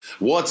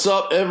What's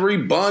up,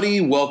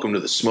 everybody? Welcome to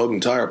the Smoking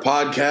Tire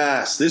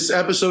Podcast. This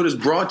episode is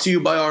brought to you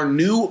by our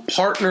new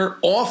partner,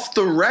 Off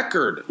the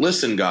Record.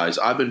 Listen, guys,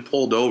 I've been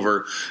pulled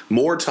over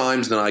more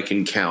times than I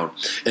can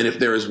count. And if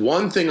there is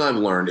one thing I've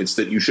learned, it's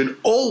that you should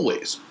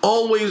always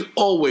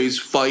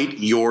fight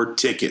your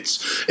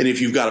tickets. And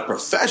if you've got a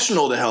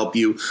professional to help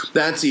you,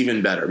 that's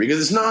even better. Because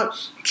it's not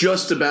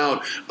just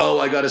about, oh,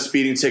 I got a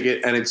speeding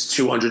ticket and it's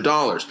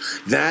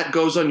 $200. That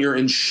goes on your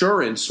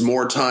insurance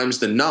more times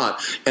than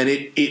not. And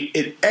it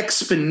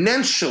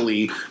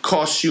exponentially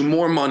costs you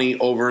more money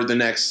over the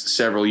next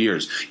several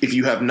years. If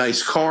you have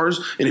nice cars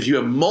and if you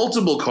have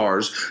multiple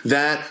cars,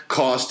 that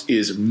cost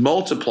is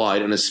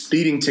multiplied and a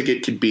speeding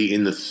ticket could be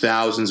in the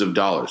thousands of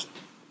dollars.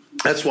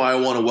 That's why I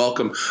want to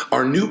welcome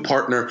our new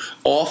partner,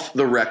 Off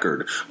the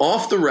Record.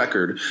 Off the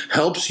Record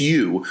helps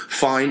you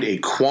find a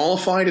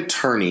qualified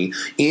attorney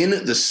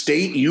in the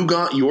state you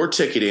got your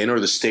ticket in or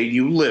the state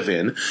you live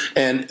in,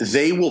 and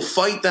they will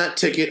fight that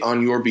ticket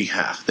on your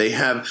behalf. They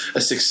have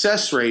a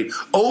success rate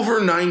over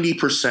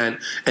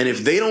 90%, and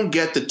if they don't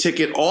get the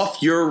ticket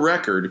off your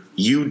record,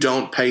 you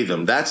don't pay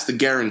them. That's the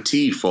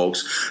guarantee,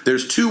 folks.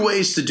 There's two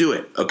ways to do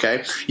it,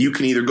 okay? You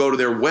can either go to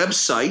their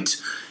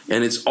website,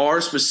 and it's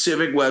our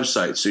specific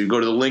website. So you go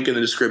to the link in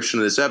the description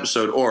of this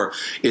episode, or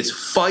it's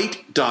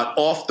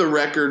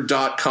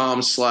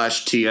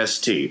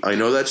fight.offtherecord.com/TST. I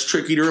know that's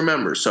tricky to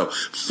remember. So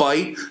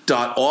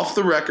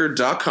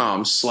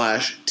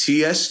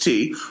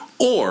fight.offtherecord.com/TST,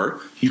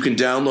 or you can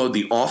download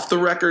the Off the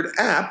Record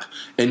app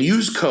and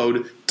use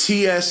code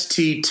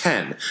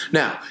TST10.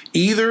 Now,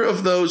 either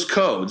of those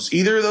codes,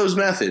 either of those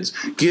methods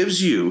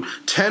gives you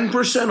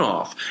 10%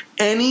 off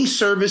any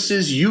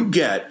services you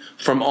get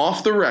from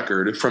Off the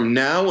Record from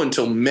now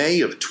until May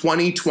of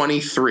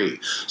 2023.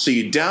 So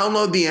you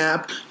download the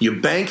app, you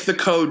bank the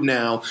code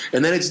now,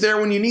 and then it's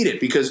there when you need it,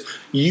 because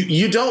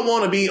you don't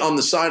want to be on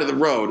the side of the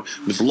road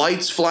with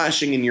lights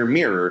flashing in your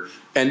mirror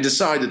and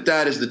decide that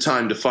that is the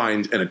time to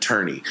find an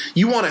attorney.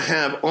 You want to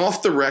have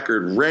Off the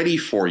Record ready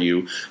for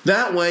you.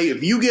 That way,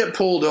 if you get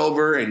pulled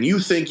over and you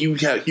think you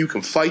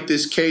can fight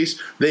this case,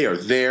 they are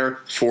there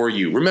for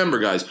you. Remember,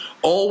 guys,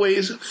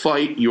 always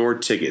fight your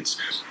tickets.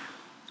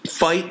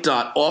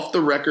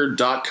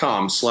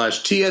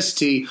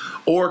 Fight.offtherecord.com/TST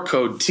or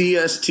code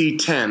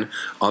TST10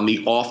 on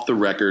the Off the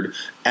Record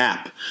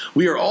app.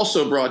 We are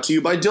also brought to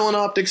you by Dylan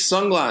Optics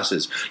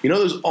sunglasses. You know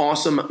those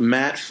awesome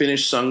matte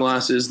finish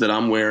sunglasses that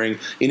I'm wearing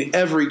in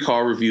every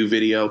car review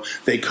video?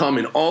 They come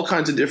in all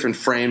kinds of different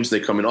frames. They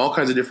come in all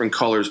kinds of different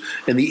colors.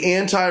 And the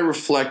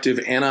anti-reflective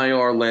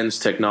NIR lens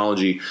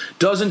technology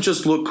doesn't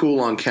just look cool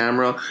on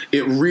camera.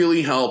 It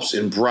really helps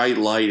in bright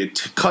light.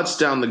 It cuts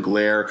down the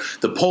glare.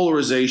 The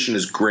polarization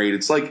is great.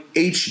 It's like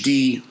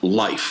HD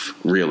life,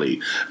 really.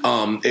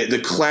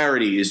 The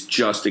clarity is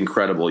just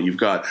incredible. You've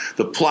got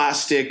the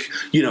plastic,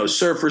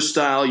 surfer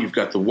style. You've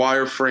got the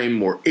wireframe,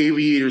 more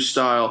aviator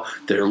style.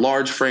 They're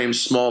large frames,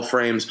 small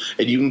frames,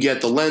 and you can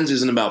get the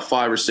lenses in about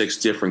 5 or 6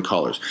 different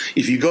colors.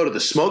 If you go to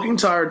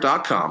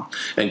thesmokingtire.com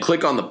and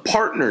click on the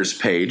partners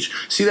page,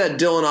 see that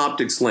Dylan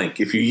Optics link.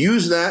 If you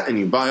use that and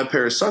you buy a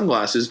pair of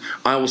sunglasses,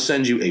 I will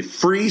send you a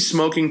free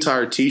Smoking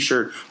Tire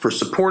t-shirt for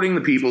supporting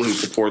the people who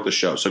support the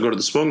show. So go to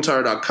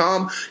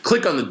thesmokingtire.com,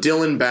 click on the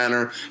Dylan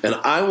banner, and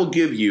I will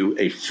give you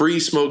a free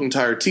Smoking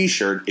Tire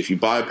t-shirt if you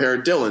buy a pair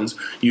of Dylans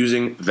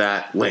using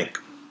that link.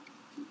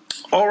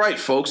 All right,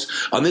 folks,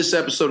 on this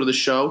episode of the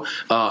show,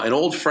 an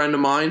old friend of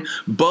mine,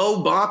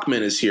 Beau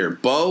Boeckmann, is here.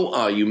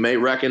 Beau, you may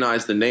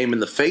recognize the name in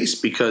the face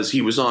because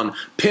he was on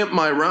Pimp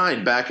My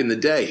Ride back in the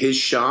day. His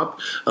shop,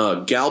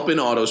 Galpin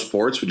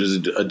Autosports, which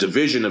is a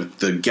division of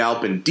the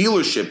Galpin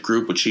dealership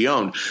group, which he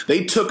owned,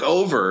 they took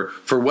over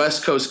for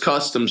West Coast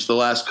Customs the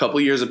last couple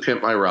of years of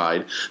Pimp My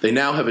Ride. They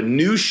now have a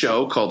new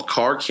show called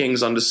Car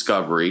Kings on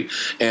Discovery,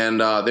 and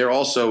they're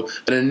also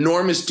an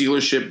enormous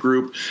dealership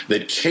group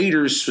that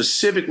caters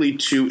specifically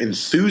to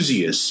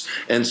enthusiasts,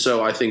 and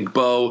so I think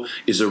Beau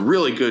is a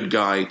really good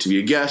guy to be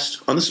a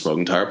guest on the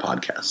Smoking Tire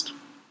Podcast.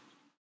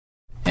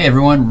 Hey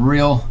everyone,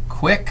 real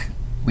quick,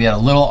 we had a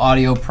little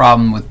audio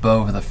problem with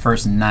Beau for the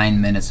first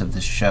 9 minutes of the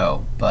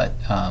show, but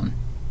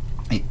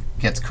it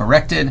gets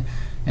corrected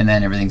and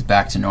then everything's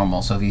back to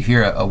normal. So if you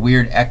hear a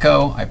weird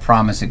echo, I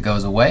promise it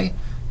goes away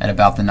at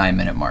about the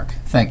 9-minute mark.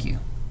 Thank you.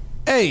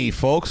 Hey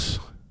folks,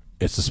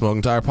 it's the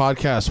Smoking Tire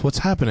Podcast. What's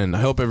happening? I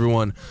hope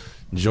everyone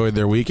enjoyed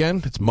their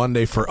weekend. It's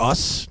Monday for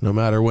us, no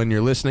matter when you're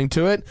listening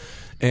to it.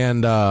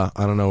 And I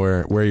don't know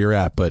where you're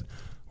at, but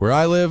where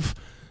I live,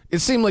 it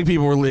seemed like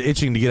people were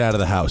itching to get out of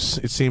the house.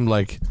 It seemed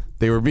like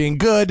they were being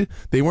good.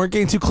 They weren't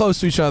getting too close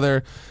to each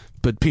other,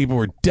 but people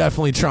were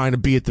definitely trying to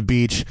be at the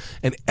beach,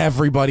 and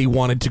everybody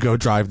wanted to go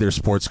drive their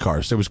sports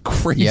cars. There was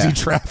crazy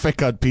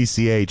traffic on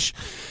PCH.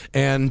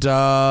 And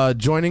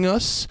joining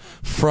us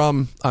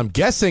from, I'm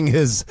guessing,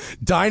 his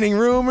dining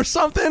room or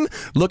something,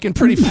 looking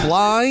pretty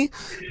fly,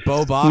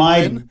 Beau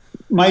Boeckmann.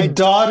 my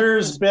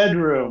daughter's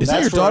bedroom. Is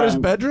that your daughter's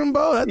bedroom,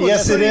 Beau? That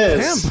yes, it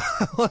is.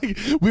 Pimp. Like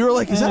we were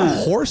like, is that a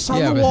horse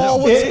on the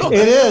wall? It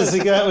is.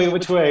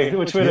 Which way?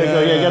 Which way to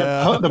go? Yeah, you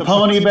got the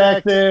pony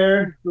back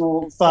there,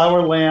 little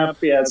flower lamp.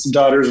 Yeah, it's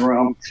daughter's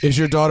room. Is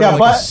your daughter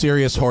a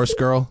serious horse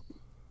girl?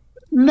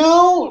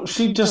 No,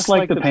 she just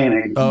liked the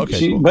painting. Oh,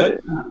 okay, cool.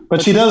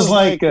 But she does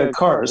like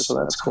cars, so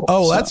that's cool.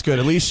 Oh, that's good.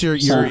 At least you're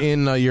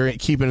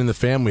keeping in the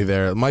family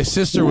there. My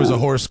sister was a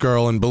horse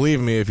girl, and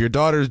believe me, if your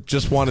daughter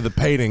just wanted the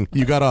painting,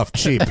 you got off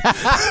cheap.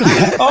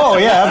 Oh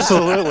yeah,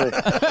 absolutely.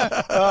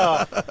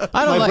 I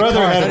don't my like brother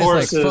cars. had I just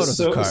horses, like photos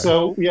of cars.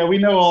 so yeah, we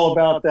know all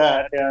about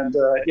that. And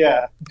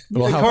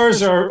the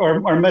cars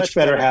are much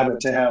better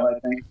habit to have, I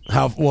think.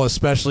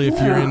 Especially if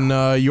you're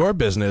in your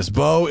business.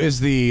 Beau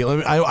is the.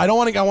 I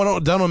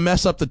don't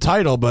mess up the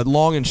title, but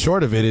long and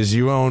short of it is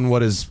you own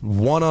what is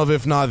one of,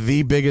 if not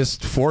the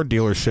biggest Ford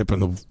dealership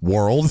in the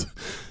world.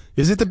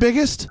 Is it the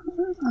biggest?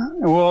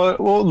 Well,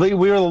 we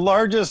were the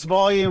largest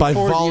volume by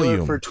Ford volume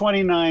dealer for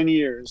 29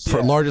 years.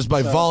 Largest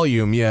by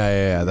volume,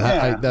 yeah.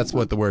 That's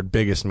what the word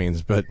biggest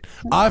means. But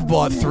I've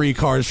bought 3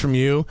 cars from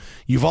you.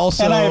 You've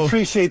also, and I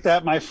appreciate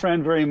that, my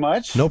friend, very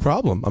much. No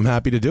problem. I'm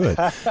happy to do it.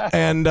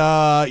 And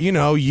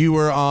you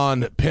were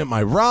on Pimp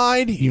My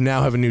Ride. You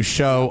now have a new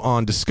show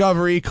on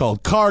Discovery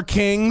called Car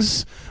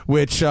Kings.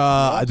 Which did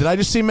I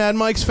just see Mad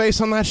Mike's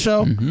face on that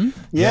show? Mm-hmm.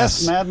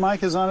 Yes, Mad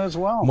Mike is on it as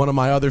well. One of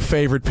my other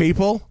favorite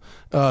people.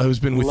 Who's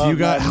been with you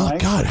guys?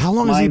 How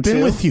long has he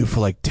been with you? For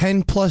like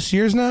 10 plus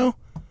years now?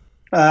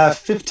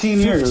 15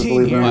 years.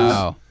 15 years.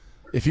 Wow.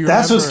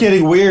 That's what's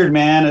getting weird,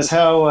 man, is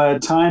how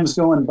time's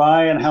going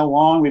by and how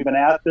long we've been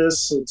at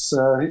this.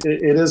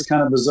 It is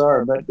kind of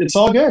bizarre, but it's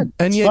all good.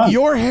 And yet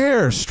your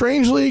hair,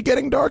 strangely,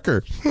 getting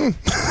darker. I'm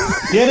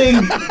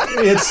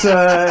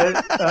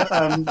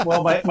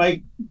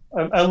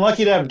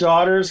lucky to have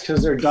daughters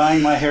because they're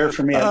dyeing my hair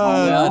for me at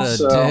home now.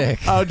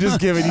 Dick. I'm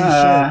just giving you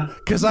shit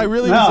because I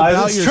really was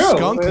about your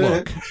skunk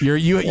look.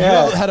 You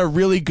had a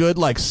really good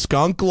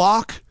skunk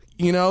lock.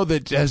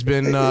 That has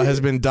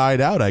been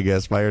dyed out, I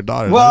guess, by your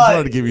daughter. Well, I just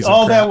wanted to give you some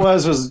all crap. that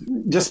was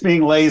just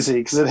being lazy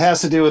because it has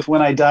to do with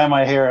when I dye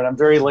my hair, and I'm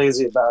very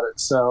lazy about it.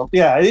 So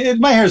yeah,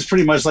 my hair is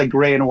pretty much like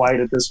gray and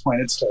white at this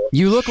point. It's terrible.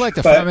 You look like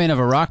the frontman of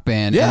a rock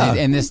band,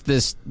 and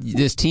this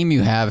team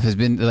you have has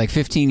been like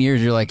 15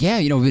 years. You're like,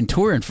 we've been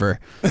touring for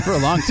a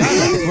long time.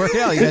 It's working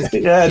out. You guys,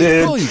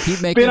 dude. Cool. You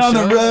keep making been on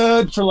shows. the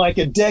road for like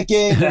a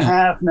decade and a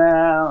half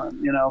now.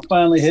 And,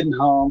 finally hitting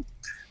home.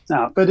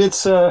 No, but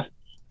it's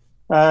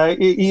I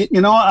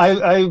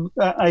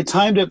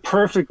timed it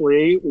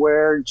perfectly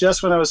where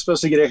just when I was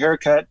supposed to get a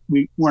haircut,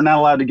 we're not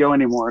allowed to go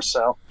anymore.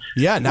 So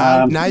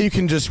now you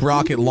can just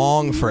rock it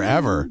long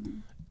forever.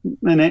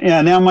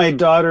 And now my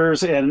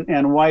daughters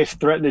and wife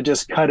threaten to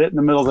just cut it in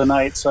the middle of the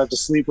night, so I have to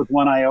sleep with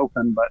one eye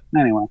open. But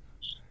anyway.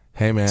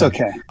 Hey man, it's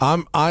okay.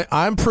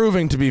 I'm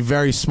proving to be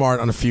very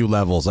smart on a few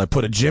levels. I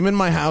put a gym in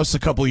my house a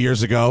couple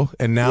years ago,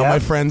 and now my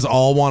friends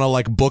all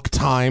want to book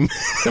time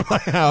in my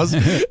house.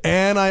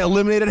 And I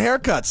eliminated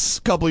haircuts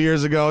a couple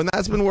years ago, and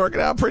that's been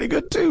working out pretty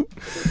good too.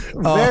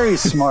 Very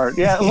smart.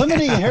 Yeah,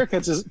 eliminating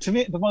haircuts is to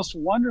me the most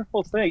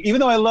wonderful thing. Even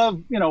though I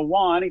love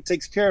Juan, he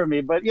takes care of me,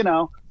 but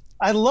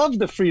I love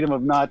the freedom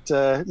of not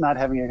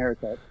having a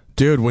haircut.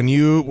 Dude,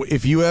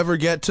 if you ever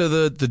get to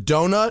the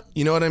donut,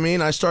 you know what I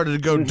mean? I started to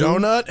go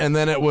donut, and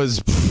then it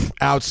was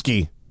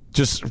outski.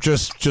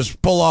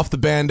 Just pull off the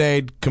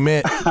Band-Aid,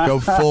 commit, go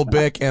full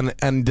Bic, and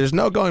there's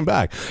no going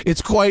back.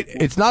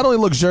 It's not only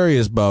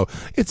luxurious, Beau,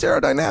 it's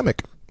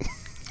aerodynamic.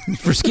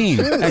 For skiing.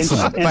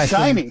 Excellent. And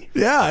shiny.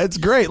 Yeah, it's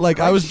great.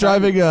 I was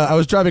driving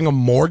a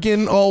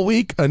Morgan all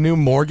week, a new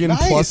Morgan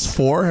Plus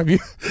 4.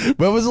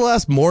 When was the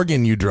last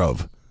Morgan you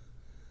drove?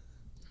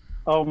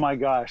 Oh my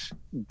gosh,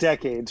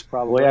 decades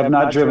probably. I've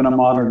not driven a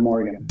modern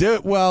Morgan.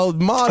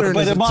 Modern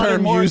but is a modern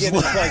term Morgan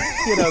used.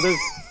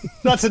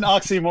 That's an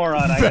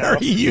oxymoron.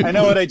 I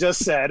know what I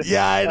just said.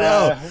 Yeah, I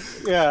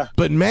know.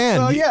 But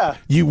man,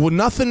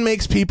 nothing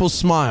makes people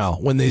smile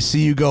when they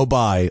see you go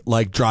by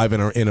driving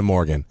in a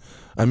Morgan.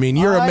 I mean,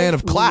 you're a man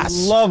of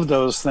class. I love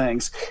those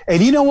things.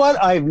 And you know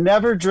what? I've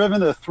never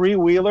driven a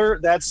 3-wheeler.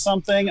 That's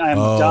something I'm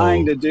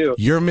dying to do.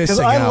 You're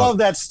missing out. Because I love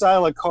that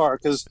style of car.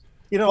 Because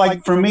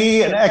for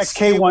me, an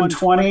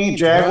XK120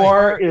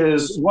 Jaguar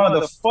is one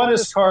of the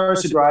funnest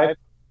cars to drive.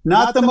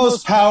 Not the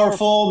most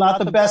powerful, not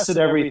the best at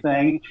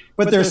everything,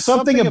 but there's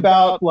something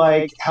about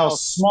how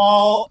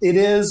small it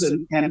is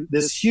and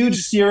this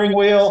huge steering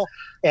wheel.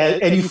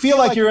 And you feel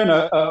like you're in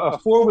a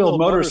 4-wheel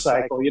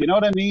motorcycle. You know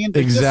what I mean?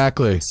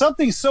 Exactly.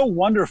 Something so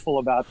wonderful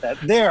about that.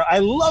 I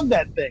love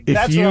that thing.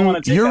 That's what I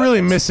want to take. You're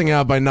really missing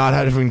out by not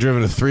having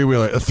driven a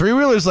 3-wheeler. A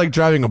 3-wheeler is like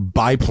driving a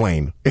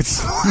biplane.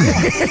 It's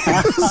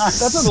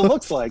that's what it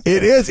looks like.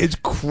 It is. It's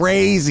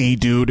crazy,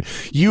 dude.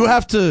 You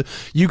have to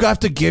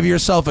give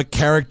yourself a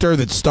character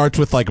that starts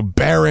with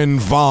Baron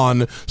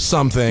Von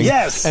something.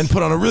 Yes. And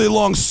put on a really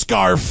long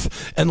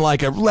scarf and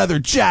a leather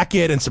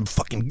jacket and some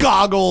fucking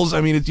goggles.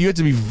 I mean, you have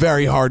to be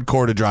very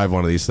hardcore to drive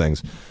one of these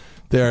things.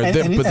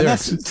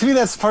 That's, to me,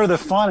 that's part of the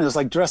fun, is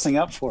like dressing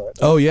up for it.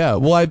 Oh yeah.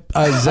 Well,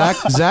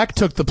 Zach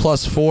took the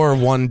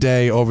 +4 one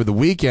day over the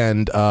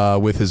weekend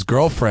with his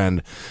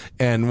girlfriend,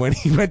 and when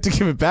he went to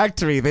give it back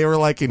to me, they were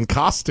like in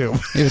costume.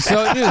 It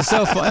was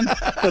so fun.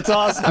 That's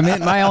awesome. I mean,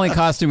 my only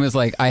costume was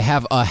like I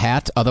have a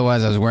hat.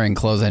 Otherwise, I was wearing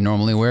clothes I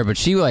normally wear. But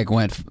she like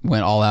went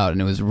all out,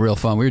 and it was real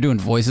fun. We were doing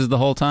voices the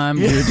whole time.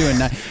 We were doing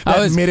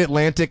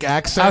mid-Atlantic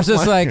accent. I was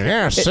just like,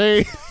 yeah,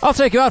 see, I'll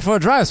take you out for a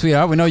drive,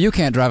 sweetheart. We know you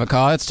can't drive a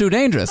car. It's too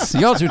dangerous.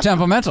 You're too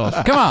temperamental.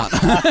 Come on.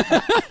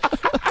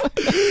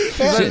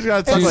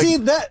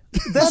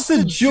 That's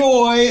the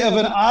joy of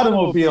an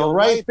automobile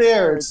right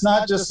there. It's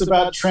not just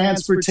about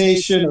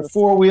transportation or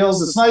four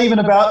wheels. It's not even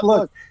about,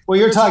 look, what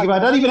you're talking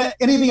about, not even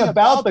anything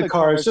about the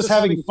car. It's just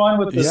having fun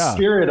with the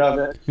spirit of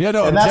it. Yeah,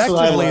 no, and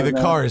objectively, the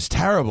car is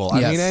terrible.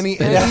 Yes. I mean,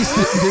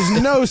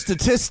 there's no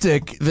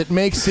statistic that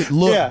makes it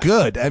look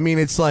good. I mean,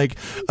 it's like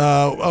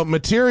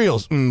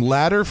materials,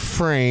 ladder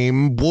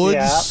frame,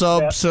 wood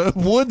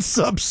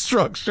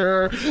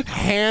substructure,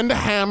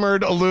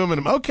 hand-hammered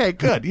aluminum. Okay,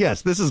 good.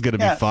 Yes, this is going to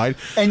be fine.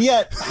 And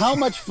yet, how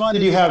much fun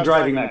did you have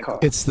driving that car?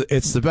 It's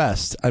the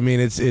best. I mean,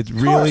 it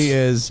really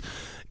is.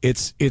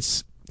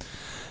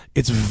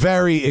 It's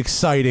very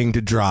exciting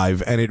to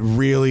drive, and it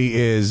really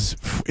is.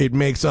 It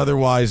makes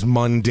otherwise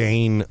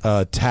mundane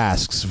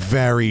tasks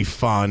very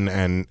fun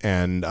and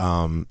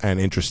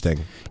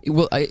interesting.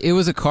 Well, it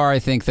was a car. I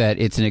think that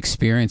it's an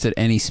experience at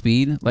any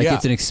speed. Like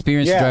it's an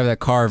experience to drive that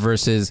car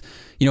versus,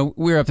 we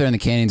were up there in the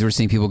canyons. We're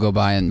seeing people go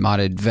by in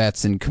modded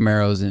Vettes and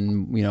Camaros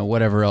and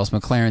whatever else,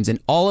 McLarens, and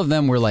all of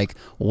them were like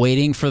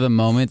waiting for the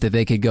moment that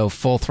they could go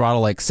full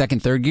throttle, like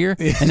second, third gear,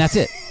 and that's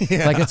it.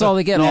 Like that's all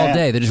they get all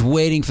day. They're just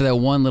waiting for that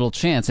one little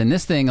chance. And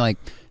this thing, like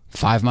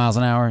 5 miles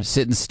an hour,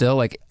 sitting still,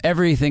 like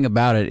everything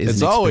about it is.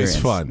 It's an always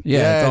fun.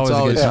 Yeah, it's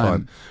always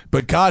fun.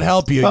 But God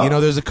help you,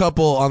 there's a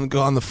couple on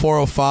the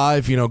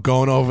 405,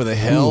 going over the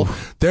hill. Ooh.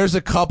 There's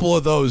a couple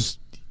of those,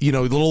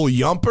 little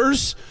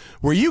yumpers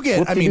where you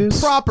get,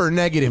 proper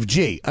negative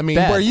G. I mean,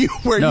 bad.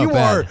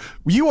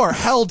 you are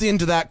held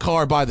into that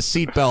car by the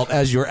seatbelt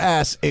as your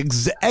ass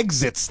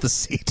exits the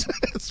seat.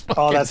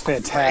 That's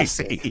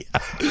fantastic.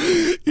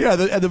 Yeah,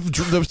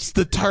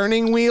 the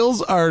turning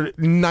wheels are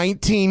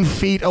 19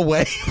 feet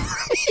away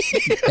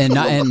and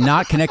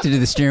not connected to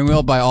the steering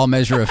wheel by all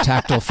measure of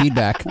tactile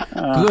feedback.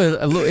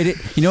 Good.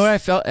 You know what I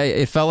felt?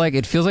 It felt like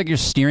it feels like you're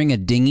steering a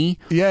dinghy.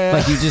 Yeah.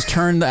 Like you just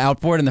turn the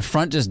outboard and the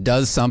front just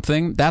does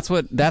something. That's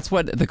what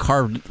the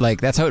car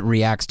that's how it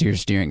reacts to your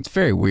steering. It's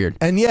very weird.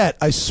 And yet,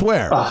 I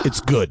swear,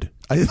 it's good.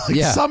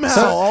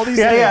 Somehow all these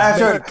things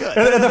after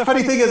the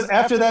funny thing is,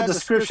 after that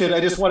description,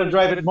 I just want to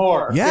drive it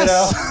more.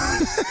 Yes.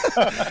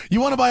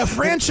 You want to buy a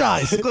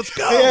franchise? Let's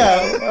go.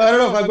 Yeah, I don't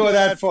know if I go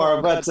that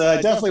far, but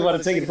I definitely want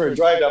to take it for a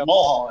drive down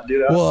Mulholland.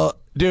 Well,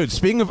 dude,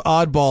 speaking of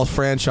oddball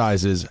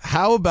franchises,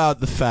 how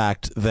about the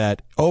fact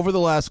that over the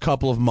last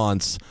couple of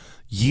months,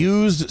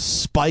 used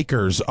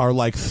Spikers are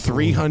like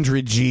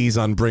 300 G's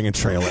on Bring a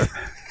Trailer.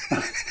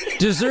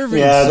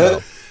 Deserving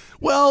so.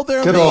 Well,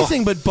 they're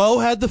amazing, but Beau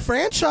had the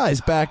franchise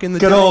back in the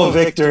day. Good old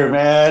Victor,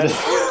 man.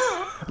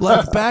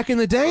 Like, back in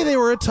the day, they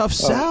were a tough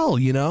sell,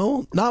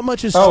 Not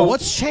much has...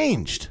 What's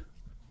changed?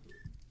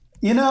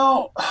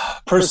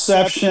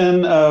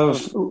 Perception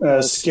of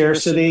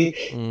scarcity.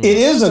 It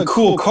is a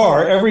cool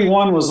car. Every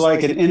one was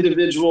like an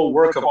individual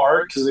work of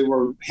art because they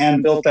were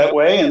hand-built that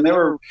way, and they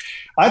were,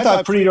 I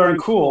thought, pretty darn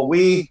cool.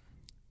 We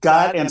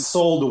got and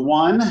sold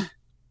one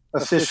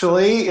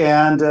officially,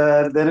 and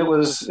then it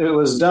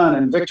was done.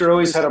 And Victor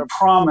always had a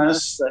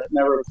promise that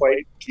never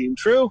quite came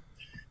true,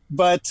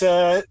 but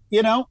I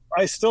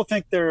still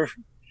think they're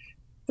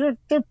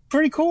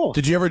pretty cool.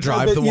 Did you ever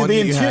drive the one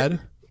that you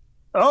had?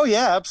 Oh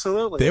yeah,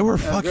 absolutely. They were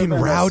fucking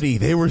rowdy.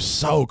 They were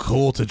so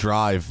cool to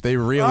drive. They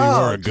really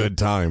were a good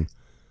time.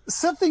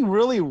 Something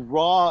really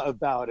raw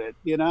about it,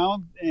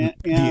 And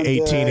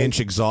the 18-inch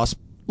exhaust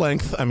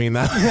length. I mean,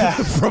 that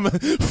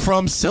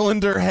from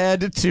cylinder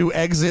head to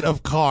exit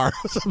of car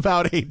was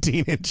about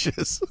 18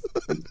 inches.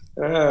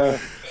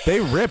 They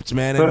ripped,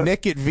 man. And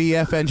Nick at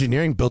VF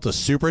Engineering built a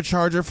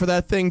supercharger for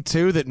that thing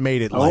too that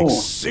made it like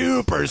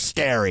super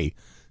scary.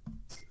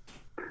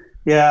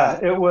 Yeah,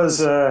 it was.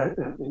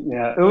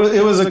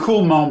 It was a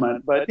cool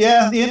moment, but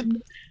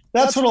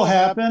that's what'll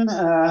happen.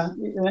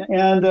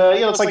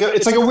 It's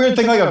like a weird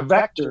thing, like a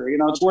vector.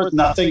 It's worth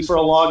nothing for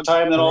a long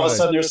time, then all of a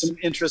sudden there's some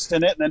interest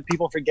in it, and then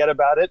people forget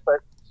about it. But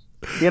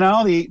the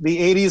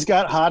 80s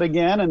got hot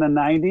again, and the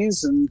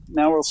 90s, and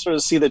now we'll sort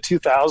of see the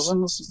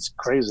 2000s. It's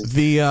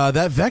crazy.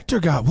 That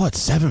vector got what,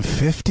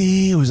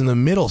 750? It was in the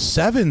middle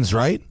sevens,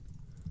 right?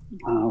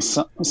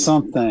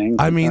 Something.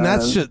 I mean,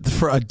 that's just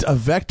for a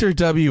Vector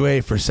WA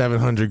for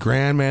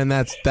 $700,000, man.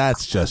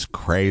 That's just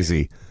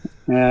crazy.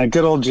 Yeah,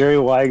 good old Jerry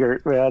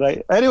Weigert,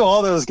 man. I knew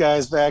all those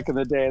guys back in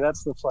the day.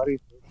 That's the funny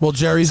thing. Well,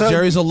 Jerry's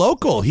a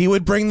local. He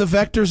would bring the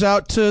Vectors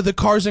out to the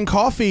Cars and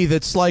Coffee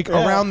that's like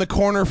around the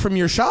corner from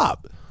your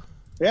shop.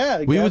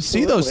 Yeah, we would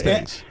see those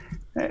things.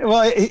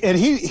 And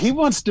he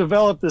once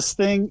developed this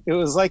thing. It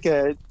was like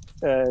a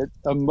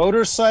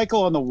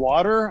motorcycle on the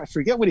water. I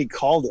forget what he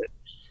called it.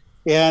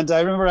 And I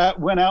remember I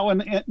went out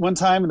one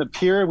time in the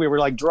pier. We were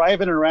like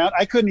driving around.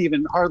 I couldn't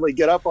even hardly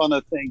get up on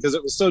the thing because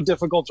it was so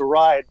difficult to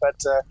ride.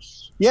 But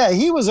yeah,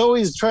 he was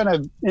always trying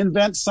to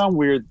invent some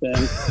weird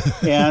thing.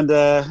 And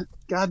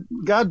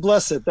God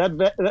bless it.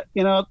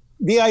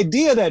 The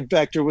idea of that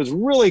Vector was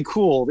really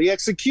cool. The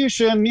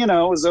execution,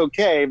 was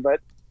okay,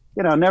 but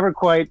never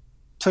quite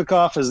took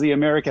off as the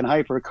American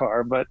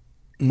hypercar. But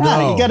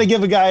no. You got to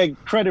give a guy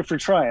credit for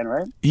trying,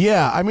 right?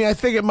 Yeah, I mean, I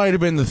think it might have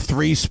been the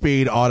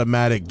 3-speed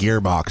automatic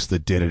gearbox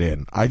that did it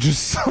in.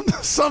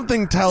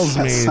 Something tells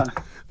me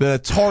the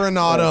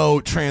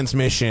Toronado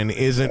transmission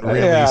isn't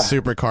really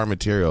supercar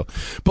material.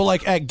 But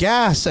like at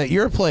Gas, at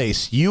your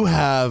place, you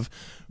have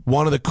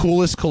one of the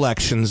coolest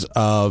collections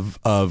of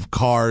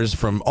cars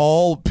from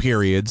all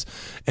periods,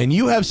 and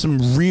you have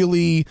some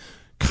really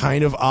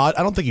kind of odd.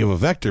 I don't think you have a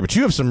Vector, but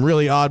you have some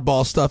really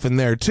oddball stuff in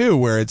there too,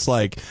 where it's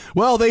like,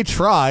 well, they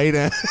tried,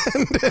 and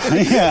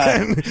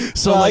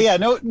so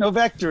no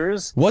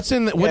Vectors. What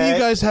do you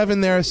guys have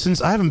in there?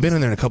 Since I haven't been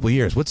in there in a couple of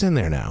years, what's in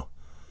there now?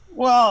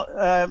 Well,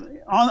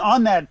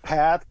 on that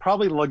path,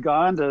 probably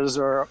Lagondas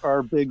are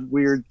our big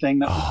weird thing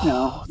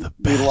that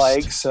we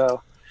like.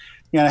 So,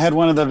 I had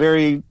one of the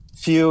very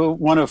few,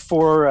 one of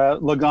 4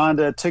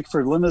 Lagonda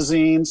Tickford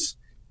limousines.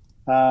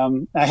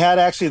 I had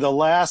actually the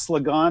last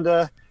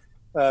Lagonda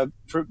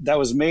that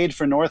was made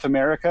for North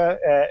America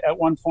at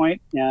one point,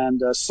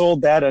 and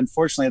sold that.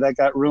 Unfortunately, that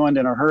got ruined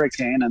in a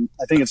hurricane, and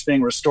I think it's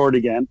being restored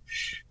again.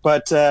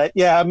 But I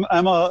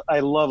love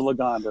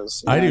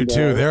Lagondas. I do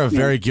too. They're a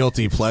very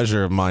guilty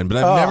pleasure of mine, but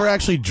I've never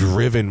actually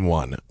driven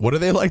one. What do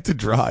they like to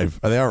drive?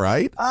 Are they all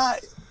right?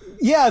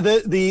 Yeah,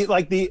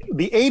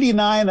 the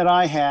 89 that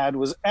I had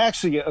was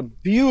actually a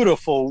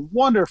beautiful,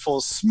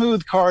 wonderful,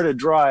 smooth car to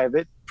drive.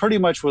 It pretty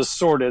much was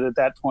sorted at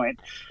that point.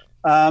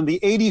 The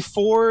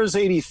 84s,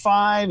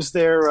 85s,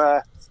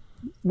 they're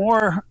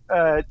more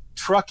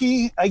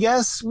trucky, I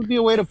guess would be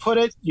a way to put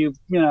it.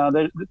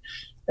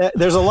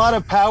 There's a lot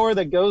of power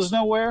that goes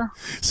nowhere.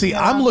 See,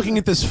 I'm looking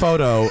at this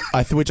photo,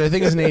 which I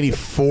think is an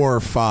 84 or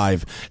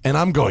 5, and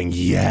I'm going,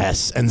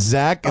 yes. And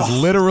Zach is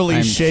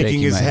literally shaking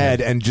his head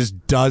and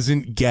just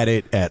doesn't get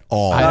it at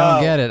all. I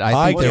don't get it.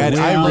 I think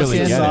I really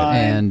get it.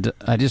 And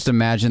I just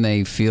imagine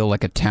they feel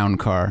like a town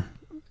car.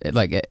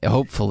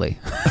 Hopefully.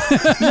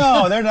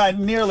 No, they're not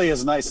nearly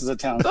as nice as a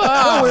town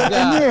car.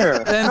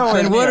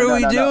 Then what are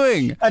we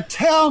doing? A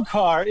town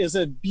car is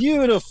a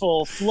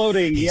beautiful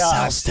floating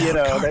yacht.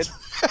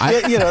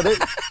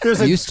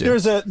 There's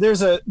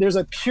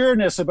a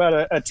pureness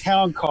about a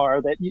town car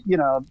that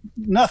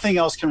nothing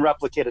else can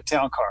replicate a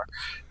town car.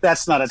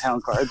 That's not a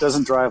town car. It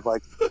doesn't drive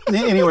like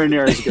anywhere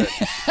near as good.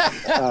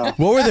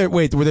 What were there?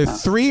 Wait, were there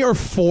 3 or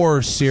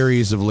 4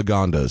 series of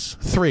Lagondas?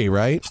 3,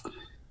 right?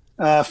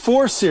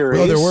 4 series.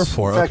 Oh, there were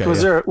 4. In fact,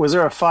 was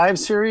there a 5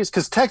 series?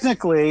 Because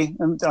technically,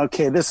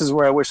 this is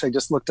where I wish I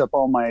just looked up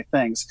all my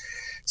things.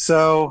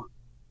 So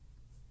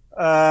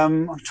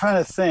I'm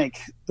trying to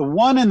think. The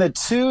 1 and the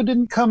 2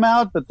 didn't come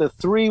out, but the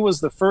 3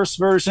 was the first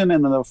version,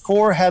 and then the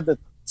 4 had the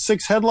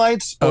 6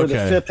 headlights, or the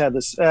 5th had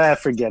this.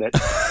 Forget it.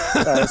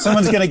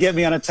 Someone's going to get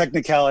me on a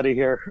technicality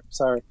here.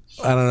 Sorry.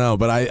 I don't know,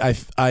 but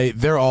I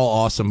they're all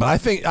awesome. But I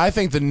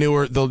think the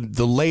newer, the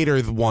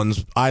later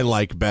ones I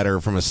like better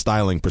from a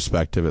styling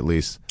perspective, at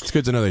least. It's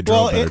good to know they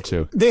drove better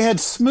too. They had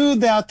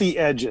smoothed out the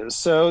edges.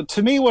 So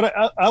to me, what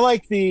I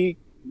like the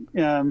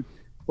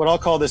what I'll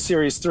call the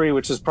Series 3,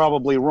 which is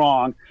probably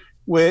wrong,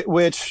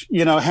 which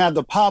had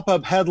the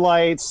pop-up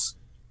headlights.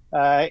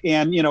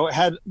 And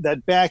had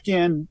that back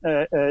end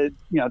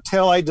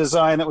taillight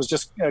design that was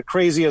just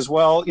crazy as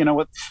well.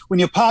 When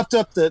you popped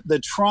up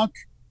the trunk,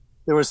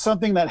 there was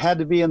something that had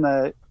to be in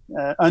the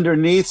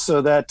underneath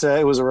so that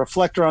it was a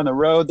reflector on the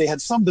road. They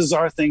had some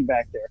bizarre thing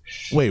back there.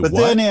 Wait, but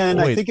what? Then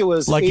I think it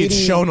was like 87?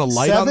 It's shown a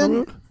light on the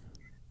road.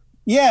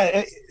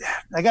 Yeah,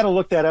 I got to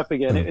look that up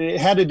again. It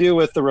had to do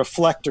with the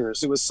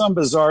reflectors. It was some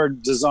bizarre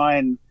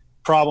design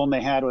problem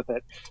they had with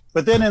it.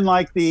 But then in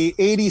like the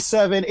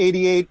 87,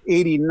 88,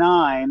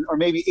 89, or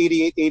maybe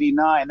 88,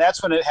 89,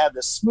 that's when it had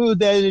the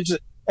smooth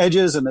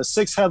edges and the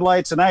 6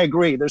 headlights. And I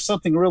agree, there's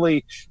something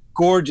really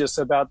gorgeous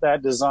about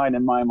that design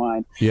in my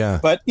mind. Yeah.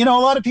 But, a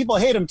lot of people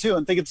hate them too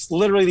and think it's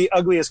literally the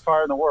ugliest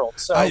car in the world.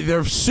 So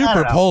they're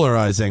super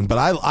polarizing, but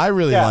I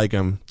really like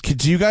them.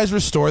 Do you guys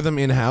restore them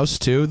in-house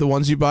too, the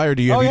ones you buy, or have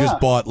you just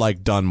bought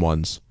like done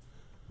ones?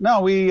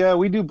 No,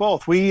 we do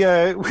both. We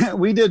did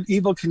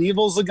Evel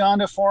Knievel's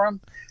Lagonda for him.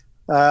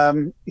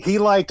 He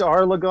liked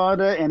our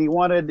Lagonda and he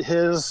wanted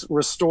his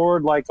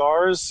restored like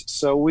ours.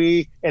 So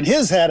and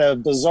his had a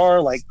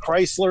bizarre like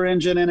Chrysler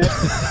engine in it.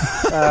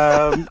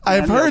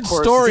 I've heard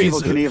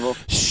stories.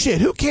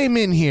 Shit, who came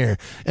in here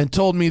and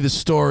told me the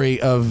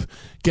story of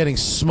getting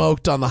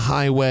smoked on the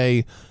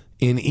highway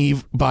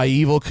by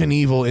Evel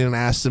Knievel in an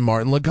Aston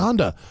Martin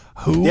Lagonda?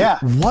 Who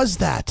was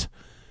that?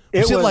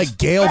 Is it was like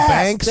Gail fast.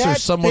 Banks or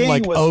That someone thing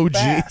like was OG?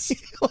 fast.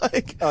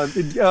 Like,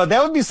 that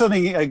would be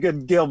something, a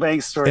good Gail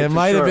Banks story. it for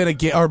might have sure.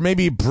 been or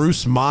maybe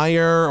Bruce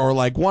Meyer or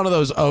like one of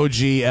those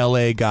OG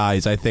LA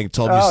guys. I think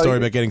told me a story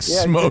about getting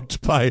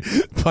smoked by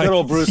good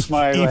old Bruce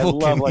Meyer.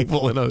 evil I love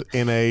Knievel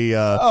in a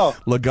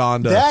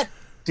Lagonda.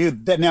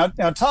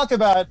 Now talk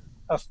about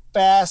a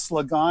fast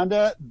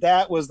Lagonda.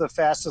 That was the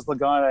fastest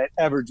Lagonda I'd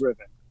ever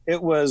driven.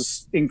 It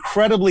was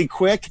incredibly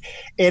quick,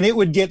 and it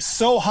would get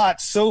so hot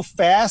so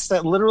fast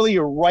that literally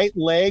your right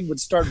leg would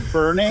start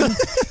burning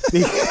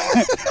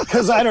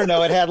because I don't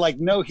know, it had like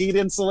no heat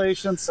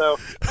insulation. So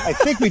I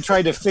think we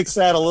tried to fix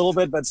that a little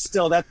bit, but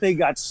still that thing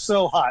got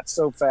so hot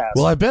so fast.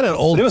 Well, I bet an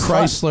old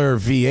Chrysler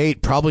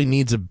V8 probably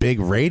needs a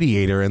big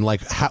radiator, and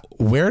like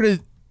where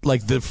did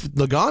like the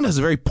Lagonda has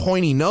a very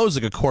pointy nose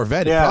like a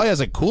Corvette. It probably has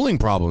like cooling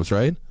problems,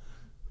 right?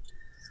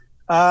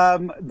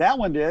 That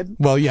one did.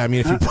 Well, yeah, I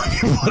mean, if you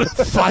put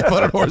a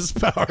 500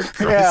 horsepower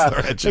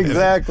Chrysler engine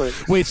exactly. in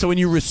it. Wait, so when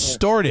you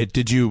restored it,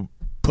 did you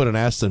put an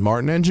Aston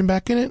Martin engine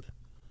back in it?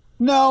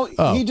 No,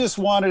 he just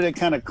wanted it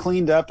kind of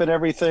cleaned up and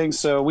everything.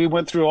 So we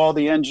went through all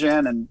the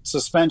engine and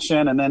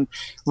suspension and then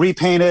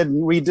repainted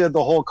and redid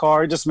the whole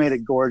car. It just made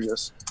it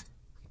gorgeous.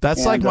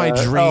 That's like my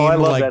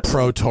dream, like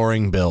pro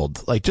touring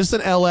build, like just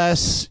an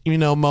LS,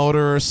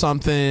 motor or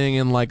something,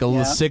 and like a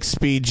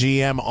 6-speed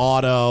GM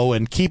auto,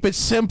 and keep it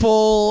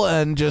simple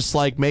and just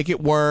like make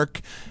it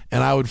work.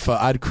 And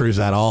I'd cruise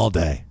that all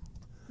day.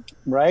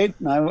 Right,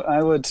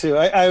 I would too.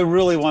 I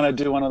really want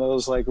to do one of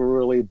those like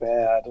really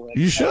bad. Like,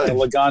 you should a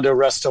Lagonda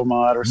Resto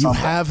Mod or something.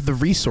 You have the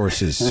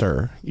resources,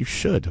 sir. You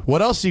should.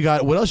 What else you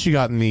got? What else you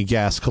got in the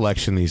gas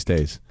collection these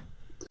days?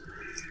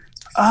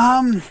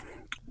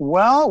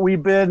 Well,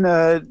 we've been,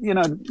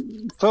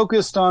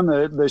 focused on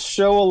the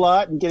show a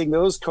lot and getting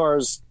those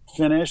cars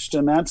finished,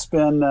 and that's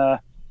been a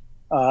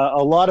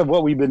lot of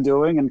what we've been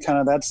doing, and kind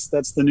of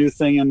that's the new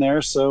thing in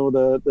there. So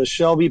the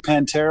Shelby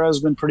Pantera has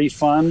been pretty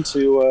fun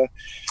to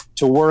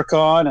work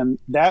on, and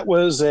that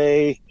was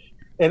an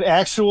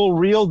actual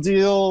real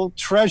deal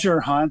treasure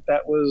hunt.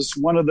 That was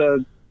one of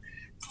the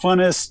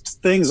funnest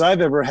things I've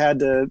ever had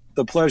the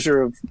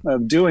pleasure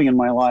of doing in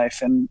my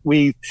life, and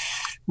we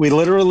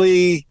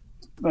literally.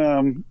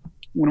 When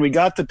we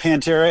got the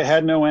Pantera, it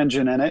had no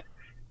engine in it.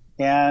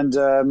 And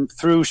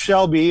through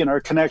Shelby and our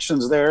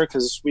connections there,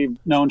 because we've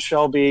known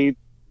Shelby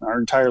our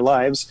entire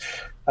lives,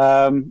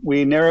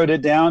 we narrowed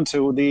it down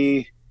to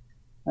the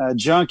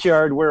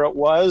junkyard where it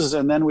was.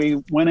 And then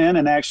we went in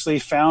and actually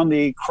found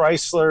the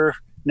Chrysler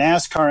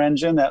NASCAR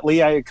engine that Lee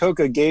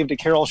Iacocca gave to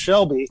Carroll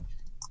Shelby,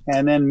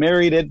 and then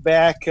married it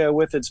back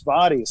with its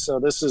body.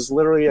 So this is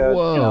literally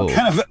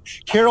kind of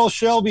Carroll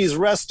Shelby's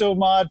Resto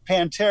Mod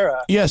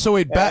Pantera. Yeah, so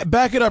wait,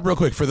 back it up real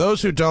quick. For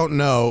those who don't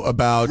know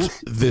about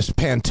this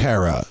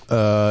Pantera,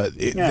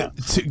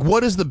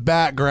 what is the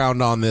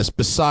background on this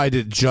besides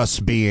it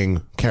just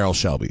being Carroll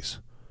Shelby's?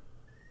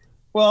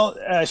 Well,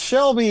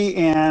 Shelby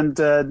and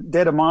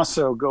De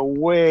Tomaso go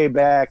way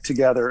back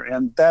together,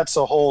 and that's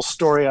a whole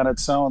story on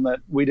its own that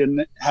we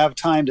didn't have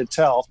time to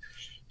tell.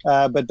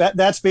 But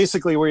that's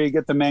basically where you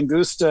get the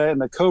Mangusta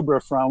and the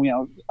Cobra from.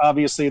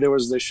 Obviously there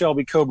was the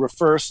Shelby Cobra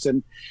first,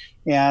 and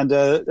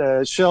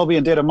Shelby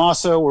and De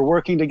Tomaso were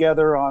working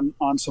together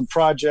on some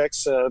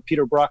projects,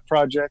 Peter Brock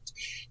project,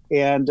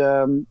 and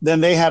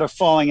then they had a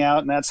falling out,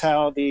 and that's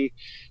how the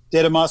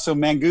De Tomaso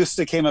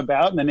Mangusta came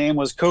about, and the name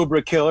was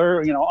Cobra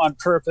Killer, on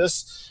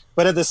purpose.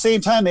 But at the same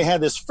time, they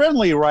had this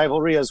friendly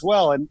rivalry as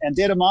well, and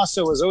De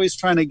Tomaso was always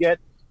trying to get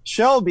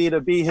Shelby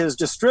to be his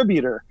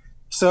distributor.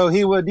 So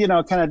he would,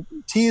 kind of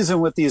tease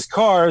him with these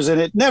cars, and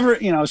it never,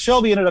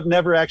 Shelby ended up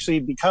never actually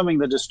becoming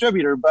the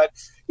distributor, but,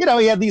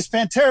 he had these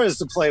Panteras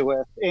to play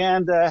with.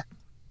 And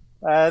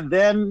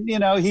then,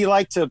 he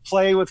liked to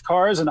play with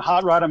cars and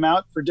hot rod them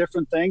out for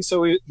different things.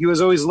 So he was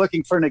always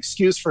looking for an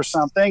excuse for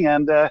something.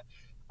 And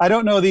I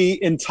don't know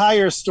the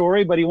entire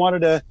story, but he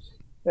wanted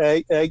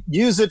to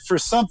use it for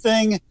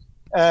something.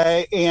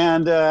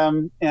 And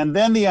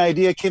then the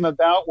idea came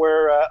about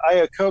where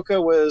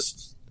Iacocca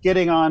was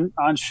getting on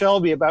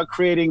Shelby about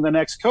creating the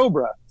next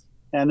Cobra.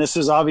 And this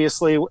is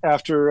obviously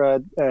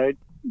after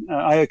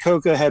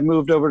Iacocca had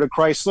moved over to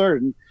Chrysler,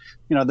 and,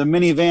 the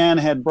minivan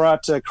had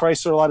brought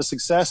Chrysler a lot of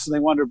success, and they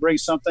wanted to bring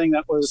something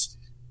that was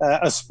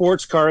a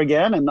sports car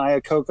again. And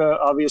Iacocca,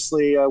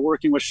 obviously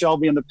working with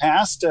Shelby in the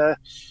past,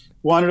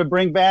 wanted to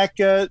bring back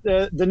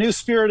the new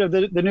spirit of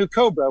the new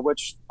Cobra,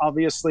 which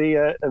obviously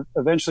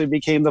eventually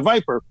became the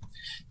Viper.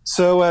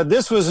 So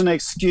this was an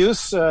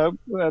excuse,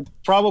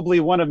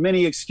 probably one of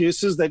many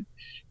excuses that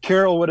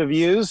Carroll would have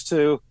used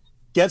to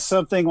get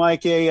something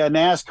like a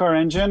NASCAR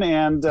engine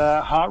and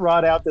hot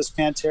rod out this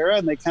Pantera,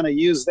 and they kind of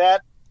used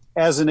that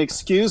as an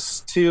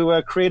excuse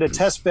to create a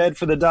test bed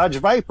for the Dodge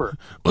Viper.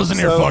 Listen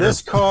here, fucker.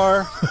 This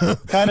car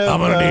kind of I'm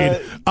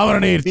gonna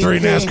need 3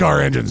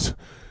 NASCAR engines.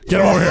 Get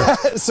them over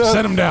here.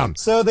 Send them down.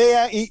 So they,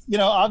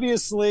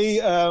 obviously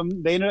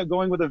they ended up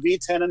going with a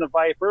V10 and a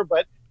Viper,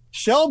 but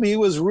Shelby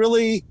was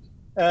really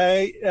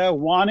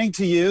wanting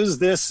to use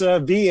this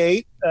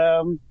V8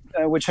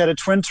 which had a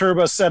twin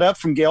turbo setup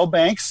from Gail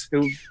Banks,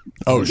 who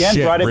again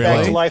shit, brought it back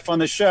really? to life on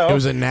the show. It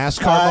was a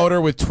NASCAR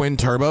motor with twin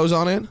turbos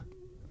on it?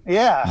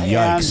 Yeah.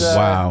 Yikes. And,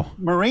 Wow.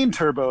 Marine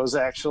turbos,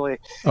 actually.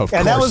 Of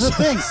and that course. was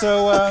the thing.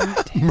 So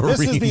this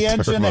is Marine the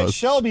engine that turbos.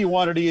 Shelby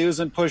wanted to use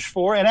and push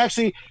for. And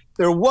actually,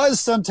 there was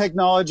some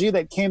technology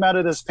that came out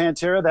of this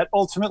Pantera that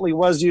ultimately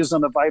was used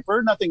on the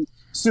Viper. Nothing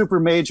super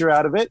major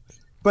out of it.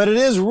 But it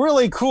is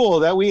really cool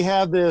that we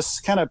have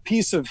this kind of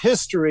piece of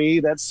history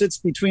that sits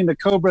between the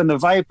Cobra and the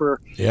Viper.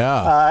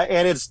 Yeah.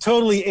 And it's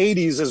totally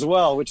 80s as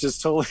well, which is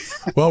totally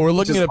Well, we're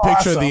looking which at a is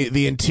picture awesome. of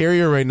the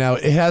interior right now.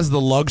 It has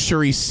the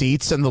luxury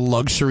seats and the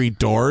luxury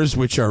doors,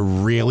 which are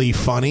really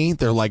funny.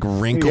 They're like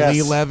wrinkly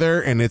Yes. leather,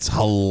 and it's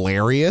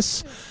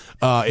hilarious.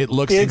 It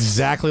looks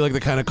exactly like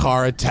the kind of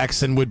car a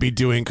Texan would be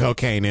doing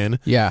cocaine in.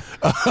 Yeah.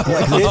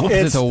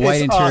 it's a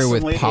white it's interior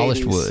with awesomely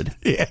polished 80s. wood.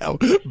 Yeah,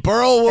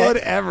 burl wood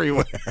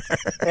everywhere.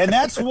 And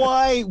that's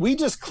why we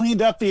just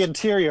cleaned up the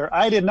interior.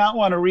 I did not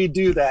want to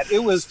redo that.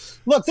 It was,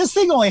 look, this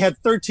thing only had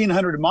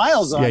 1,300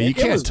 miles on Yeah, it. you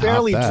can't It was top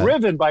barely that.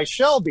 driven by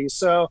Shelby.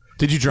 So,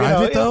 Did you drive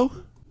know, it though?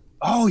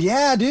 oh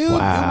yeah, dude,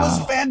 Wow. it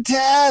was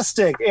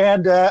fantastic.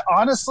 And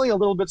honestly, a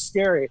little bit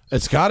scary.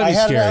 It's got to be I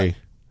had it scary.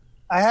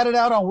 I had it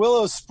out on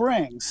Willow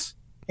Springs.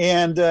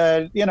 And,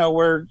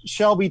 where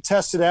Shelby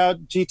tested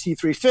out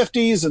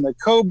GT350s and the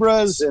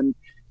Cobras and,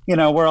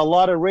 where a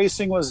lot of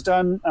racing was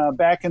done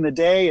back in the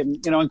day.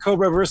 And, in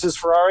Cobra versus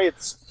Ferrari,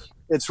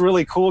 it's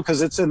really cool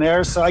because it's in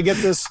there. So I get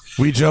this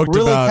We joked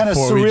really about kind of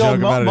we surreal joke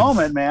about it in,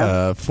 moment,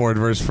 man. Ford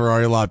versus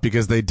Ferrari a lot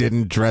because they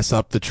didn't dress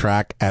up the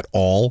track at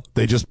all.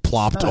 They just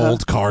plopped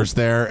old cars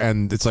there,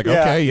 and it's like,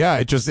 Yeah. okay, yeah,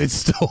 it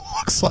still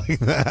looks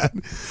like that.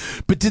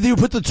 But did you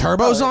put the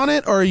turbos on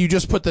it, or you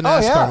just put the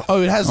NASCAR? yeah.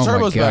 Oh, it has Oh, my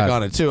turbos back God.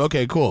 on it too.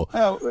 Okay, cool.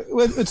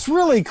 What's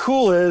really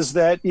cool is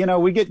that,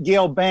 we get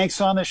Gail Banks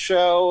on the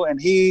show,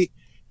 and he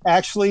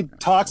actually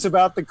talks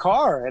about the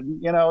car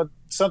and,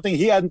 something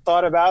he hadn't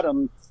thought about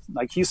in,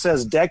 like he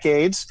says,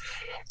 decades.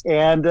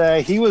 And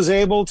he was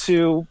able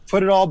to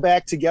put it all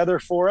back together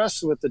for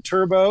us with the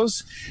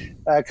turbos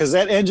because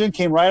that engine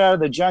came right out of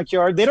the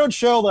junkyard. They don't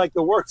show like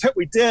the work that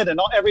we did and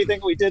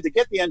everything we did to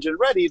get the engine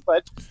ready,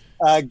 but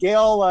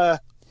Gail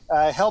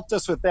helped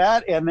us with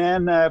that and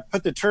then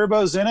put the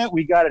turbos in it.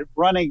 We got it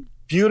running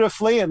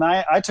beautifully, and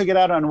I took it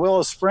out on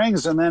Willow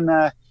Springs and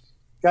then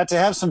got to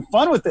have some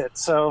fun with it.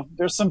 So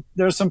there's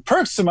some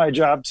perks to my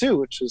job too,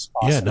 which is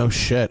awesome. Yeah, no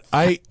shit.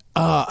 I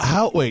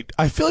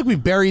feel like we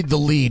buried the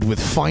lead with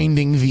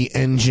finding the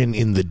engine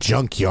in the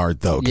junkyard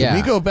though. Can Yeah.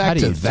 we go How back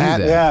do to you do that?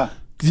 that?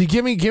 Yeah.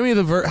 Give me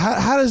the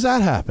how does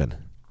that happen?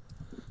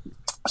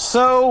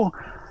 So,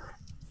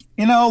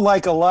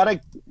 like a lot of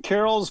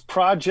Carol's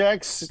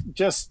projects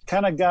just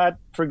kind of got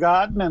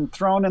forgotten and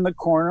thrown in the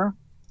corner.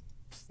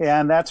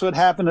 And that's what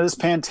happened to this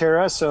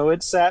Pantera. So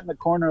it sat in the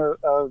corner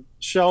of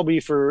Shelby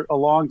for a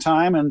long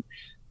time. And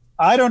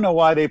I don't know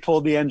why they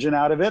pulled the engine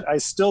out of it. I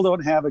still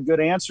don't have a good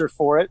answer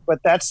for it.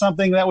 But that's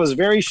something that was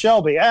very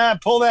Shelby.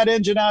 Pull that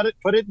engine out,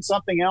 put it in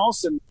something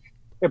else. And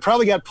it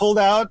probably got pulled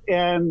out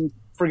and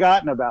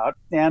forgotten about.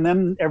 And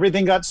then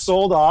everything got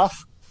sold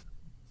off.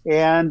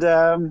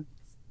 And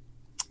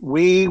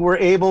we were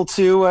able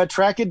to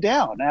track it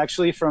down,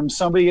 actually, from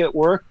somebody that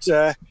worked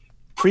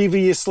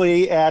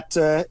previously at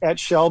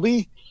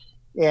Shelby.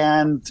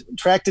 And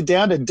tracked it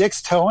down to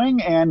Dick's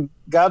Towing, and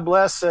God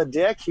bless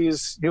Dick. He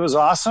was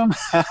awesome.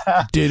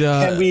 Did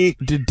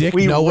Dick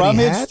we know what he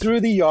rummaged had? through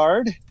the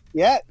yard.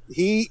 Yeah,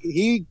 he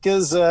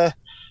because there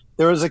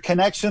was a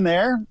connection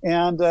there,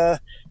 and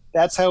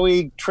that's how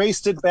we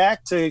traced it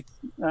back to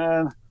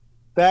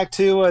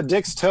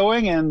Dick's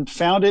Towing and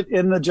found it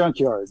in the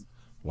junkyard.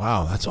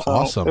 Wow, that's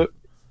awesome.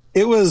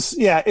 It was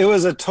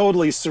a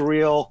totally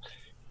surreal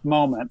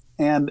moment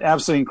and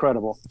absolutely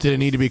incredible. Did it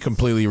need to be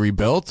completely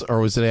rebuilt, or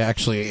was it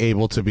actually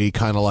able to be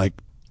kind of like,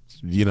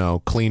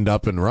 cleaned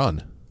up and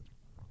run?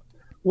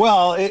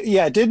 Well,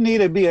 it didn't need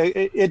to be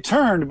it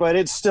turned, but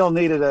it still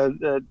needed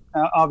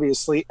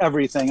obviously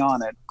everything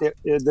on it.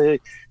 The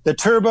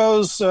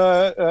turbos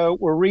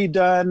were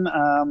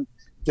redone.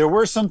 There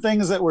were some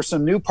things that were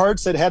some new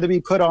parts that had to be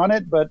put on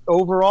it, but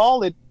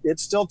overall it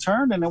still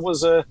turned, and it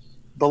was a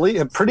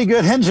pretty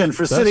good engine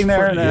for sitting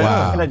there in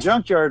a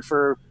junkyard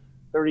for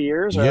 30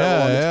 years. Or however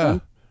long it's Yeah.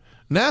 been.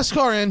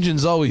 NASCAR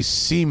engines always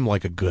seem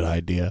like a good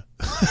idea.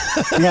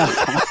 Yeah,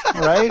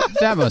 right?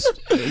 That must.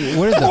 What is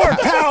More the?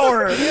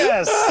 power,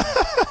 yes.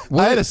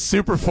 I had a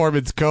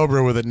Superformance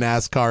Cobra with a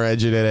NASCAR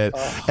engine in it,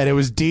 and it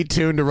was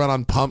detuned to run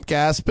on pump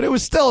gas, but it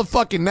was still a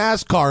fucking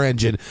NASCAR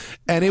engine,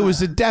 and it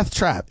was a death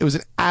trap. It was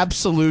an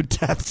absolute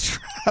death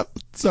trap.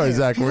 Sorry,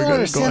 Zach, People we're don't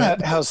going to go ahead.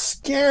 understand how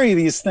scary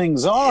these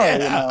things are.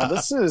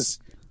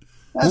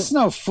 That's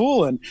no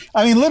fooling.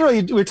 I mean,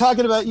 literally, we were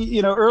talking about,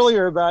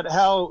 earlier about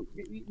how,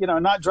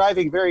 not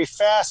driving very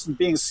fast and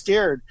being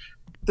scared.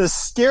 The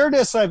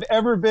scaredest I've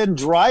ever been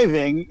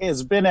driving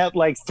has been at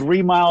like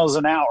 3 miles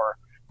an hour.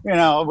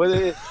 That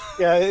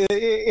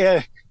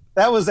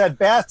was that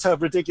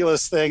bathtub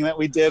ridiculous thing that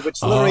we did,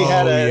 which literally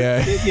had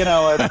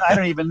I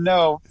don't even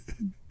know,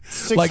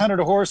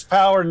 600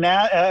 horsepower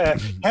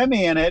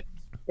Hemi in it.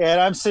 and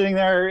I'm sitting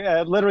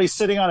there, literally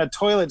sitting on a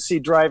toilet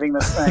seat driving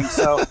this thing.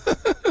 So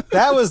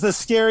that was the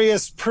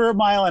scariest per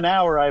mile an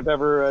hour I've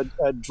ever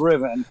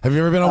driven. Have you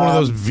ever been on one of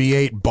those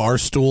V8 bar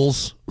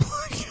stools?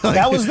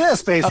 That was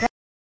this, basically.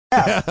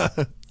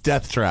 Yeah.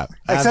 Death trap.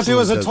 Except it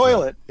was a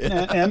toilet.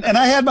 Yeah. And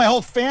I had my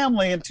whole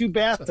family in 2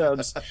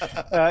 bathtubs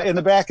in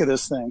the back of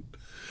this thing.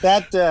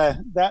 That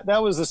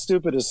was the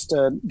stupidest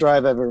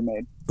drive I've ever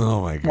made.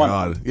 Oh my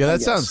God! Yeah,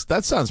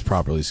 that sounds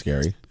properly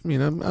scary. I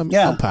mean,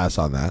 I'll pass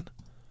on that.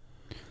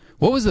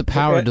 What was the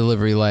power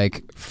delivery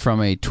like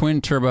from a twin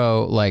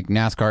turbo like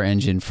NASCAR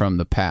engine from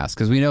the past?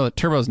 Because we know that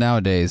turbos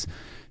nowadays,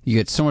 you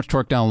get so much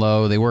torque down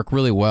low. They work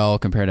really well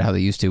compared to how they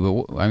used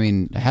to. But I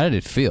mean, how did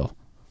it feel?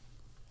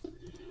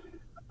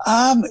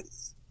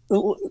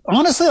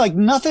 Honestly, like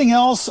nothing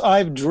else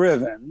I've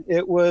driven.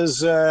 It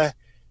was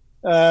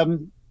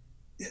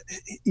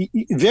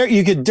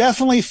you could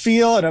definitely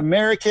feel an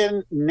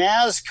American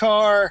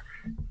NASCAR,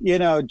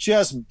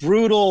 just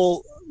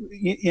brutal,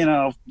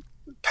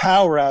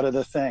 power out of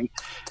the thing.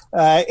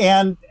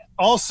 And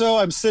also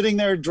I'm sitting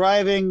there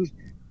driving,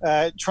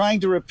 trying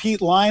to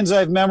repeat lines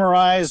I've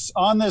memorized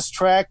on this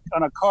track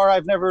on a car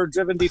I've never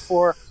driven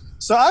before.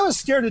 So I was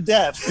scared to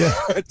death.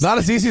 Yeah. Not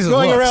as easy as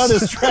going it looks. around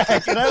this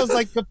track, and I was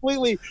like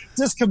completely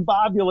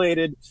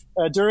discombobulated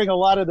during a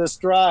lot of this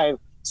drive.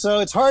 So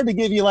it's hard to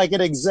give you like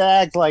an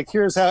exact, like,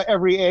 here's how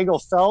every angle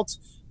felt,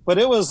 but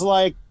it was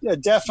like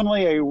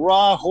definitely a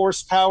raw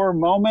horsepower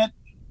moment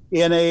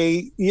in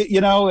I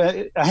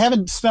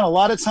haven't spent a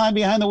lot of time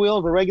behind the wheel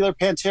of a regular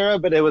Pantera,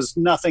 but it was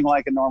nothing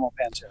like a normal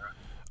Pantera.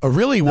 A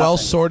really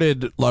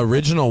well-sorted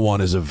original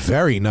one is a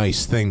very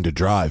nice thing to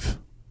drive.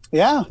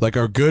 Yeah, like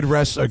a good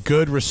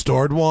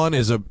restored one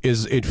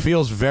it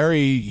feels very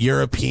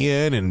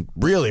European and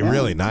really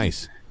really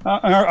nice.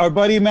 Our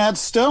buddy Matt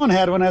Stone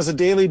had one as a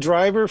daily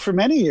driver for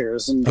many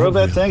years and drove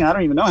that thing. I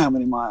don't even know how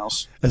many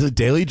miles. As a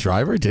daily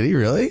driver, did he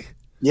really?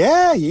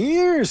 Yeah,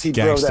 years he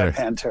Gangster. drove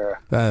that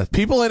Pantera.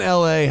 People in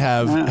LA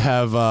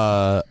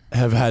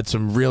have had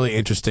some really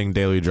interesting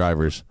daily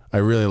drivers. I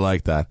really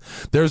like that.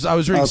 I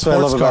was reading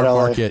Sports Car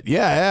Market.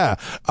 Yeah.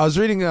 I was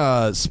reading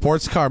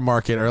Sports Car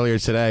Market earlier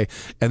today,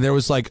 and there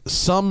was like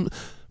some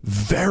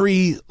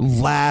very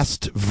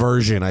last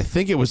version. I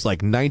think it was like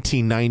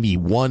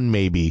 1991,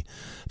 maybe.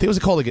 I think it was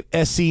called like an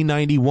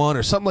SE91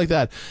 or something like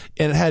that.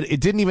 And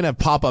it didn't even have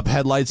pop-up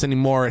headlights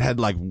anymore. It had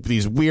like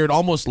these weird,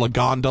 almost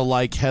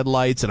Lagonda-like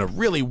headlights and a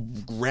really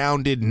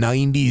rounded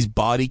 90s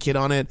body kit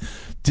on it.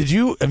 Have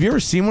you ever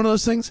seen one of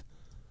those things?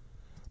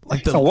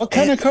 Like what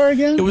kind of car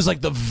again? It was like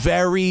the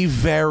very,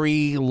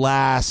 very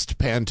last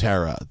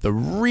Pantera. The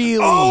really...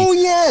 Oh,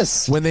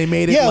 yes! When they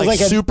made it like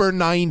super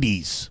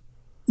 90s.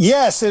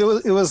 Yes, it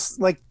was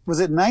like, was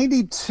it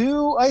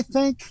 92, I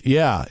think?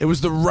 Yeah, it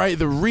was the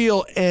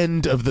real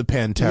end of the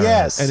Pantera.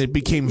 Yes. And it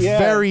became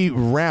very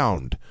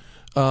round.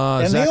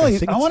 And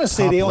Zach, I want to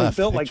say they only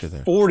built like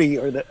 40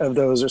 of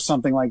those or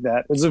something like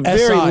that. It's a very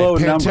SI, low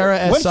Pantera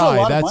number.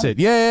 SI, that's it.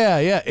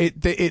 Yeah.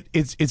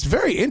 It's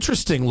very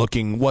interesting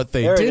looking what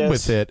they did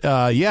with it.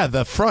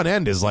 The front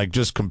end is like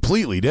just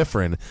completely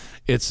different.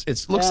 It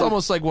looks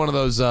almost like one of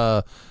those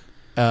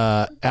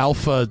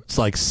Alpha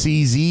like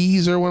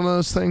CZs or one of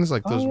those things,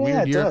 like those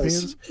weird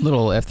Europeans.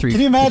 Little F3. Can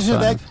you imagine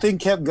if that thing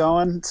kept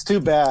going? It's too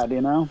bad,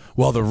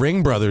 Well, the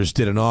Ring brothers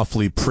did an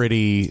awfully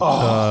pretty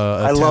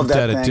I love attempt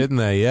that at thing. it, didn't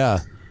they? Yeah.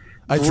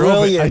 I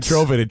Brilliant.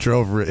 drove it. It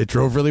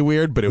drove really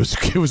weird, but it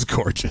was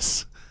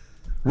gorgeous.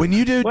 When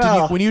you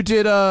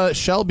did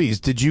Shelby's,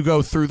 did you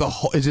go through the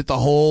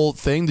whole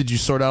thing? Did you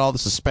sort out all the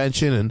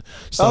suspension and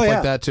stuff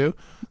like that too?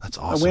 That's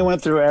awesome. We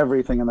went through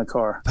everything in the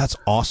car. That's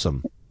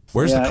awesome.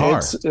 Where's the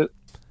car?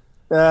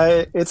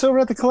 It's over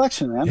at the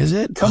collection, man. Is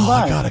it? Come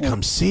by. I gotta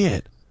come see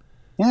it.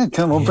 Yeah,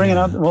 come. We'll bring it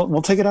out.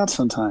 We'll take it out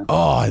sometime.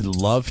 Oh, I'd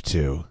love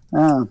to.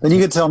 Then you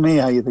can tell me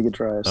how you think it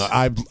drives.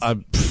 I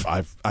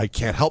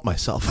can't help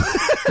myself.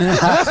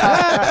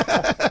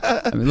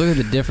 I mean, look at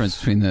the difference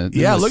between look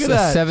at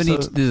that. 70.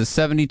 There's a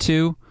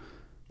 72.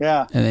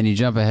 Yeah, and then you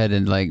jump ahead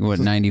in like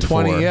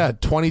 94.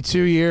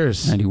 22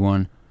 years.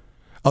 91.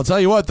 I'll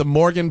tell you what, the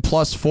Morgan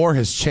Plus 4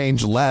 has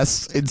changed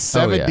less in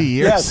 70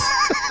 years. Yes.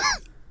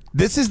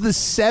 This is the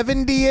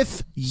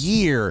 70th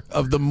year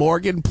of the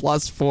Morgan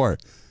Plus 4.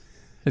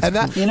 And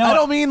that, I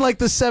don't mean like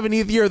the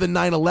 70th year of the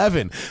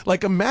 911.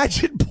 Like,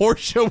 imagine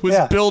Porsche was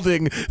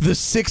building the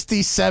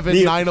 67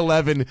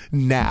 911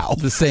 now.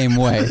 The same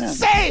way.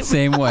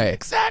 Same way.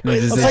 Exactly.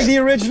 It's like the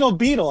original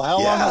Beetle.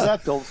 How long was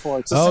that built for?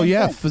 It's the same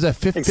thing. Was that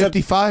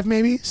 55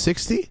 maybe?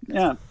 60?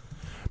 Yeah.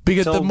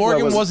 Because the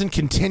Morgan wasn't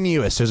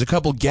continuous. There's a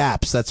couple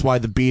gaps. That's why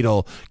the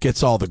Beetle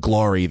gets all the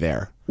glory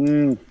there.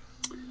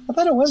 I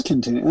thought it was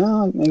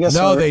continuous. I guess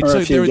no, they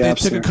took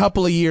a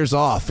couple of years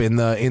off in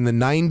the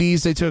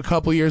 90s. They took a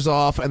couple of years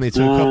off, and they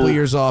took a couple of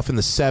years off in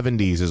the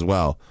 70s as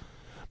well.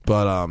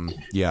 But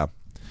yeah.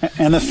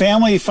 And the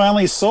family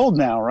finally sold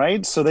now,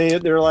 right? So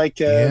they're like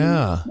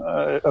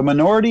a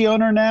minority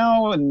owner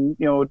now, and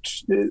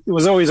it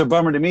was always a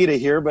bummer to me to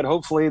hear, but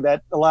hopefully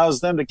that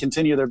allows them to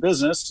continue their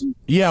business. And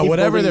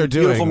whatever they're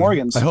doing,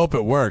 Morgans. I hope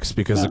it works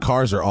because the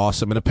cars are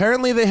awesome, and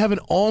apparently they have an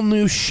all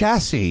new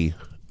chassis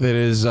that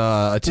is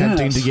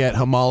attempting to get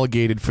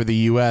homologated for the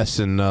U.S.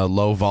 in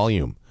low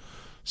volume.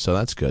 So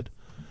that's good.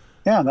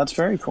 Yeah, that's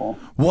very cool.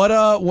 What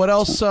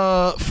else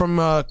from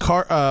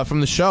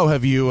the show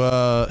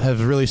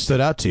have really stood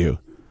out to you?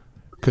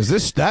 Because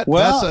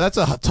that's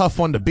a tough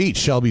one to beat.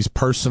 Shelby's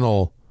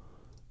personal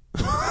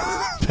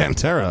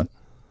Pantera.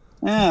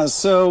 Yeah,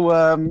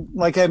 so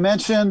like I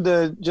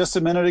mentioned just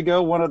a minute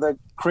ago, one of the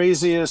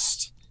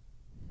craziest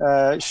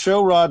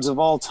show rods of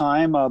all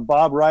time,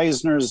 Bob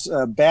Reisner's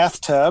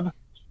Bathtub,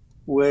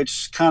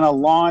 which kind of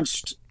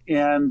launched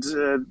and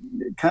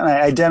kind of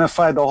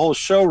identified the whole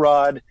show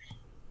rod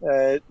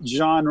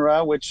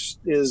genre, which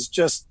is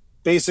just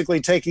basically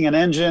taking an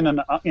engine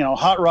and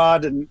hot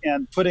rod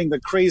and putting the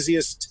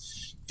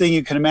craziest thing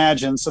you can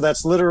imagine. So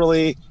that's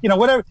literally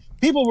whatever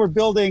people were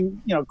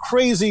building,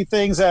 crazy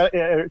things,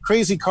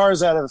 crazy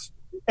cars out of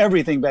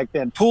everything back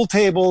then. Pool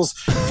tables,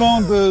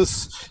 phone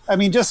booths. I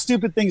mean, just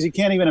stupid things you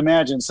can't even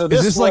imagine. So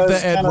is this like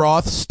the Ed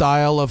Roth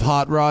style of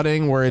hot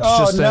rodding, where it's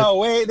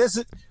wait,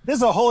 this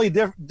is a wholly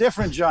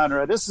different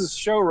genre. This is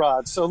show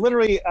rod. So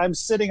literally, I'm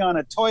sitting on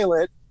a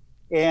toilet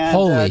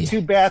and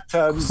two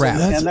bathtubs,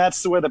 and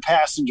that's where the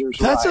passengers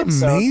ride. That's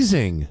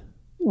amazing. So,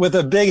 with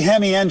a big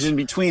Hemi engine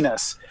between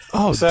us.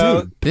 Oh,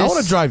 so dude, I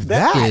want to drive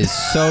that. That is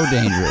so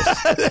dangerous.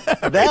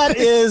 That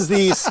is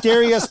the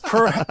scariest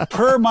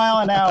per mile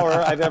an hour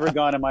I've ever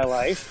gone in my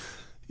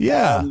life.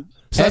 Yeah.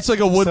 So that's like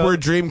a Woodward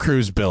Dream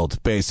Cruise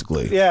build,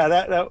 basically. Yeah,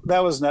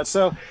 that was nuts.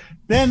 So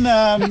then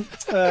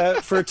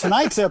for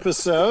tonight's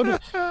episode,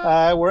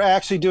 we're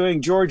actually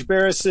doing George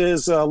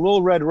Barris's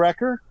Little Red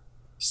Wrecker.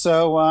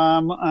 So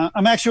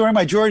I'm actually wearing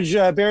my George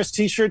Barris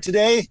t-shirt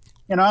today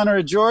in honor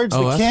of George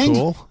the King.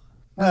 Cool.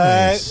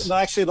 Nice.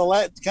 Actually,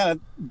 the kind of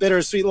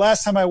bittersweet.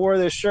 Last time I wore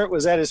this shirt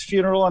was at his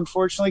funeral.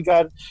 Unfortunately,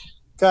 God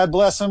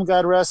bless him.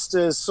 God rest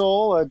his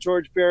soul.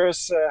 George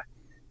Barris.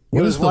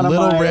 What is one of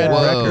my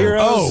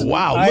heroes. Oh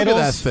wow! Look at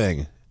that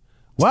thing.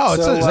 Wow,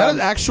 is that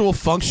an actual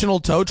functional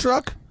tow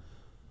truck?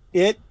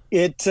 It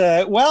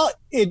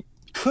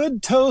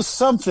could tow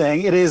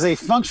something. It is a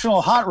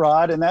functional hot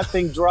rod, and that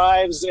thing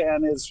drives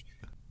and is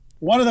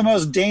one of the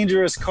most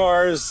dangerous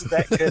cars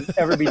that could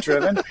ever be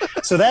driven.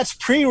 So that's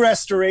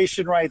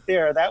pre-restoration right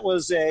there. That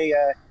was a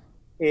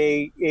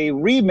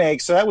remake.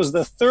 So that was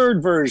the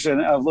third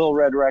version of Little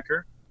Red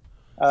Wrecker.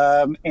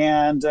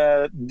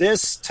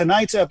 This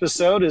tonight's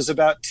episode is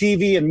about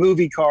TV and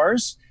movie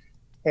cars.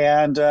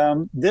 And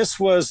this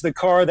was the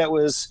car that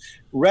was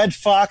Red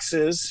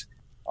Fox's,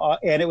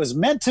 and it was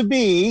meant to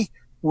be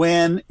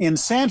when in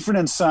Sanford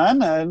and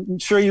Son. I'm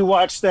sure you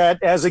watched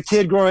that as a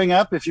kid growing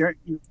up, if you're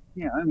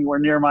anywhere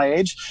near my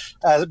age.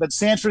 But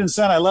Sanford and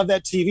Son, I love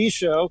that TV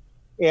show.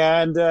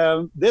 And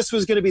this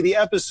was going to be the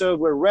episode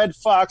where Red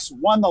Fox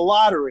won the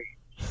lottery.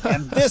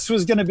 And this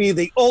was going to be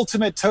the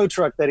ultimate tow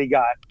truck that he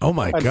got. Oh,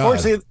 my God.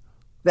 Unfortunately,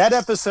 that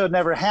episode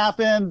never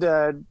happened.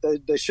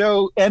 The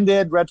show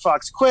ended. Red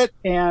Fox quit.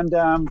 And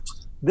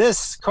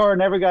this car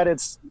never got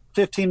its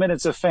 15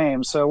 minutes of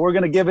fame. So we're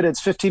going to give it its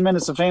 15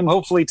 minutes of fame,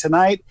 hopefully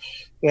tonight.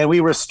 And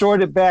we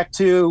restored it back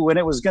to when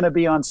it was going to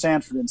be on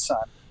Sanford and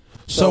Son.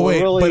 So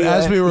wait, really, but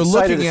as we were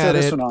looking at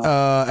it,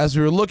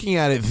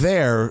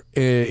 there,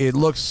 it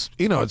looks,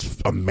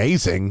 it's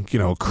amazing.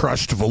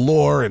 Crushed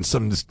velour and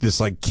this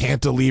like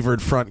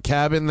cantilevered front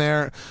cabin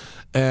there,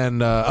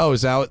 and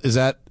is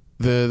that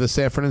the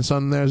Sanford and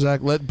Son there,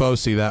 Zach? Let Beau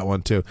see that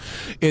one too.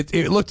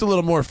 It looked a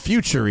little more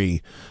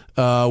future-y.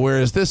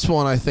 Whereas this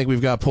one, I think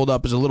we've got pulled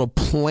up is a little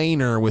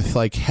plainer with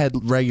like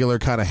regular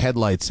kind of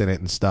headlights in it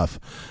and stuff.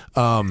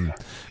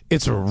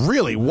 It's a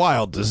really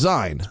wild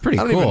design. It's pretty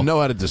cool. I don't even know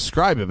how to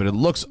describe it, but it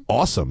looks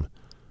awesome.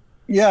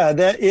 Yeah, in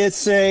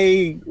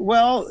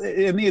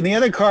the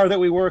other car that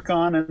we work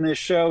on in this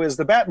show is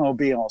the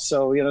Batmobile.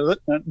 So,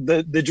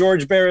 the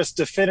George Barris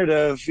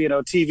definitive,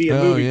 TV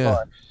and movie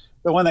car.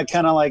 The one that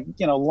kind of like,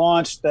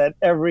 launched that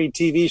every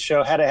TV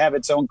show had to have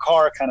its own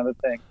car kind of a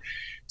thing.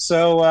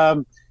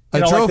 So, I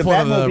drove like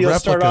one of the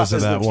replicas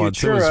of that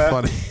once. It was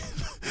funny.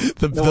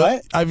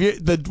 What?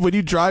 When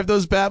you drive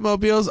those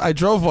Batmobiles, I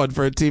drove one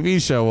for a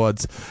TV show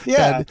once.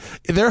 Yeah, and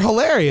they're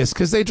hilarious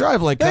because they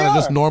drive like kind of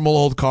just normal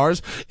old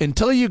cars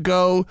until you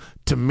go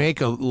to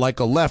make a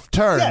left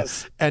turn,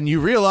 and you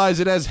realize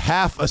it has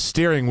half a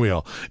steering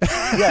wheel.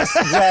 Yes,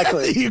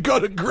 exactly. You go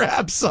to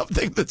grab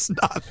something that's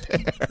not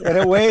there, and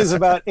it weighs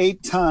about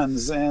 8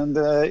 tons, and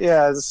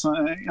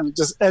it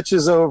just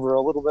etches over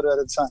a little bit at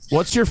a time.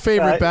 What's your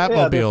favorite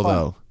Batmobile,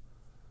 though?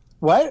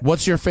 What?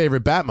 What's your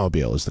favorite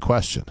Batmobile is the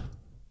question.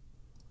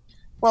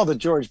 Well, the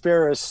George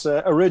Barris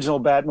original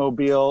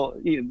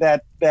Batmobile,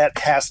 that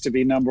has to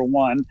be number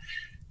one.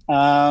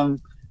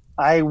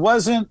 I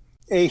wasn't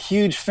a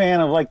huge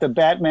fan of like the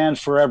Batman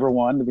Forever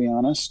one, to be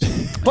honest.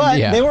 But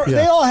they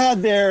all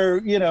had their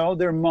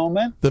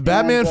moment. The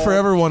Batman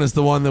Forever one is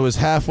the one that was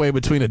halfway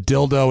between a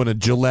dildo and a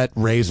Gillette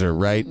razor,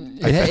 right?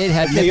 It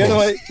had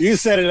nipples. You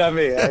said it on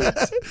me.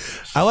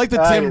 I like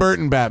the Tim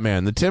Burton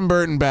Batman. The Tim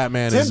Burton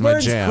Batman is my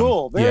jam.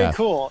 Cool, very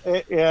cool.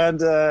 And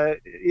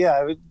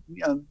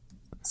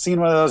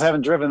seen one of those,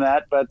 haven't driven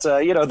that, but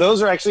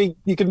those are actually,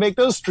 you can make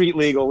those street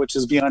legal, which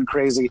is beyond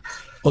crazy.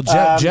 Well,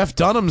 Jeff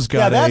Dunham's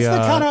got that's the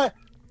kind of.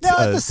 Now,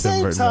 at the same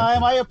convertible.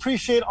 time, I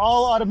appreciate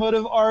all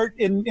automotive art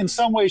in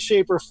some way,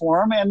 shape, or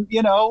form, and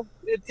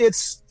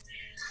it's.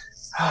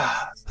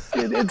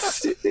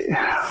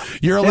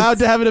 You're allowed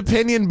to have an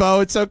opinion,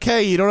 Beau. It's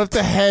okay. You don't have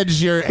to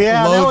hedge your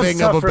loathing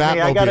that was tough of a for me.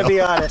 Batmobile. I got to be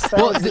honest.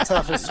 That was the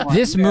toughest one.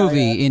 This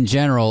movie, in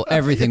general,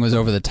 everything was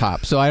over the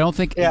top. So I don't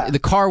think the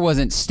car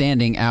wasn't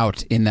standing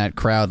out in that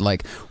crowd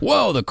like,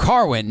 whoa, the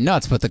car went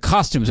nuts, but the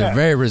costumes are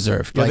very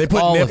reserved. Yeah, like, they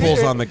put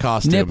nipples on the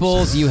costumes.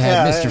 Nipples, you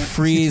had Mr.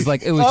 Freeze.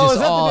 Like, it was is just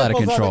that all the out of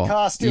nipples control. On the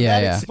costume?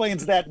 That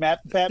explains that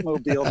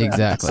Batmobile. Then.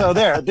 Exactly. So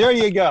there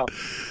you go.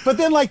 But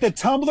then, like the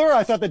tumbler,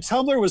 I thought the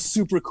tumbler was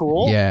super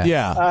cool.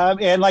 Yeah.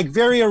 And like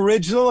very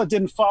original. It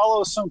didn't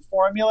follow some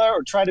formula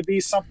or try to be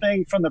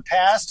something from the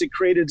past. It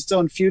created its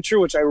own future,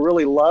 which I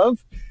really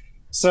love.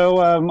 So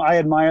I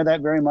admire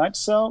that very much.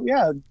 So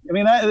yeah, I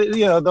mean,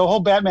 the whole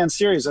Batman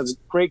series has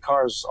great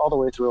cars all the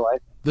way through.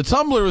 The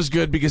tumbler was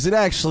good because it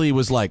actually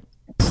was like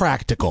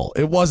practical.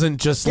 It wasn't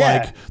just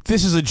like,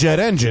 this is a jet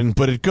engine,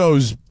 but it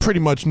goes pretty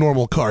much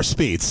normal car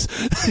speeds.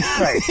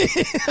 Right.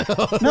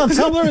 No,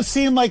 Tumbler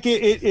seemed like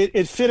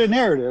it fit a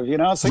narrative,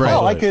 It's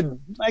like,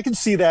 I could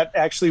see that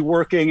actually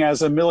working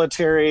as a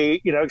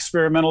military,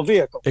 experimental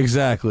vehicle.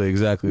 Exactly.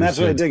 And that's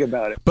what I dig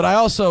about it. But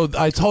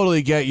I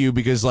totally get you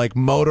because like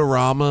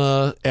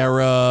Motorama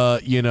era,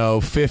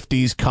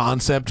 50s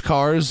concept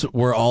cars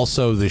were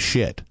also the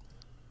shit.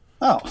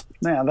 Oh,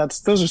 man,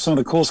 those are some of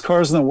the coolest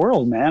cars in the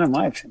world, man, in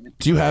my opinion.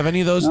 Do you have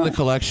any of those in the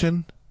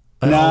collection?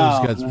 I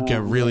always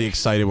get really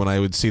excited when I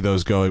would see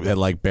those go at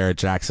like Barrett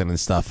Jackson and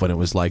stuff when it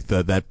was like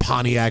that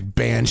Pontiac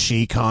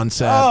Banshee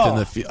concept and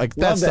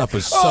that stuff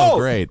was so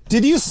great.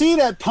 Did you see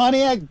that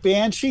Pontiac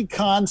Banshee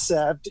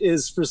concept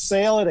is for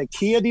sale at a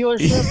Kia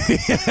dealership?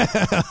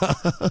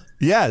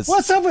 Yes.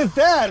 What's up with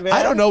that, man?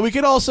 I don't know. We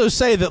could also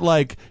say that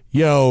like,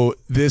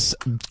 this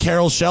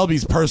Carroll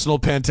Shelby's personal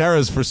Pantera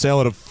is for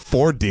sale at a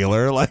Ford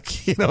dealer.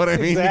 Like, you know what I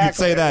mean? Exactly. You could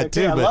say that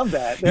too. I love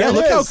that. There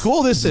look how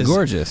cool this is.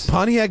 Gorgeous.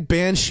 Pontiac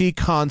Banshee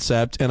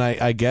concept, and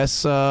I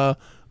guess a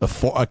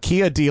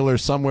Kia dealer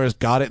somewhere's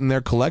got it in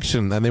their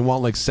collection, and they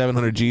want like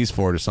 700 G's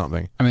for it or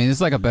something. I mean,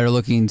 it's like a better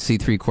looking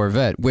C3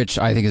 Corvette, which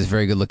I think is a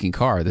very good looking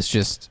car. That's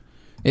just...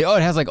 it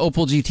has like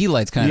Opel GT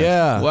lights kind of.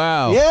 Yeah.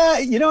 Wow. Yeah,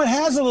 it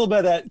has a little bit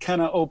of that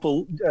kind of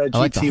Opel GT I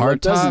like the hard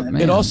look, doesn't top, it?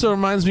 man. It also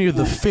reminds me of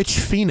the Fitch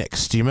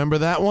Phoenix. Do you remember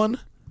that one?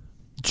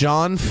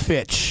 John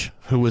Fitch,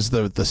 who was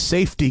the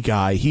safety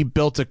guy, he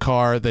built a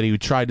car that he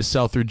tried to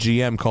sell through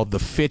GM called the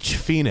Fitch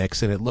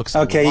Phoenix, and it looks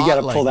okay. You got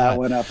to pull that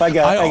one up. I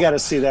got to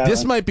see that.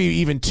 This one. might be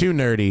even too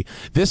nerdy.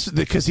 This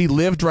because he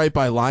lived right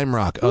by Lime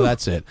Rock. Oh,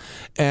 that's it.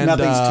 And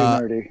nothing's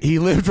too nerdy. He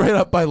lived right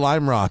up by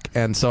Lime Rock,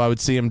 and so I would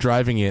see him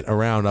driving it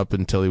around up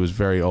until he was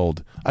very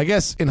old. I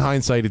guess in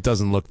hindsight, it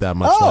doesn't look that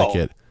much like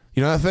it.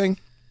 You know that thing?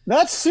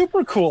 That's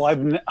super cool. I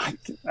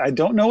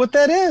don't know what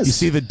that is. You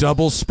see the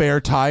double spare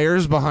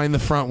tires behind the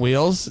front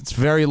wheels? It's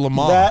very Le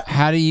Mans.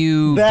 How do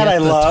you get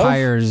the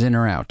tires in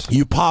or out?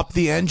 You pop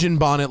the engine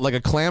bonnet like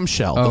a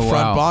clamshell, the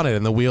front bonnet,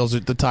 and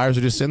the tires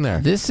are just in there.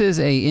 This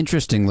is a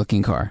interesting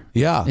looking car.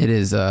 Yeah. It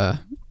is.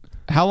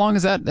 How long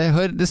is that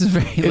hood? This is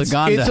very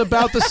Lagonda. It's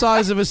about the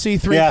size of a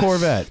C3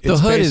 Corvette. The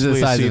hood is the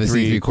size of a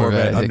C3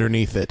 Corvette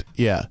underneath it.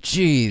 Yeah.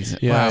 Jeez.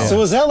 Yeah. Wow. So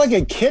was that like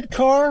a kit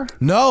car?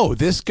 No,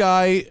 this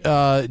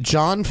guy,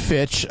 John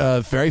Fitch,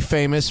 very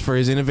famous for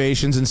his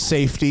innovations in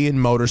safety and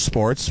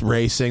motorsports,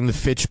 racing, the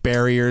Fitch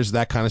barriers,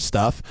 that kind of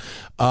stuff.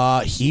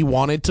 He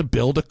wanted to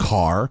build a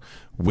car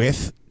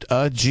with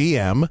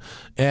GM,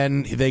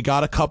 and they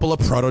got a couple of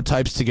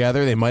prototypes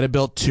together. They might have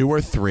built 2 or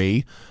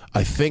 3.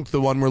 I think the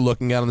one we're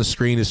looking at on the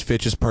screen is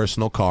Fitch's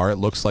personal car. It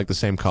looks like the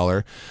same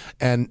color.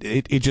 And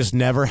it just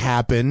never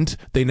happened.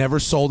 They never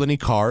sold any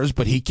cars,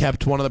 but he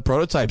kept one of the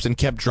prototypes and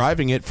kept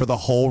driving it for the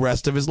whole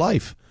rest of his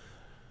life.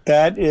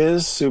 That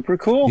is super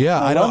cool.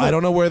 Yeah, I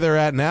don't know where they're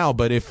at now,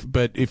 but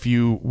if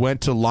you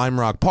went to Lime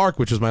Rock Park,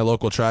 which was my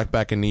local track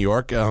back in New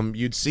York,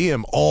 you'd see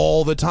him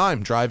all the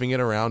time driving it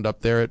around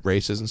up there at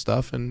races and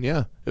stuff, and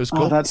yeah, it was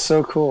cool. Oh, that's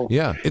so cool.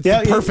 Yeah, it's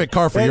the perfect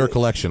car for your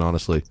collection,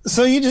 honestly.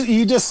 So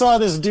you just saw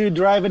this dude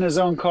driving his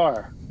own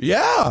car.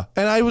 Yeah,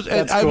 and I was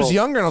cool.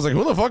 younger, and I was like,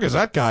 "Who the fuck is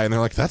that guy?" And they're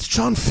like, "That's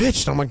John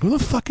Fitch." And I'm like, "Who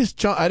the fuck is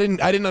John?" I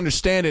didn't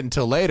understand it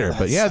until later,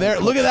 but yeah, there.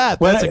 Look at that.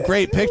 That's a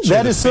great picture.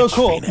 That is so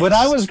cool. Phoenix. When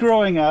I was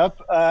growing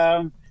up,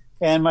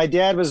 and my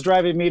dad was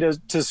driving me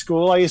to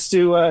school, I used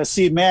to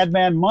see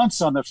Madman Muntz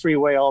on the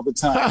freeway all the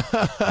time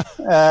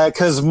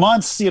because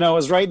Muntz,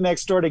 was right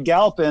next door to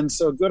Galpin.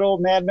 So good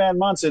old Madman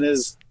Muntz and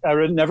I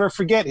would never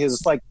forget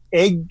his like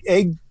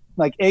egg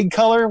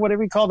color,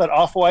 whatever you call that,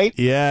 off-white.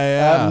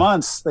 Yeah.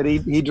 Muntz that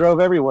he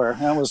drove everywhere.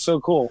 That was so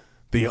cool.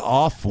 The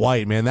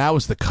off-white, man, that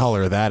was the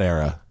color of that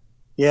era.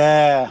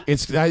 Yeah,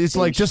 it's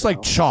like just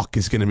like chalk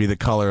is going to be the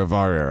color of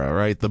our era,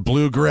 right? The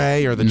blue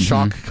gray or the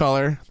chalk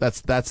color.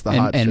 That's the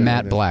hot and shit,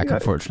 matte black,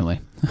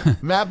 unfortunately.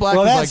 Matte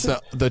black is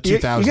like the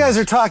 2000s. You guys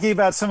are talking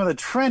about some of the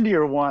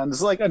trendier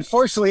ones. Like,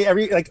 unfortunately,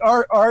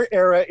 our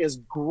era is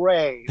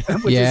gray,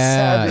 which is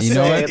sad to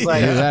say. It's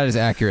like, that is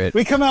accurate.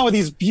 We come out with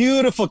these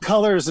beautiful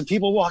colors, and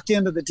people walk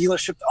into the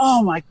dealership.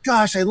 Oh my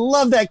gosh, I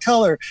love that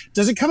color.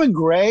 Does it come in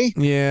gray?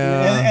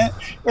 Yeah.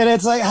 And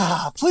it's like,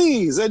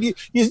 please. And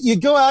you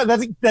go out.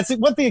 That's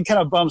one thing that kind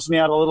of bumps me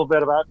out a little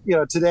bit about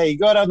today. You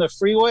go out on the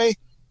freeway,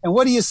 and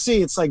what do you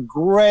see? It's like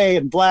gray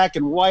and black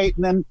and white,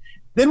 and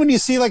then when you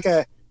see like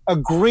a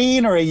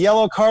green or a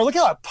yellow car, look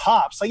how it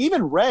pops. Like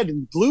even red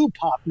and blue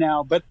pop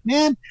now. But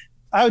man,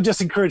 I would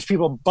just encourage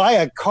people, buy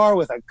a car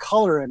with a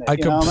color in it. I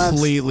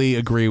completely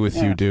agree with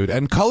you, dude.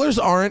 And colors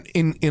aren't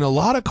in a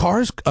lot of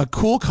cars. A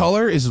cool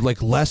color is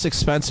like less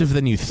expensive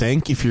than you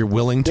think if you're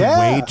willing to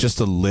wait just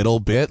a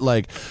little bit.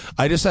 Like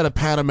I just had a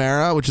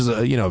Panamera, which is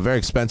a very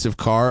expensive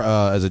car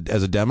as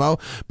a demo,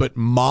 but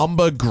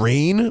Mamba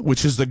Green,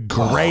 which is the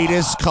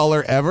greatest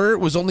color ever,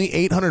 was only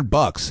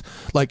 $800.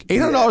 Like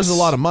 $800 is a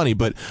lot of money,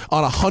 but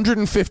on a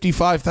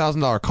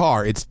 $155,000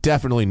 car, it's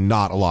definitely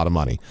not a lot of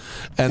money.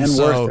 And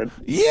so worth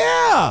it. Yeah.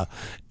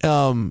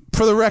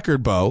 For the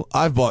record, Beau,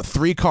 I've bought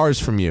 3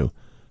 cars from you.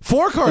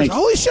 4 cars.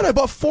 Holy shit, I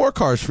bought 4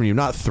 cars from you,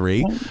 not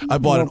 3. I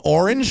bought an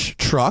orange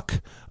truck.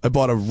 I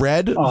bought a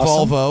red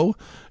Volvo.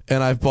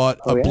 And I've bought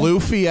a blue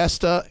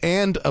Fiesta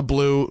and a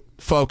blue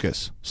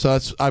Focus. So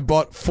I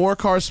bought 4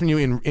 cars from you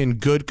in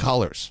good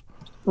colors.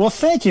 Well,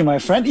 thank you, my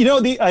friend.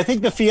 I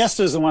think the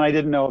Fiesta is the one I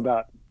didn't know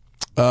about.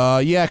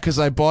 Yeah, because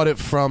I bought it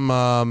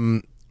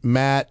from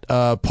Matt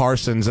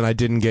Parsons, and I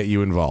didn't get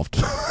you involved.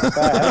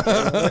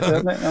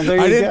 I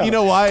didn't. You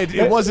know why?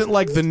 It wasn't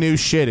like the new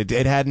shit.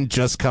 It hadn't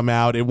just come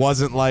out. It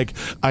wasn't like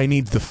I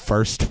need the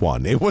first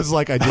one. It was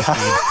like I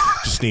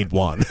just need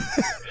one.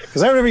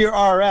 Because I remember your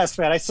RS,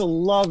 man. I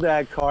still love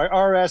that car.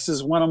 RS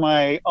is one of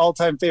my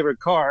all-time favorite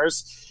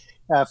cars.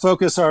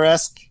 Focus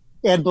RS,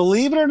 and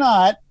believe it or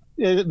not,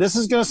 this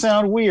is going to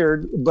sound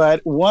weird,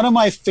 but one of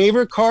my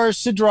favorite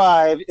cars to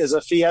drive is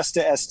a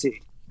Fiesta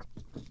ST.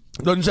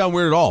 Doesn't sound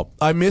weird at all.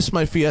 I miss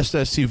my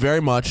Fiesta ST very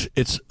much.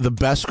 It's the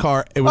best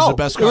car. It was the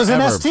best car ever. It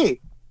was an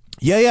ST.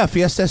 Yeah,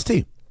 Fiesta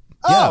ST.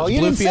 Oh, you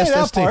didn't say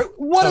that part.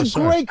 What a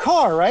great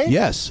car, right?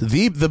 Yes,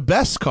 the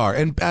best car,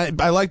 and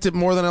I liked it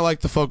more than I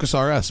liked the Focus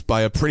RS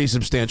by a pretty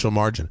substantial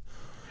margin.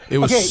 It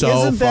was so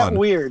fun. Isn't that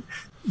weird?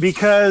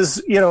 Because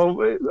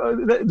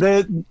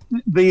the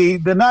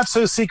not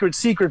so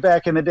secret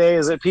back in the day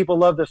is that people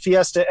love the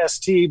Fiesta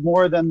ST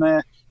more than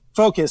the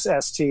Focus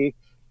ST.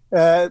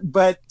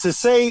 But to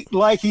say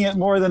liking it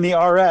more than the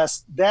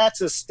RS,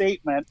 that's a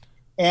statement.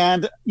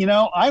 And,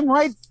 I'm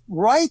right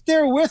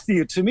there with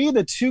you. To me,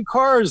 the 2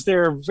 cars,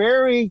 they're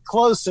very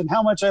close in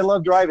how much I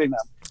love driving them.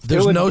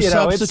 There's no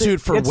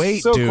substitute for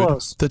weight, so dude.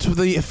 Close.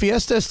 The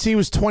Fiesta ST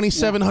was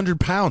 2,700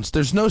 pounds.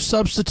 There's no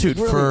substitute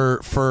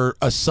for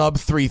a sub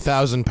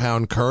 3,000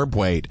 pound curb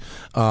weight.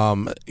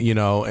 And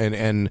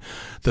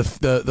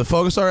the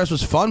Focus RS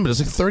was fun, but it's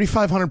like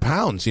 3,500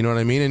 pounds. You know what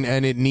I mean?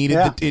 And it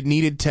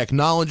needed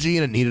technology,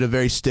 and it needed a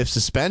very stiff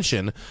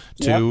suspension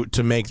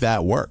to make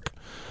that work.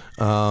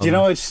 Do you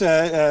know which?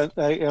 I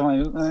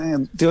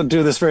don't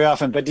do this very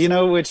often, but do you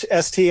know which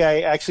ST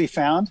I actually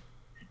found?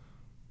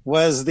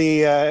 Was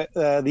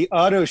the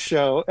Auto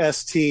Show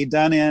ST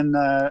done in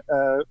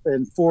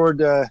Ford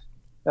blue.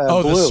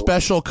 The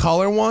special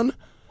color one?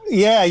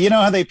 Yeah, you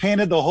know how they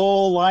painted the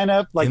whole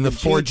lineup like in the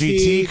Ford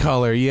GT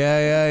color.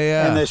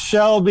 Yeah. And the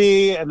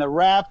Shelby and the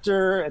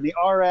Raptor and the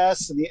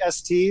RS and the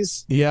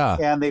STs. Yeah.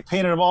 And they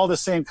painted them all the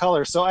same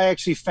color. So I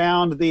actually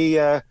found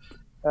the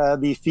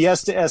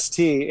Fiesta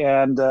ST,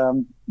 and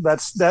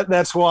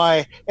that's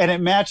why, and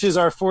it matches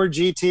our Ford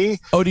GT.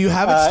 Oh, do you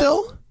have it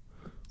still?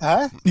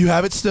 Huh? You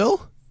have it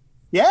still?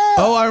 Yeah.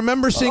 Oh, I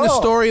remember seeing a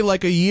story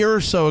like a year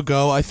or so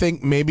ago. I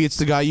think maybe it's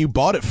the guy you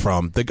bought it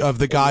from, the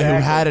guy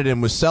who had it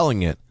and was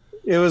selling it.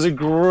 It was a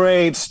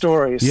great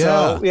story.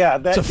 Yeah.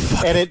 So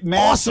and it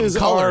matches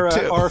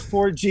awesome our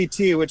Ford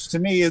GT, which to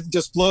me it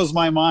just blows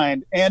my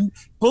mind. And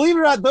believe it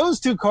or not, those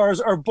 2 cars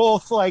are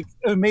both like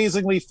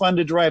amazingly fun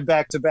to drive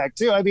back to back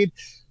too. I mean,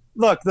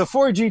 look, the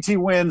Ford GT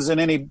wins in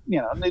any,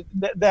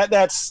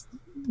 that's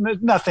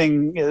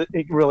nothing.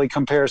 It really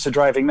compares to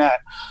driving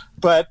that,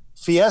 but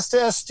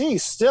Fiesta ST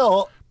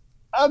still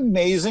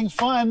amazing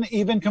fun,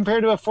 even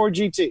compared to a Ford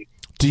GT.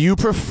 Do you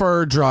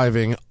prefer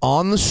driving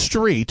on the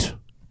street,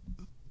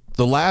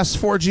 the last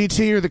Ford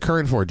GT or the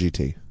current Ford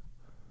GT?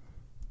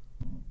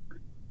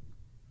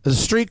 As a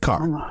street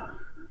car.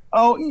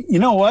 Oh, you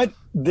know what?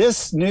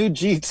 This new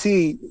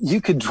GT, you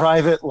could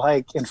drive it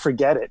and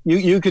forget it.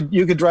 You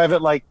could drive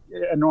it like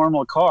a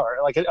normal car,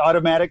 like an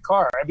automatic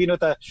car. I mean,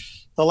 with the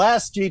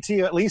last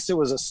GT, at least it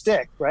was a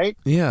stick, right?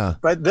 Yeah.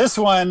 But this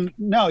one,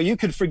 no, you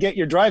could forget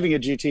you're driving a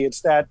GT.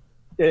 It's that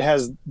it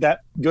has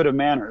that good of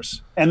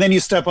manners. And then you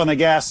step on the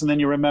gas, and then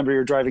you remember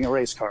you're driving a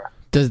race car.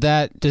 Does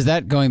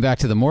that going back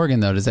to the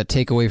Morgan though? Does that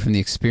take away from the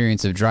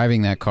experience of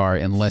driving that car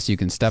unless you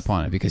can step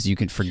on it because you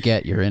can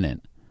forget you're in it?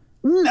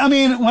 I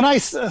mean, I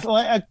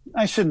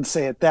shouldn't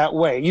say it that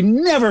way. You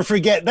never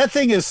forget. That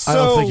thing is so. I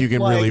don't think you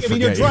can really I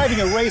mean, you're forget. driving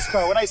a race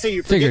car. When I say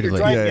you forget you're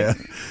Figuratively.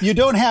 driving it, you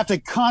don't have to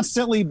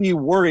constantly be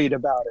worried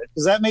about it.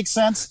 Does that make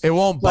sense? It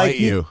won't Like, bite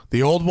you.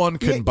 The old one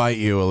could bite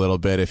you a little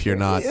bit if you're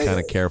not kind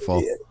of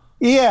careful.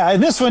 Yeah,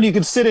 and this one you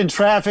can sit in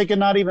traffic and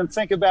not even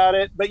think about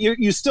it, but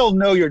you still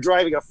know you're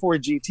driving a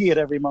Ford GT at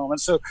every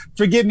moment. So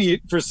forgive me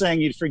for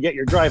saying you forget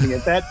you're driving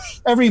it. That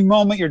every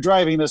moment you're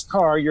driving this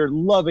car, you're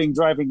loving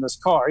driving this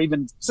car.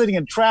 Even sitting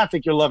in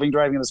traffic, you're loving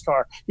driving this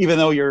car, even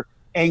though you're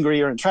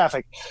angry or in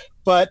traffic.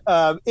 But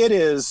it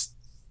is,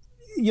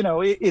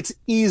 it's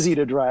easy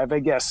to drive, I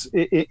guess,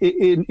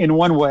 in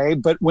one way.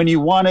 But when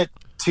you want it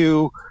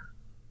to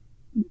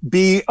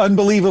be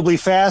unbelievably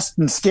fast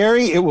and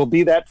scary, it will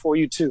be that for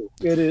you too.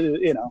 It is,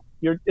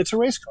 it's a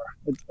race car.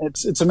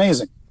 It's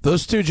amazing.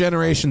 Those two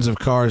generations of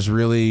cars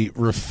really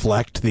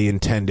reflect the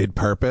intended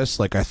purpose.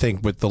 Like, I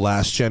think with the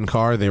last gen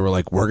car, they were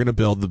like, we're going to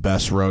build the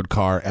best road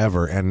car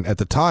ever. And at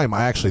the time,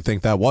 I actually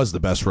think that was the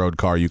best road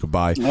car you could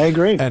buy. I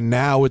agree. And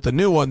now with the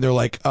new one, they're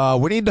like,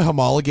 we need to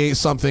homologate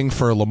something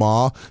for Le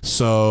Mans.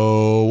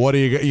 So what do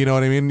you know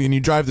what I mean? And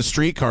you drive the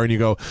street car and you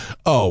go,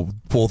 oh,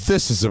 well,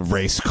 this is a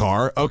race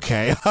car.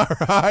 Okay. All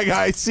right.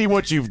 I see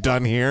what you've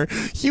done here.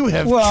 You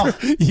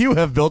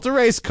have built a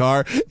race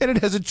car and it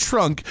has a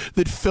trunk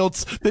that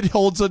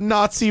holds a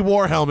Nazi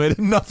war helmet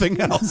and nothing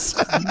else.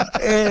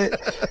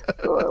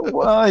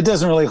 Well, it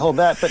doesn't really hold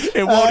that, but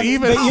it won't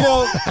even.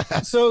 But,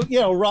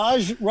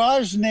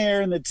 Raj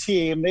Nair and the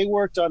team, they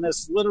worked on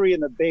this literally in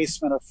the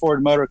basement of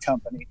Ford Motor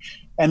Company.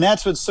 And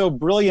that's what's so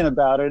brilliant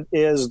about it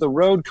is the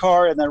road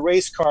car and the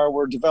race car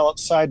were developed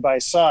side by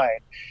side.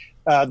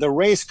 The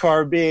race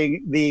car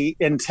being the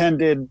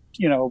intended,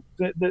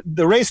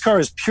 the race car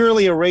is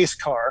purely a race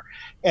car.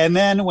 And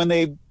then when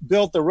they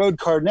built the road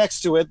car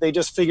next to it, they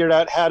just figured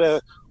out how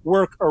to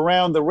work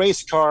around the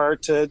race car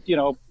to,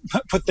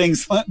 put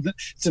things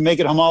to make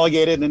it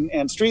homologated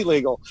and street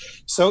legal.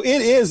 So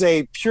it is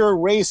a pure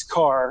race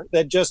car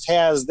that just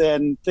has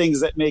then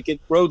things that make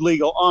it road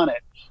legal on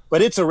it.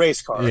 But it's a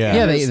race car.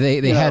 Yeah,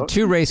 they had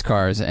two race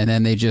cars, and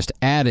then they just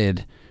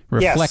added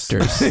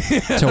reflectors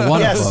to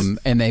one of them,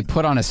 and they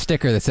put on a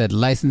sticker that said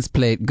license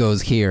plate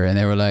goes here, and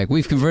they were like,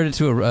 we've converted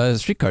to a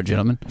streetcar,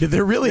 gentlemen. Yeah,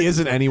 there really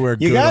isn't anywhere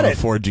good on a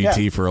Ford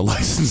GT for a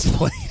license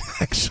plate.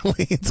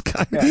 Actually,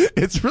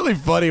 it's really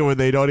funny when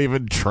they don't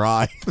even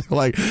try.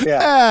 Like, you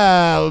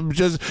got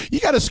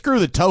to screw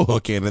the tow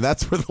hook in, and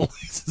that's where the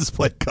license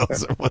plate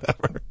goes or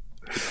whatever.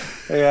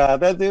 Yeah,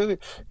 we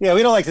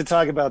don't like to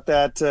talk about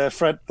that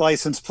front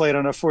license plate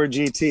on a Ford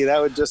GT.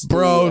 That would just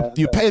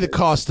you pay the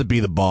cost to be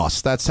the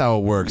boss. That's how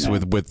it works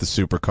with the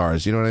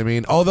supercars. You know what I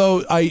mean?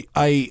 Although I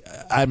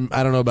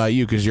don't know about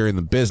you because you're in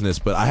the business,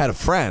 but I had a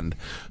friend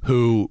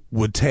who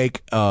would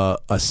take a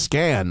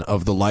scan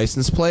of the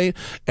license plate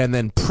and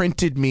then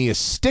printed me a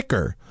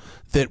sticker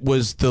that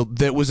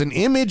was an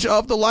image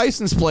of the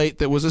license plate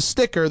that was a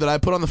sticker that I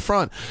put on the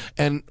front.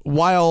 And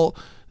while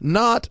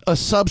not a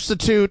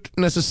substitute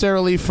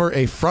necessarily for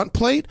a front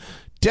plate,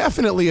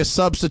 definitely a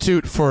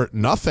substitute for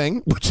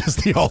nothing, which is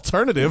the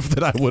alternative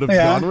that I would have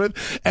gone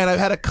with. And I've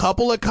had a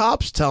couple of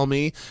cops tell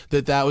me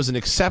that was an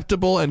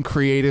acceptable and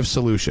creative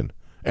solution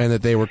and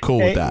that they were cool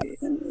with that.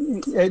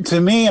 To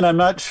me, and I'm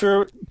not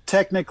sure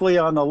technically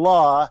on the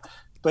law,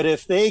 but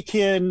if they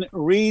can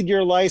read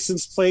your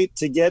license plate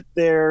to get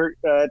their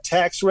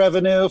tax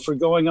revenue for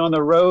going on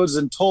the roads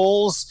and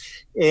tolls,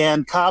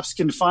 and cops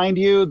can find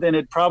you, then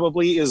it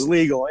probably is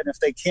legal. And if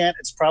they can't,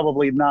 it's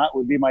probably not,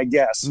 would be my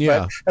guess. Yeah.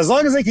 But as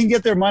long as they can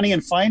get their money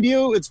and find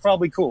you, it's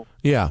probably cool.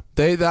 Yeah.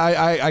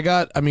 I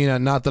got,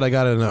 not that I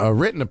got a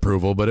written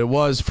approval, but it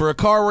was for a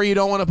car where you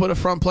don't want to put a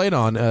front plate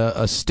on,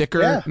 a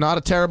sticker, not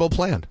a terrible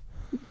plan.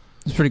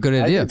 It's a pretty good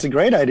idea. It's a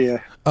great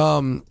idea.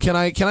 Can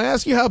I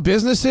ask you how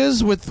business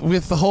is with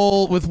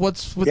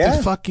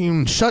the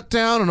fucking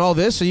shutdown and all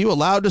this? Are you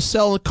allowed to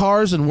sell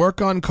cars and work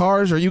on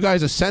cars? Are you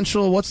guys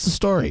essential? What's the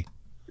story?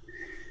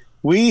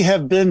 We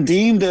have been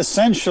deemed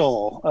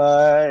essential,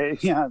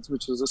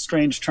 which is a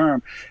strange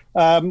term.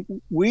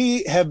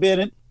 We have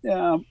been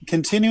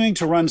continuing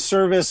to run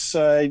service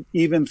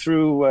even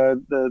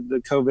through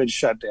the COVID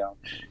shutdown.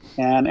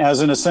 And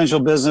as an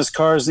essential business,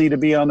 cars need to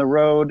be on the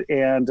road,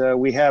 and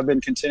we have been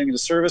continuing to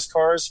service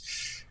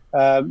cars.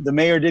 The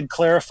mayor did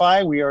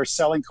clarify we are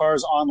selling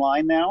cars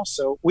online now.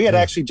 So we had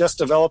actually just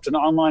developed an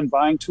online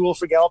buying tool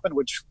for Galpin,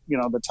 which,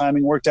 the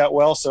timing worked out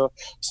well. So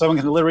someone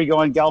can literally go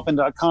on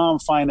galpin.com,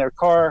 find their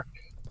car,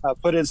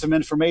 put in some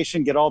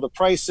information, get all the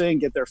pricing,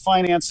 get their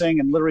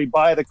financing, and literally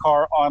buy the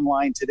car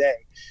online today.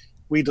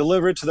 We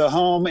deliver it to the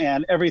home,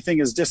 and everything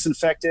is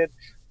disinfected.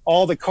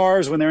 All the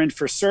cars, when they're in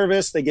for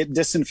service, they get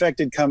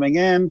disinfected coming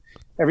in.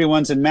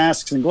 Everyone's in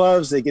masks and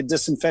gloves. They get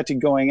disinfected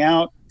going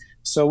out.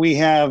 So we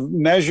have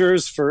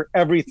measures for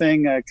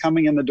everything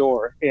coming in the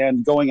door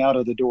and going out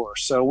of the door.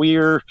 So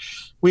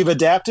we've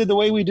adapted the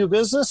way we do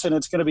business, and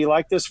it's going to be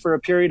like this for a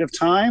period of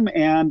time.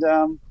 And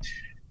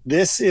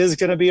this is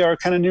going to be our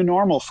kind of new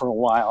normal for a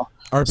while.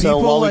 Are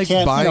people while like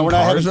buying we're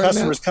not having cars right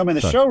customers now? come in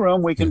the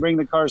showroom, we can bring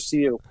the cars to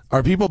you.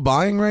 Are people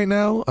buying right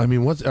now? I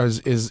mean,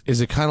 is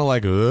it kind of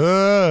like?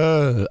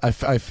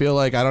 I feel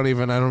like I don't.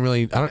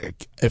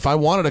 If I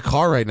wanted a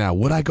car right now,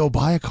 would I go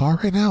buy a car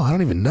right now? I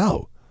don't even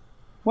know.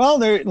 Well,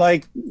 they're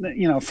like,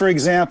 for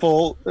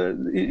example,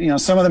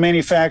 some of the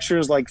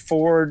manufacturers like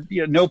Ford,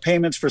 no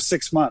payments for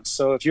 6 months.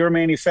 So if your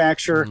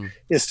manufacturer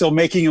is still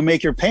making you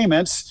make your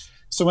payments,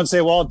 someone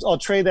say, well, I'll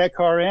trade that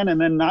car in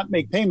and then not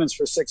make payments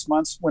for 6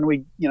 months when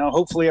we,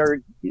 hopefully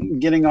are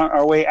getting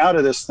our way out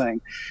of this thing.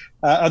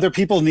 Other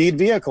people need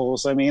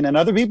vehicles. I mean, and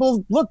other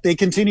people, look, they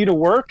continue to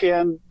work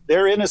and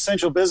they're in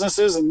essential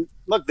businesses and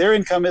look, their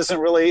income isn't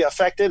really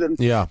affected and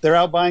they're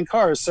out buying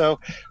cars. So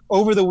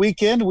over the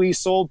weekend, we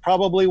sold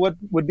probably what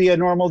would be a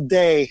normal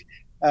day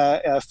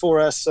for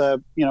us,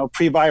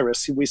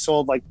 pre-virus. We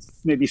sold like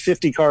maybe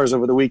 50 cars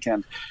over the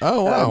weekend.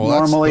 Oh, wow.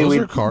 Normally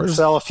we cars.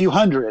 Sell a few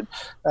hundred.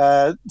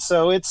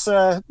 So it's,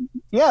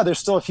 there's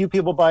still a few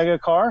people buying a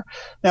car.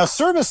 Now,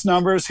 service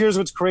numbers, here's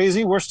what's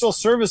crazy. We're still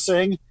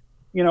servicing,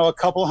 a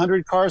couple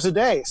hundred cars a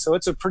day. So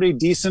it's a pretty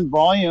decent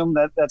volume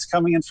that's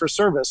coming in for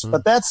service.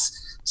 But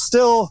that's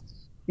still,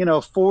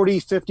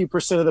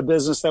 40-50% of the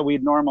business that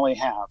we'd normally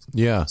have.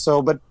 Yeah.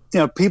 So, but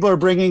people are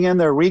bringing in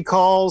their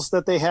recalls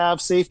that they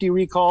have, safety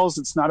recalls.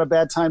 It's not a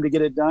bad time to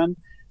get it done.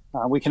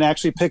 We can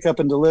actually pick up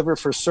and deliver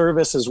for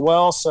service as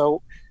well.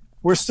 So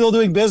we're still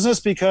doing business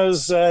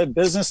because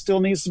business still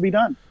needs to be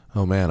done.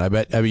 Oh, man. I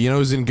bet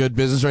who's in good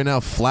business right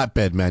now?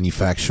 Flatbed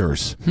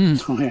manufacturers.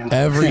 Oh, yeah.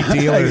 Every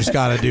dealer's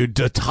got to do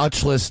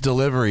touchless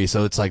delivery.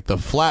 So it's like the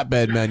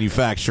flatbed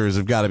manufacturers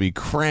have got to be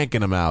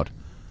cranking them out.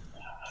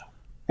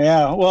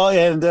 Yeah, well,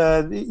 and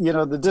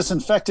the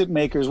disinfectant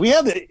makers, we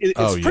have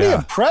it's pretty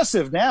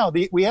impressive now.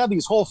 We have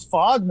these whole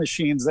fog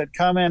machines that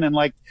come in and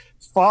like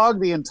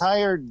fog the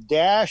entire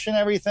dash and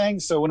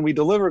everything. So when we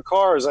deliver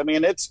cars, I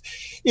mean, it's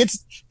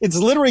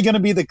literally going to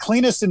be the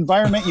cleanest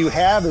environment you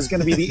have is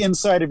going to be the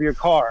inside of your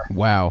car.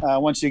 Wow.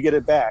 Once you get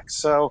it back,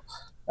 so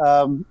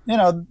and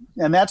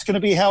that's going to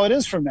be how it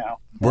is from now.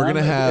 We're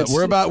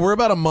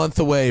about a month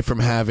away from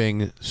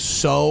having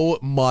so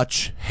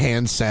much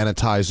hand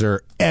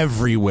sanitizer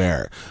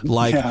everywhere.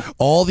 Like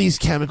all these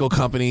chemical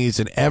companies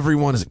and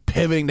everyone is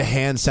pivoting to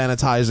hand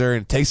sanitizer,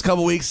 and it takes a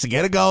couple weeks to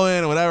get it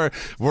going or whatever.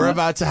 We're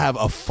about to have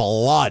a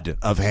flood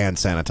of hand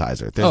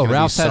sanitizer.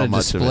 Ralph's had a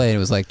display. It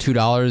was like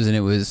 $2 and it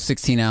was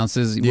 16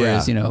 ounces,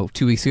 whereas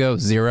 2 weeks ago it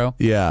was $0.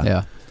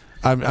 Yeah.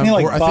 I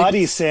think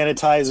body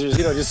sanitizers,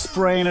 just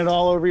spraying it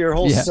all over your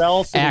whole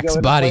self. Axe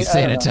body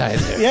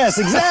sanitizer. Yes,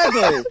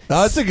 exactly.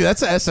 That's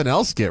an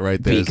SNL skit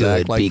right there. Be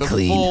good, like be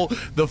clean.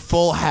 The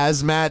full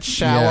hazmat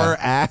shower.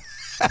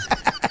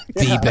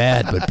 Be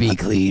bad, but be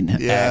clean.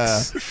 Yeah.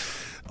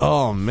 Axe.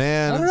 Oh,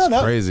 man,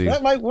 that's crazy.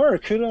 That might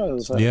work. Who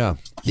knows? Yeah.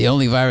 The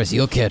only virus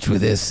you'll catch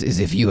with this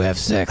is if you have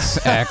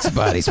sex. Axe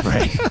body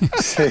spray.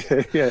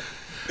 Yeah.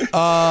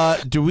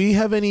 Do we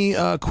have any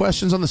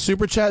questions on the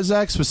super chat,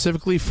 Zach,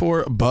 specifically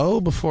for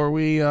Beau before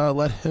we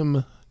let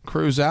him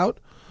cruise out,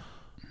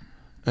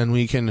 and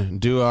we can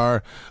do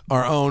our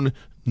own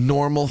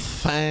normal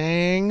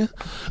thing?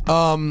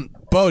 Beau,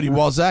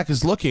 while Zach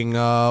is looking,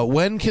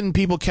 when can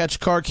people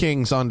catch Car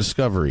Kings on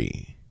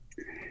Discovery?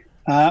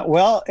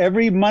 Well,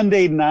 every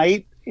Monday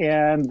night,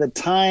 and the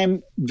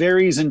time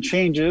varies and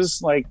changes.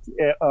 Like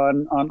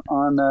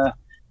on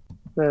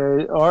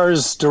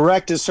ours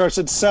direct, it starts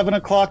at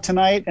 7:00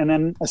 tonight, and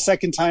then a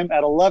second time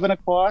at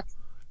 11:00.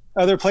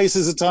 Other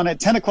places it's on at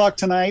 10:00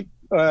 tonight,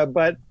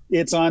 but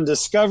it's on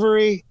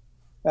Discovery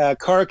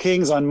Car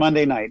Kings on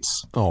Monday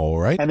nights. All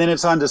right, and then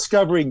it's on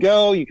Discovery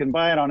Go. You can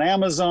buy it on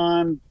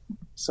Amazon,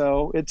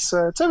 so it's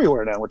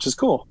everywhere now, which is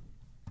cool.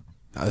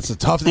 It's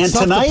tough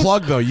to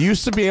plug, though. You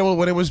used to be able,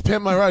 when it was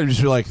Pimp My Ride, you just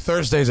be like,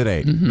 Thursdays at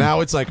 8. Mm-hmm. Now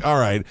it's like, all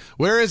right,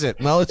 where is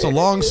it? Well, it's a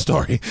long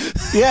story.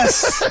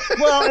 Yes.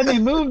 Well, and they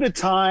moved the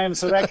time,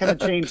 so that kind of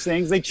changed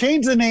things. They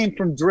changed the name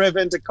from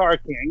Driven to Car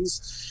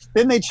Kings.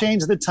 Then they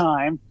changed the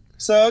time.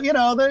 So, they're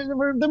a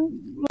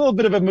little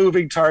bit of a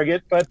moving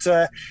target. But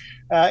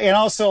and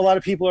also a lot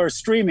of people are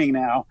streaming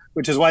now,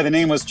 which is why the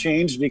name was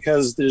changed,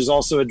 because there's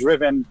also a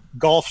Driven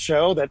golf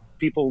show that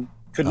people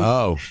couldn't.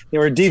 Oh, they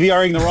were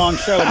DVRing the wrong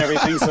show and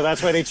everything, so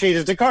that's why they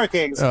changed it to Car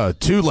Kings.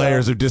 Two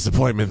layers of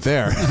disappointment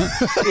there.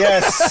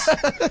 Yes.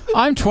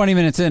 I'm 20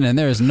 minutes in, and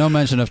there is no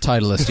mention of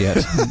Titleist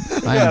yet.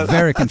 I am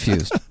very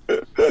confused.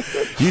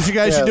 You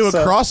guys should do a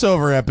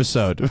crossover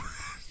episode.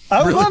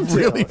 I would love to.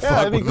 Really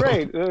that'd be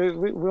great.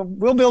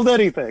 We'll build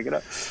anything.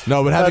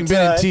 No, but having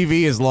been in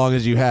TV as long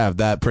as you have,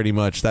 that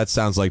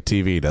sounds like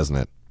TV, doesn't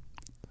it?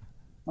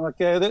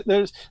 Okay,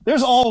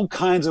 there's all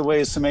kinds of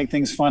ways to make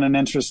things fun and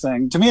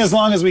interesting. To me, as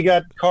long as we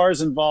got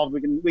cars involved,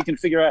 we can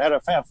figure out how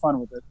to have fun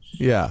with it.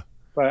 Yeah.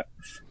 But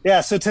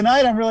so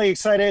tonight I'm really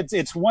excited.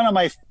 It's one of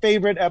my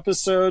favorite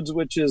episodes,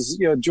 which is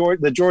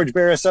the George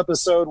Barris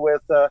episode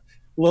with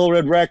Lil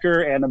Red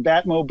Wrecker and the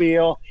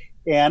Batmobile,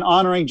 and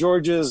honoring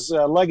George's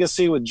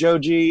legacy with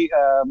Joji.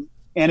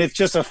 And it's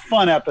just a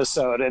fun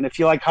episode. And if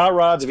you like hot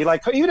rods, even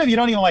if you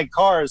don't even like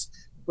cars,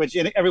 which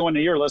everyone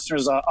of your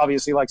listeners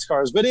obviously likes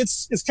cars, but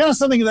it's kind of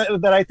something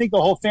that I think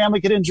the whole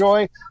family could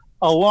enjoy,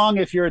 along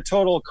if you're a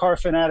total car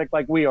fanatic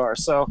like we are.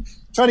 So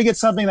try to get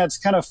something that's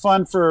kind of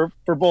fun for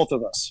both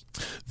of us.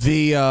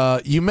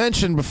 You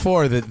mentioned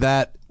before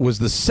that was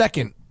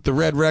the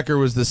Red Wrecker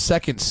was the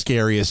second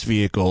scariest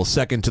vehicle,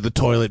 second to the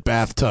toilet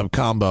bathtub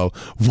combo.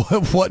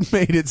 What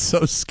made it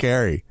so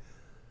scary?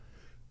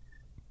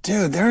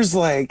 Dude, there's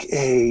like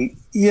a,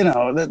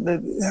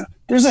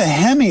 there's a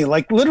Hemi,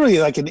 like literally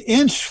like an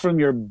inch from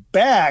your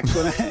back.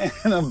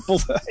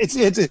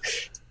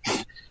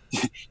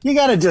 You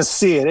got to just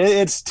see it.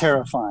 It's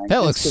terrifying.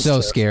 That looks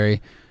so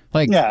scary.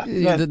 Like,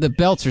 the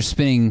belts are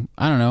spinning,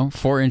 I don't know,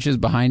 4 inches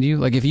behind you.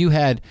 Like, if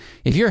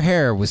your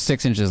hair was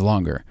 6 inches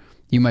longer,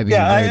 you might be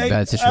in a very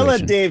bad situation. I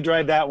let Dave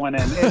drive that one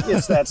in.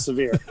 It's that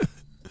severe.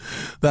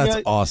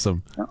 That's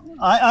awesome.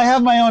 I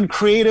have my own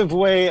creative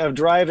way of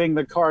driving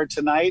the car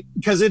tonight,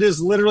 because it is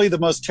literally the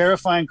most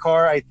terrifying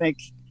car I think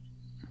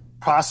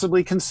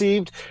possibly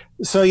conceived.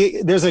 So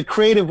there's a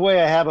creative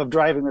way I have of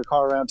driving the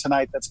car around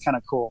tonight that's kind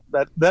of cool.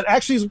 That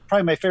actually is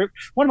probably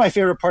one of my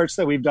favorite parts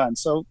that we've done.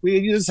 So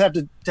you just have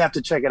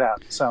to check it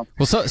out. So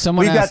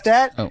someone got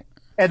that. Oh.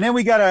 And then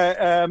we got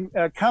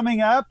a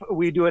coming up,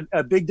 we do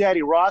a Big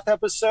Daddy Roth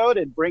episode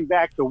and bring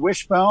back the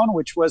Wishbone,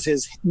 which was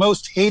his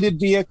most hated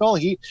vehicle.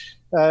 He,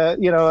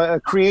 a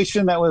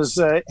creation that was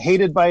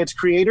hated by its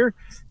creator,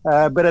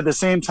 but at the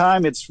same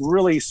time, it's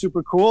really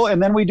super cool.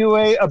 And then we do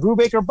a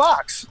Brubaker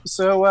box.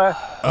 So we're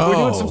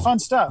doing some fun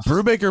stuff.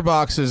 Brubaker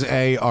boxes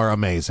are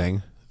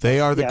amazing. They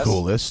are the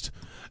coolest.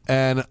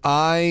 And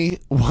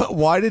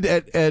why did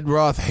Ed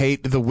Roth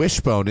hate the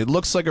Wishbone? It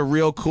looks like a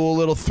real cool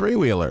little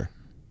three-wheeler.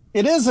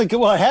 It is it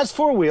has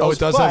 4 wheels. Oh, it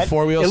does have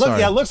 4 wheels?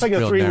 It looks like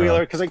a three-wheeler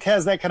because it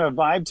has that kind of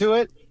vibe to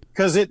it.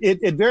 Because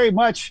it very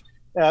much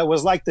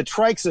was like the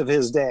trikes of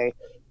his day.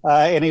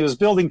 And he was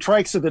building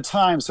trikes at the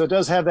time, so it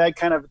does have that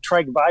kind of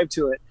trike vibe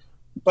to it.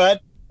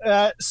 But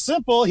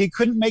simple, he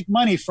couldn't make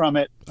money from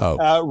it.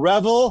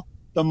 Revel,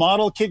 the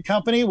model kit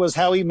company, was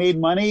how he made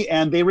money,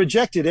 and they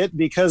rejected it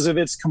because of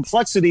its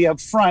complexity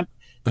up front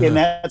in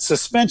that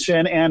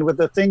suspension, and with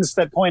the things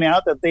that point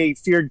out that they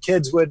feared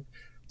kids would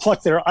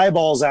pluck their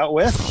eyeballs out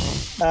with.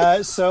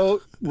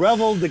 So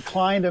Revel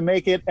declined to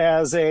make it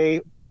as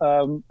a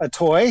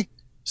toy.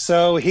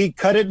 So he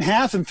cut it in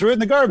half and threw it in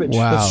the garbage.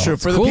 Wow, that's true.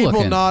 For the people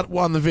looking. Not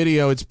on the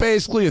video, it's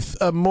basically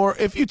a more.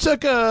 If you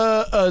took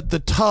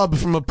the tub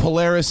from a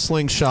Polaris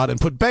slingshot and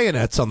put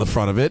bayonets on the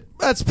front of it,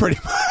 that's pretty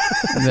much.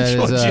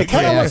 It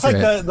kind of looks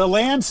like the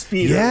land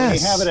speeder.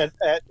 Yes. When you have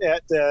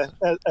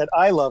it at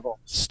eye level.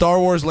 Star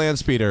Wars land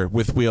speeder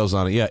with wheels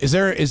on it. Yeah. Is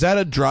that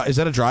a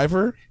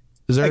driver?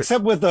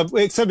 Except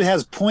it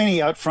has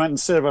pointy out front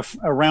instead of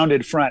a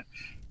rounded front.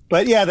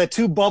 But yeah, the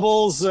 2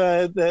 bubbles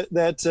that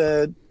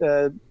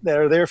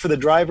are there for the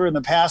driver and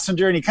the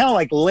passenger, and you kind of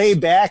like lay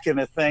back in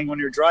the thing when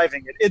you're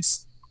driving it.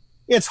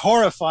 It's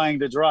horrifying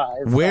to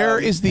drive. Where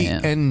is the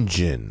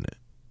engine?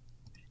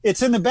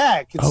 It's in the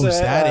back. It's, is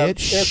that it?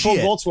 It's full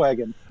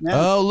Volkswagen.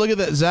 Yeah. Oh, look at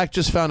that. Zach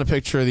just found a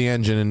picture of the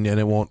engine, and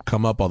it won't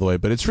come up all the way,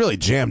 but it's really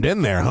jammed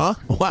in there, huh?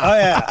 Wow. Oh,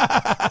 yeah.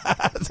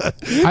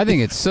 I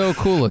think it's so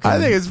cool looking. I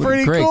think it's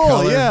pretty great cool,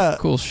 color, yeah.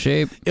 Cool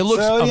shape. It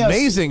looks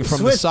amazing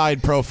from the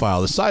side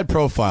profile. The side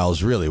profile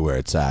is really where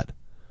it's at.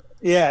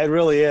 Yeah, it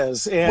really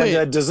is.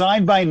 And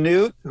designed by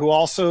Newt, who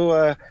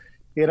also...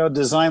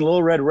 designed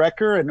Little Red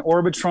Wrecker and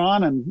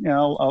Orbitron and,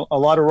 a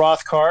lot of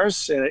Roth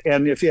cars.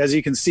 And as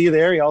you can see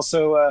there, he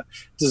also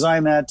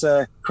designed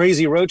that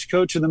crazy Roach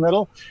coach in the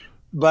middle.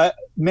 But,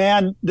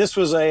 man, this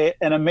was an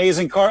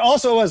amazing car.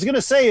 Also, what I was going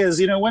to say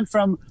is, went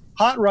from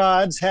hot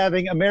rods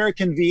having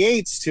American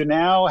V8s to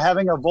now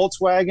having a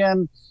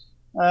Volkswagen,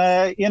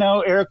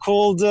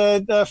 air-cooled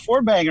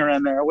four-banger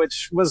in there,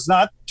 which was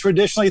not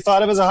traditionally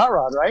thought of as a hot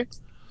rod, right?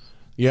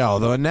 Yeah,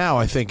 although now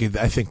I think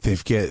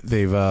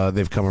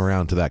they've come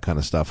around to that kind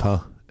of stuff, huh?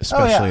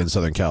 Especially in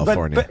Southern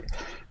California. But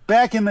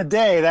back in the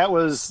day, that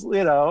was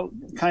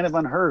kind of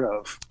unheard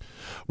of.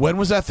 When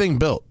was that thing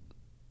built?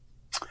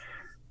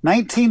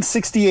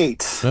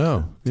 1968.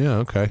 Oh, yeah,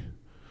 okay.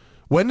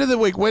 When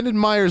did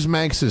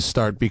Myers-Manx's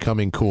start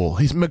becoming cool?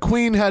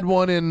 McQueen had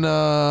one in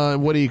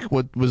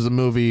what was the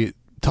movie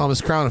Thomas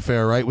Crown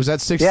Affair, right? Was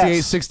that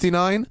 68,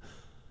 69?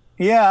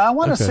 Yeah, I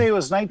want to say it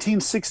was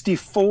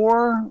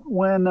 1964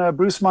 when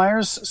Bruce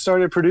Myers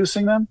started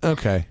producing them.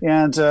 Okay.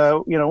 And,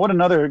 what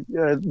another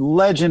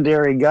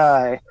legendary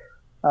guy.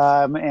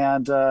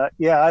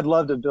 I'd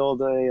love to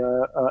build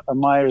a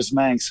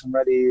Myers-Manx. I'm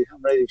ready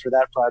for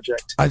that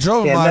project. I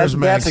drove a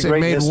Myers-Manx. It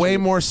made way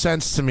more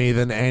sense to me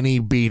than any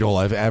Beetle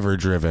I've ever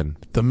driven.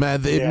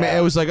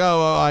 It was like,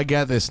 I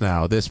get this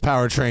now. This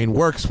powertrain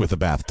works with a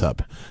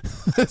bathtub.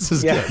 This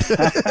is good.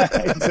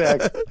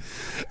 Exactly.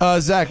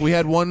 Zach, we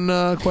had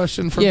one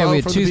question for Beau. Yeah, we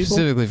had 2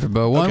 specifically for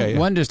Beau.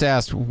 One just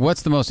asked,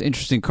 what's the most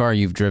interesting car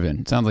you've driven?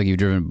 It sounds like you've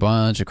driven a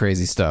bunch of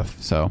crazy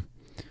stuff, so...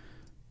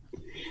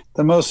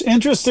 The most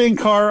interesting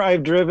car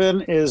I've driven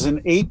is an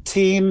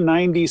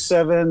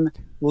 1897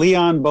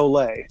 Leon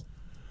Bolet.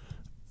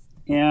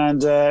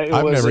 And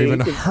I've never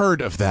even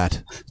heard of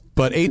that.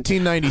 But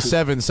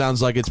 1897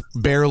 sounds like it's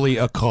barely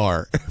a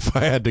car, if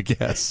I had to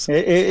guess.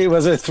 It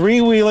was a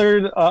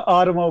three-wheelered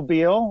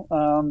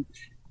automobile.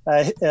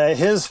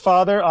 His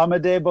father,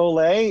 Amédée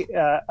Boulay,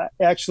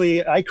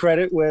 actually I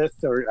credit with,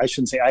 or I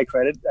shouldn't say I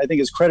credit, I think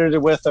is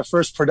credited with the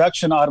first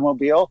production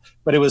automobile,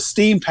 but it was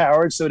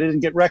steam-powered, so it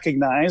didn't get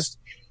recognized.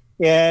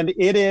 And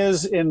it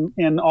is,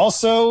 in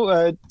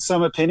also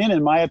some opinion,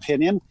 in my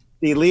opinion,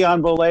 the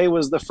Leon Boulay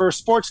was the first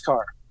sports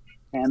car.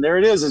 And there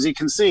it is, as you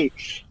can see.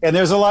 And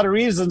there's a lot of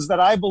reasons that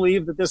I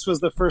believe that this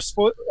was the first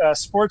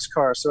sports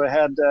car. So it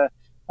had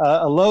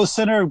a low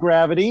center of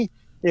gravity.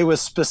 It was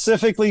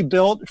specifically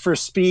built for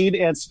speed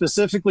and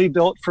specifically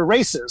built for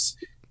races.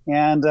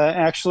 And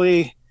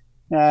actually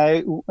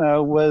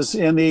was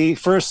in the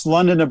first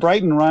London to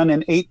Brighton run in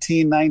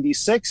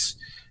 1896,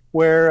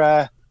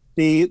 where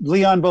the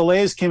Leon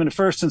Boulays came in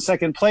first and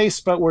second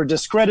place, but were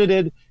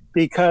discredited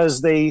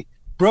because they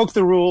broke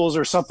the rules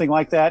or something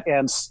like that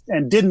and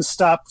didn't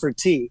stop for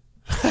tea.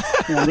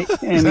 And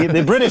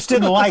the British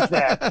didn't like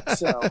that.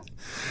 So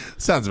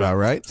sounds about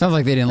right. Sounds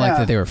like they didn't like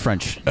that they were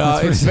French.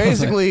 It's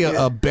basically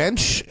a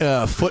bench,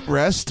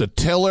 footrest, a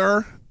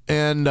tiller,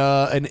 and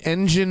an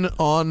engine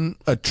on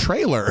a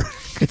trailer.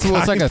 It's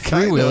like a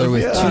three-wheeler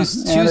with two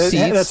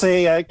seats.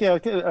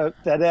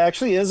 That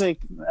actually is a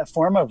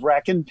form of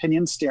rack and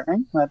pinion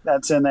steering.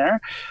 That's in there.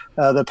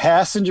 The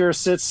passenger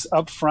sits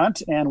up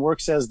front and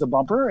works as the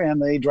bumper,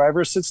 and the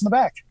driver sits in the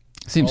back.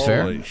 Seems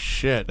fair. Holy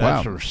shit,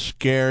 that's a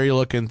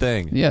scary-looking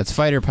thing. Yeah, it's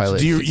fighter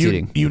pilot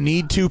seating. You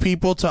need two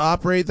people to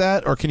operate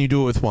that, or can you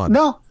do it with one?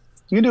 No,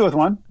 you can do it with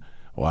one.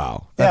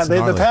 Wow. Yeah,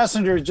 the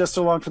passenger is just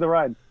along for the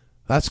ride.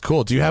 That's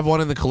cool. Do you have one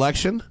in the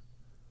collection?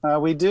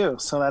 We do.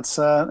 So that's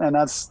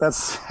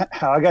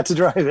how I got to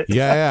drive it.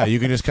 Yeah. You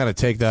can just kind of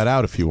take that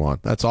out if you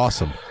want. That's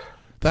awesome.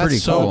 That's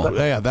pretty cool.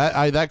 Yeah,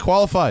 that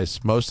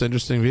qualifies. Most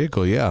interesting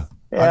vehicle. Yeah.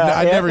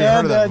 I've never even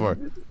heard of that before.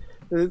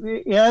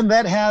 And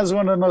that has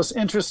one of the most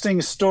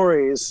interesting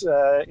stories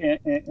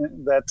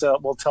that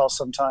we'll tell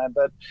sometime.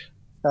 But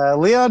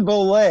Leon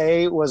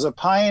Boulay was a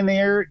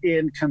pioneer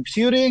in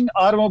computing,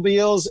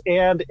 automobiles,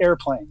 and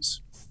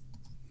airplanes.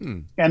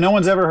 And no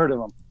one's ever heard of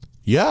him.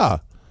 Yeah.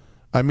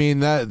 I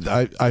mean,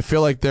 that I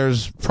feel like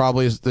there's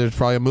probably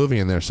a movie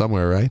in there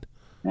somewhere, right?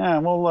 Yeah,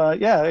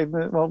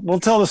 we'll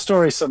tell the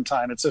story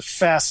sometime. It's a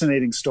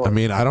fascinating story. I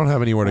mean, I don't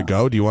have anywhere to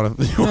go. Do you want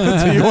to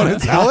tell it?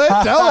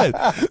 Tell it.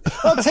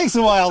 Well, it takes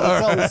a while to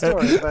tell the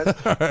story, but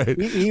all right.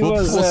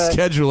 we'll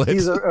schedule it.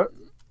 He's a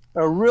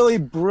really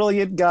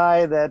brilliant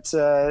guy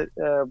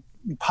that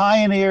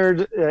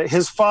pioneered.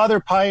 His father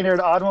pioneered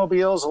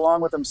automobiles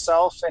along with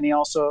himself, and he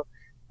also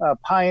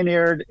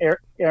pioneered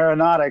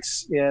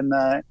aeronautics in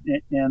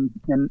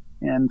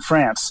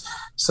France.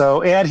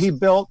 So, and he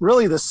built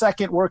really the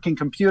second working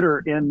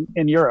computer in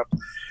Europe.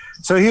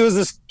 So he was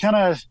this kind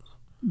of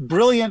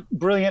brilliant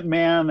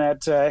man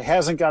that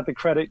hasn't got the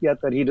credit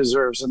yet that he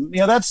deserves. And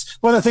that's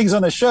one of the things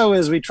on the show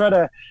is we try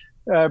to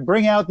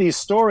bring out these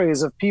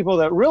stories of people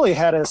that really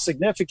had a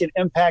significant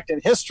impact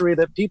in history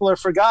that people are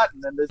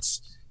forgotten, and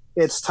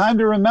it's time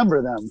to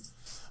remember them.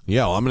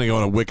 Yeah, well, I'm going to go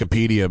on a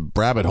Wikipedia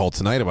rabbit hole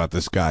tonight about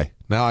this guy.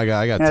 Now I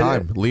got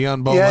time.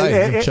 Leon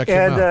Boulay, check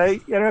him out. I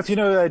don't know if you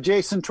know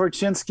Jason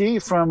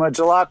Torchinsky from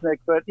Jalopnik,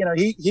 but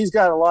he's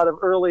got a lot of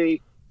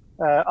early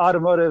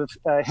automotive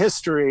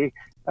history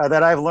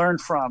that I've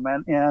learned from,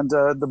 and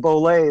the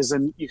Boulays,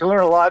 and you can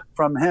learn a lot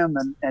from him.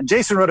 And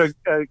Jason wrote a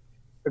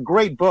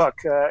great book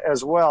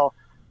as well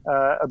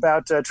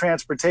about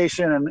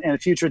transportation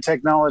and future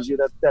technology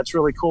that's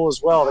really cool as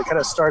well. That kind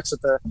of starts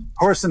at the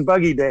horse and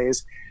buggy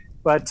days.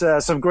 But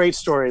some great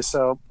stories.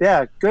 So,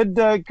 yeah, good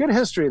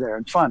history there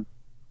and fun.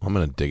 I'm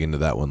going to dig into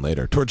that one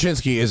later.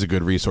 Torchinsky is a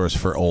good resource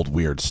for old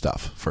weird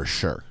stuff, for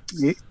sure.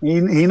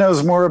 He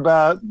knows more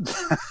about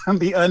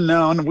the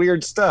unknown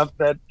weird stuff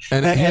than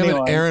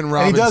anyone. Aaron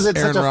Robinson, and he does it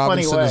in such a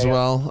funny way. As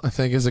well, I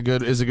think is a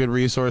good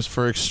resource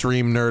for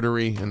extreme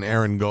nerdery, and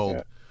Aaron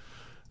Gold.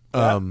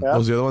 Yeah. What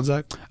was the other one,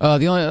 Zach?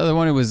 The only other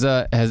one was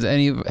have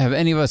any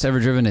of us ever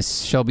driven a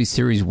Shelby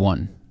Series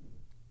 1?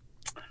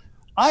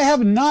 I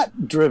have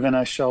not driven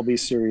a Shelby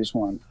Series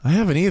 1. I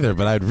haven't either,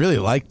 but I'd really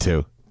like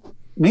to.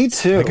 Me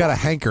too. I got a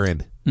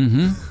hankering.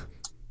 Mm-hmm.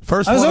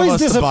 First, I was always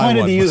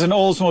disappointed to use an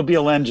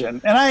Oldsmobile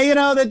engine,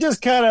 and that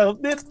just kind of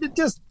I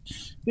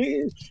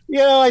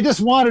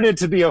just wanted it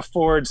to be a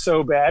Ford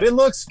so bad. It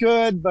looks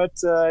good, but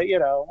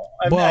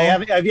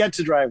I've yet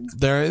to drive one.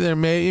 There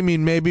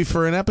maybe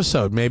for an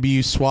episode, maybe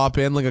you swap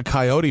in like a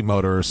Coyote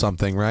motor or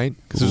something, right?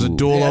 Because there's a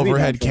dual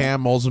overhead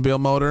cam Oldsmobile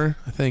motor,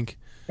 I think.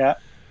 Yeah.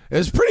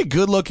 It's a pretty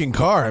good-looking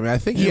car. I mean, I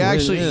think he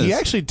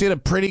actually did a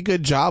pretty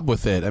good job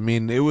with it. I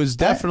mean, it was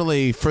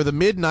definitely for the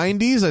mid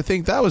 '90s. I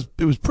think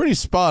it was pretty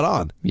spot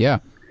on. Yeah,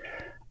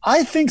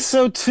 I think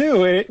so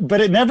too.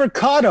 But it never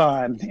caught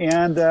on,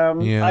 and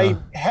I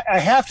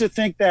have to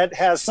think that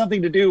has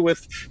something to do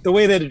with the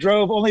way that it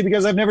drove. Only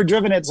because I've never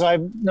driven it, so I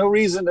have no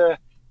reason to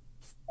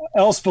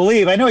else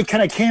believe. I know it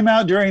kind of came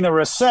out during the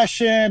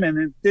recession, and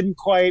it didn't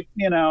quite.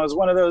 It was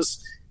one of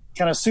those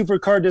kind of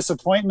supercar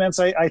disappointments.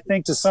 I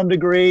think to some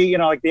degree,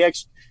 like the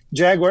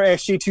Jaguar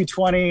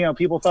XG220,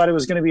 people thought it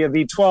was going to be a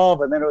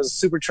V12, and then it was a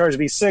supercharged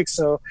V6.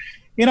 So,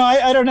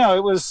 I don't know.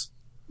 It was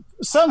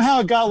somehow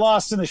it got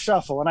lost in the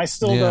shuffle, and I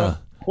still don't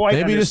quite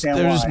understand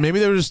why. Maybe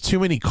there was just too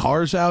many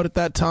cars out at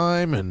that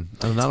time, and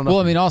I don't know. Well,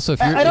 I mean, also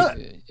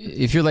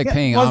if you're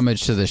paying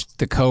homage to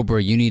the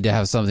Cobra, you need to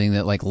have something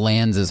that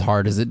lands as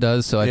hard as it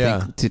does. So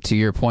I think to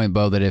your point,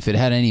 Beau, that if it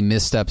had any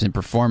missteps in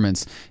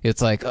performance,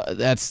 it's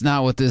that's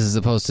not what this is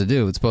supposed to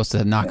do. It's supposed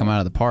to knock them out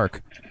of the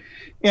park.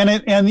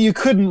 And you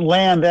couldn't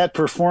land that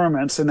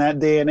performance in that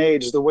day and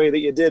age the way that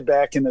you did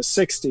back in the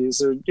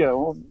 60s.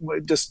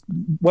 It just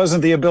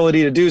wasn't the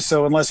ability to do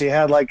so unless you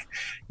had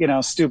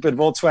stupid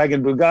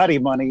Volkswagen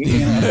Bugatti money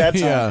at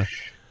that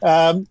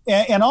time.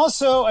 And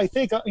also, I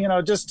think,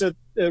 just to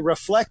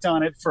reflect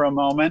on it for a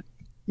moment,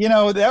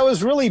 that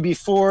was really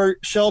before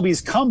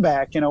Shelby's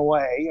comeback in a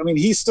way. I mean,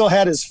 he still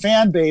had his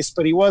fan base,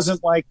 but he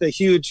wasn't like the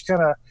huge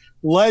kind of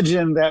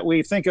legend that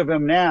we think of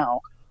him now.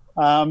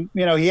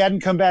 He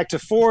hadn't come back to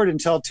Ford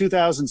until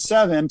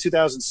 2007,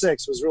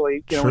 2006 was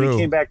really, when he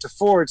came back to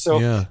Ford.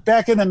 So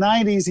back in the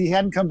 90s, he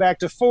hadn't come back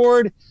to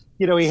Ford.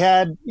 He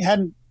hadn't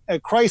a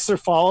Chrysler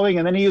following,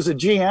 and then he used a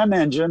GM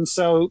engine.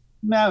 So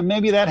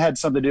maybe that had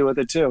something to do with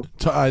it too.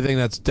 I think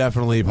that's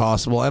definitely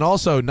possible. And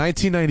also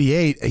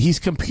 1998, he's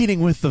competing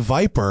with the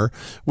Viper,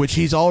 which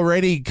he's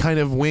already kind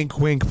of wink,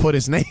 wink, put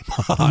his name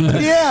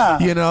on. Yeah.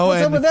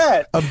 What's up with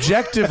that?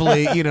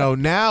 Objectively,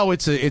 now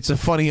it's a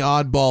funny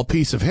oddball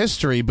piece of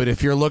history, but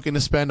if you're looking to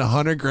spend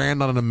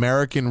 $100,000 on an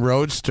American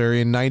Roadster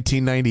in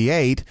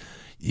 1998,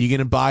 you going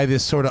to buy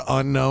this sort of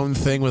unknown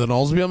thing with an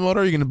Oldsmobile motor?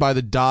 Or are you going to buy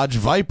the Dodge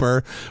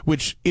Viper,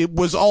 which it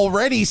was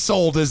already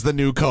sold as the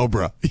new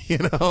Cobra,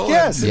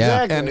 Yes,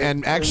 exactly.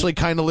 And actually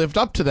kind of lived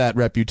up to that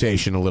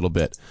reputation a little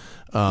bit.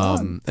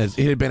 As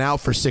it had been out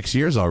for 6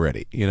 years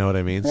already. You know what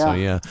I mean?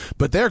 Yeah. So,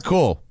 but they're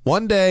cool.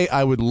 One day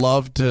I would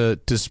love to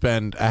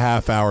spend a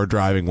half hour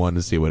driving one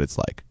to see what it's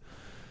like.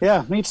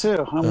 Yeah, me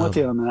too. I'm with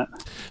you on that.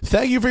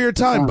 Thank you for your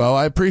time, Beau.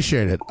 I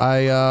appreciate it.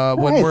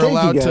 When we're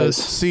allowed to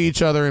see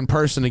each other in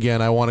person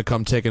again, I want to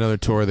come take another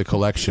tour of the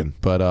collection.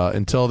 But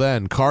until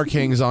then, Car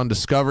King's on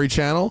Discovery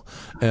Channel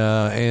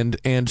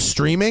and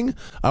streaming.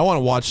 I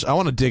want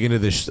to dig into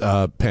this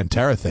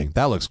Pantera thing.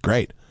 That looks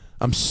great.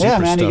 I'm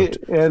super stoked.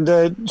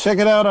 And check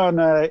it out on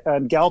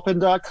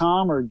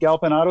Galpin.com or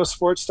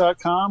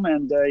GalpinAutosports.com,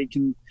 and you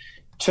can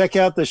check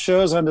out the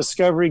shows on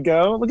Discovery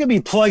Go. Look at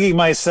me plugging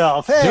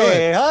myself.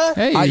 Hey, huh?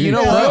 Hey, you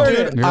know what,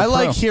 dude? I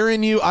like pro.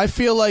 hearing you. I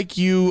feel like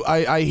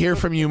I hear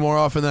from you more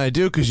often than I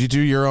do because you do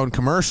your own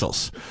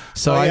commercials.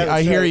 So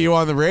I hear you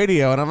on the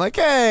radio, and I'm like,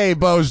 hey,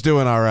 Beau's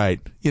doing all right.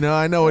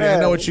 I know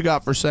what you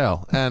got for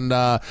sale. And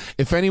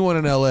if anyone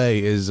in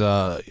LA is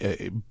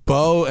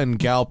Beau and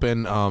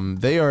Galpin,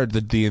 they are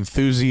the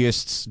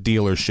enthusiasts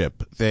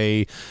dealership.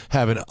 They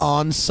have an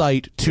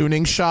on-site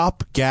tuning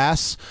shop,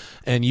 gas,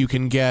 and you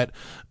can get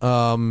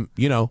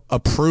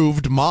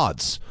approved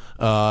mods.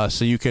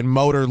 So you can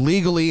motor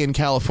legally in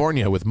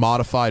California with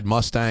modified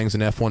Mustangs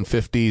and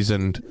F-150s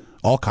and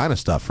all kind of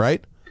stuff,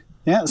 right?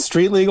 Yeah,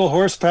 street legal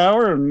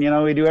horsepower, and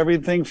we do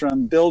everything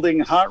from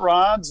building hot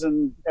rods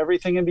and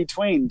everything in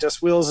between.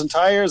 Just wheels and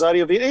tires,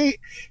 audio.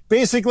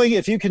 Basically,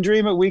 if you can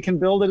dream it, we can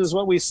build it, is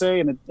what we say,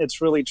 and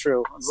it's really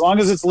true. As long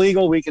as it's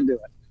legal, we can do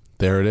it.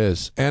 There it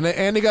is, and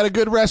they got a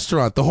good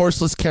restaurant, the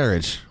Horseless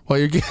Carriage. While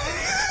you're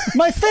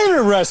my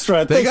favorite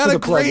restaurant. They got a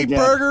great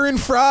burger and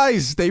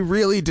fries. They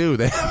really do.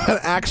 They have an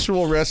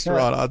actual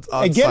restaurant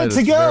on and get site. it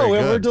to go.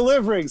 We're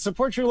delivering.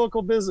 Support your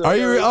local business.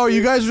 Are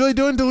you guys really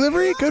doing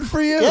delivery? Good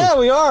for you. Yeah,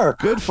 we are.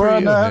 Good for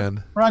you,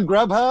 man. We're on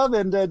Grubhub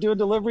and doing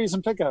deliveries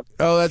and pickup.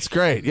 Oh, that's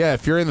great. Yeah,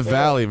 if you're in the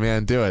valley,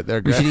 man, do it.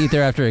 They're great. We should eat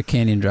there after a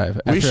canyon drive.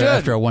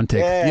 After a one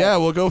take. Yeah,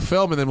 we'll go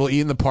film and then we'll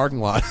eat in the parking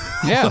lot.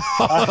 Yeah.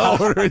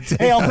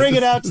 Hey, I'll bring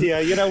it out to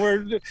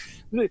you.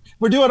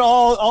 We're doing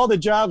all the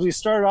jobs we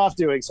started off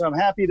doing, so I'm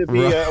happy to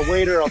be a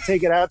waiter. I'll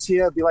take it out to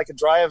you. It'll be like a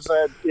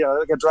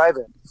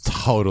drive-in.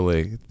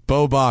 Totally.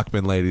 Beau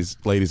Boeckmann,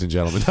 ladies and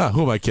gentlemen.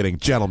 Who am I kidding?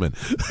 Gentlemen.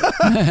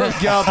 From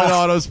Galpin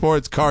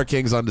Autosports, Car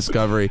Kings on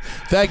Discovery.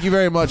 Thank you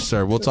very much,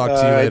 sir. We'll talk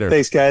to you later.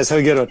 Thanks, guys. Have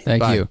a good one.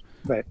 Thank you.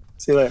 Bye.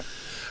 See you later.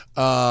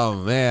 Oh,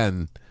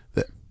 man.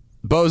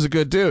 Beau's a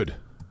good dude.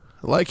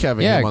 I like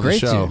having him on the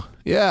show. Dude.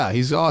 Yeah,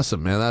 he's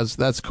awesome, man.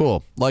 That's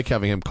cool. Like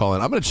having him call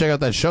in. I'm going to check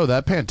out that show.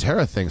 That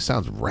Pantera thing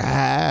sounds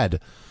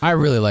rad. I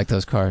really like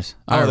those cars.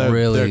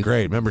 They're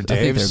great. Remember Dave's?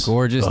 I think they're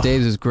gorgeous. Ugh.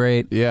 Dave's is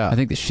great. Yeah. I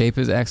think the shape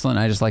is excellent.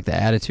 I just like the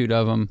attitude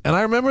of them. And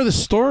I remember the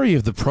story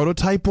of the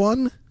prototype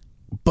one,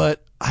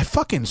 but I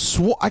fucking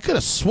I could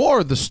have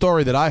swore the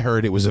story that I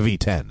heard it was a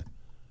V10.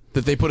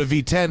 That they put a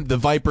V10, the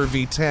Viper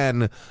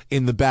V10,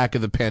 in the back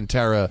of the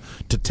Pantera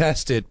to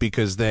test it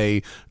because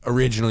they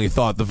originally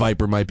thought the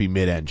Viper might be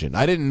mid-engine.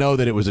 I didn't know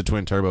that it was a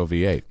twin-turbo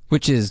V8.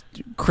 Which is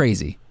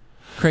crazy.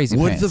 Crazy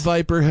Would pants. the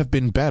Viper have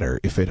been better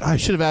if it... I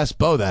should have asked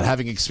Beau that,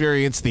 having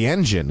experienced the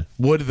engine.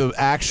 Would the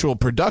actual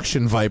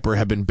production Viper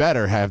have been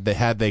better had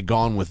they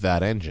gone with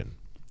that engine?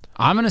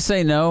 I'm going to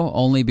say no,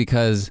 only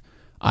because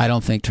I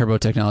don't think turbo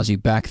technology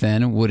back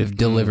then would have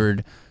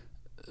delivered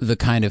the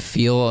kind of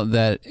feel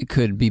that it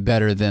could be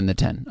better than the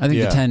 10. I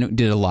think the 10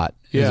 did a lot.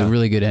 It was a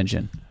really good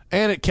engine.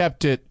 And it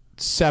kept it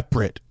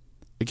separate.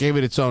 It gave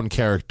it its own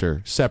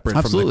character,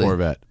 separate from the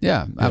Corvette.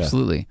 Yeah,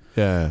 absolutely.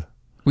 Yeah.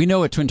 We know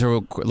what twin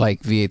turbo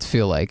like V8s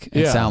feel like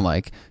and sound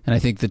like, and I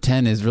think the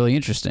 10 is really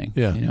interesting.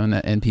 Yeah, you know,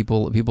 and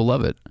people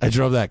love it. I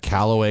drove that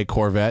Callaway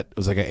Corvette. It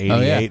was like an '88. Oh,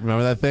 yeah.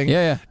 Remember that thing?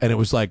 Yeah. And it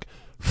was like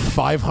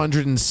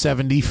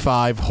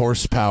 575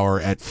 horsepower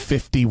at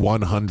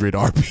 5,100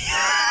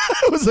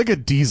 RPM. It was like a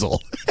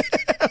diesel.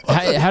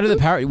 How did the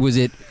power?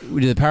 Did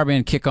the power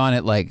band kick on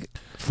at like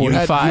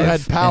 45? You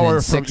had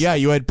power from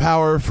you had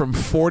power from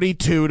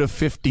 42 to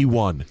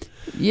 51.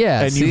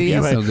 Yeah, and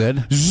that's no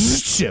good.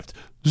 Shift.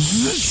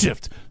 It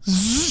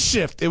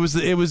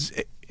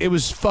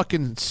was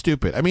fucking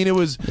stupid. I mean, it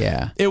was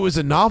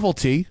a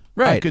novelty.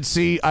 Right. I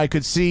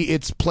could see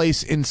its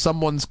place in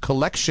someone's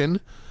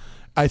collection.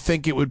 I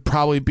think it would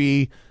probably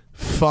be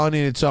fun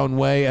in its own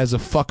way as a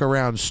fuck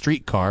around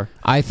street car.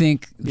 I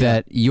think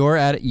that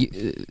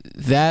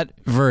that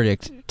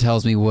verdict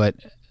tells me what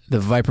the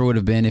Viper would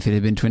have been if it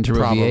had been twin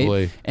turbo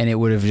V8, and it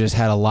would have just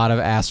had a lot of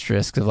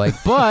asterisks of like,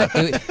 but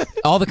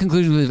all the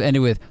conclusions would have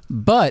ended with,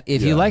 but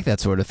if you like that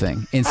sort of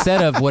thing,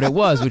 instead of what it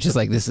was, which is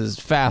like, this is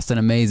fast and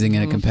amazing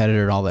and a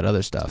competitor and all that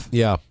other stuff.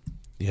 Yeah.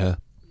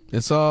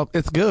 It's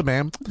good,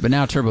 man. But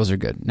now turbos are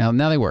good. Now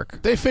they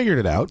work. They figured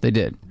it out. They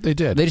did. They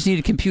just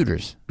needed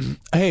computers.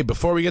 Hey,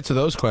 before we get to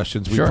those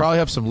questions, we probably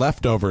have some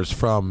leftovers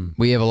from...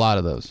 We have a lot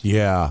of those.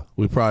 Yeah,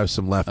 we probably have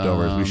some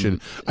leftovers. We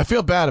should... I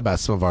feel bad about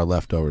some of our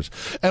leftovers.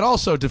 And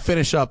also, to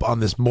finish up on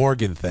this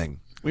Morgan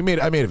thing, I made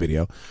a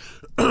video,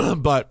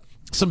 but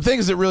some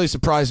things that really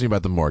surprised me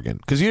about the Morgan,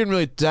 because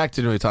Zach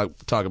didn't really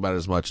talk about it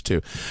as much, too.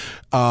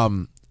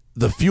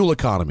 The fuel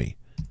economy.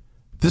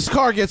 This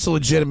car gets a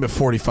legitimate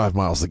 45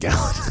 miles a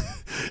gallon.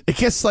 It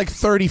gets like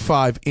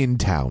 35 in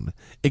town.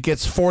 It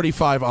gets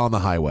 45 on the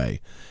highway.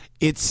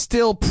 It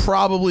still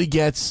probably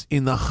gets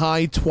in the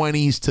high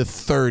 20s to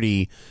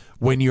 30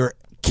 when you're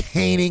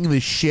caning the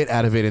shit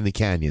out of it in the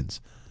canyons.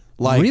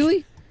 Like,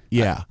 really?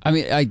 Yeah. I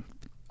mean, I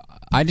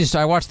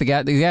watched the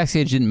gas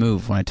gauge didn't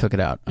move when I took it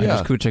out.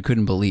 Which I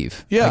couldn't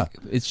believe. Yeah. Like,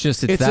 it's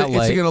that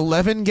light. It's like an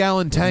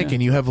 11-gallon tank,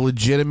 and you have a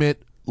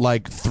legitimate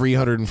like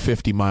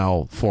 350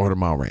 mile, 400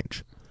 mile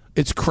range.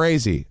 It's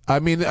crazy. I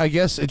mean, I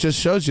guess it just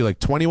shows you like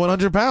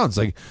 2,100 pounds.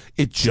 Like,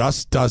 it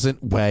just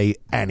doesn't weigh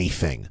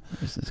anything.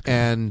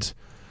 And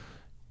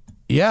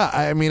yeah,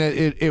 I mean,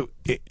 it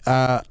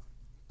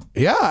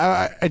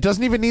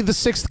doesn't even need the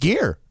sixth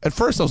gear. At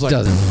first, I was like,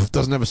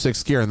 doesn't have a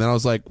sixth gear, and then I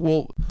was like,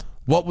 well,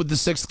 what would the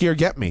sixth gear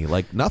get me?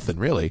 Like, nothing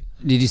really.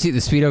 Did you see the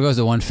Speedo goes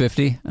to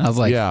 150? And I was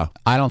like,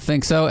 I don't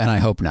think so, and I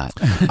hope not.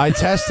 I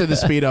tested the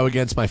Speedo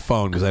against my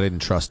phone because I didn't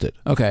trust it.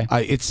 Okay.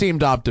 It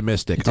seemed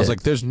optimistic. I was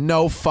like, there's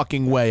no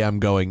fucking way I'm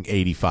going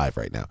 85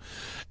 right now.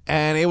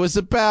 And it was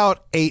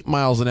about 8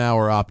 miles an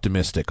hour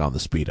optimistic on the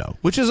Speedo,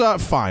 which is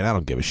fine. I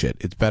don't give a shit.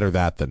 It's better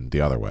that than the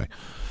other way.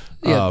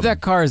 Yeah, that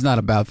car is not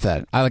about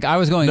that. I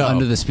was going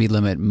under the speed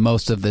limit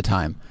most of the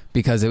time.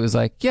 Because it was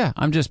like,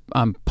 I'm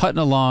putting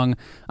along.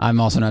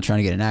 I'm also not trying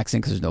to get an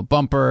accident because there's no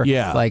bumper.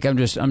 Yeah, like I'm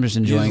just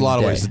enjoying. There's a lot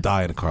of ways to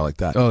die in a car like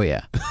that. Oh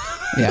yeah,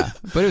 yeah.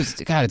 But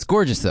it's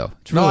gorgeous though.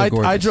 It's really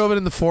gorgeous. I drove it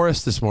in the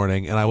forest this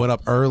morning, and I went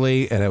up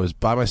early, and I was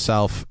by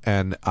myself,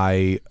 and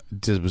I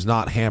was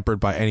not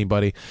hampered by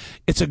anybody.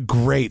 It's a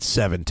great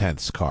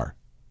 7/10 car.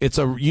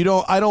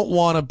 I don't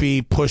want to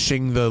be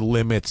pushing the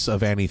limits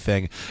of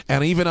anything.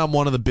 And even on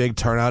one of the big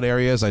turnout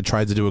areas, I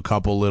tried to do a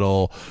couple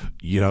little,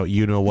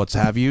 what's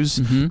have yous.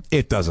 Mm-hmm.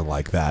 It doesn't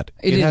like that.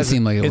 It didn't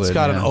seem like it would. It's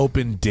got an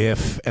open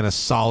diff and a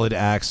solid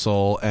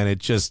axle, and it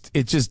just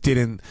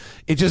didn't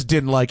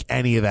like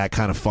any of that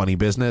kind of funny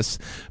business.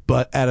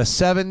 But at a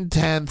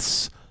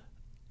 7/10,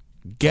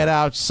 get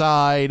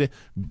outside,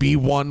 be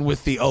one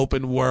with the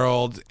open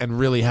world, and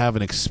really have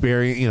an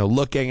experience,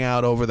 looking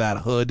out over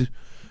that hood.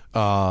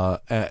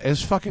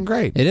 It's fucking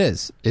great. It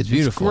is. It's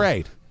beautiful. It's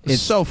great.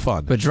 It's so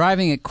fun. But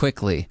driving it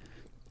quickly,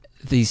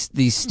 these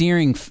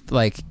steering,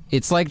 like,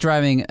 it's like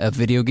driving a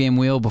video game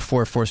wheel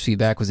before force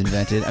feedback was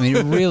invented. I mean,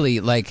 it really,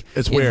 like,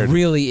 it's weird. It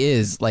really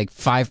is like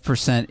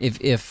 5%.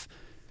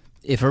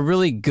 If a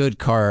really good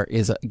car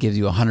gives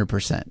you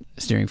 100%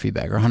 steering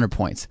feedback or 100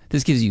 points,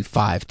 this gives you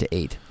 5 to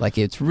 8. Like,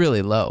 it's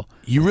really low.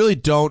 You really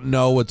don't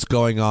know what's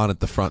going on at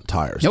the front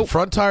tires. Nope. The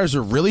front tires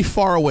are really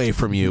far away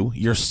from you.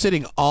 You're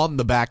sitting on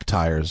the back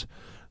tires.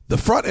 The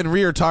front and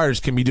rear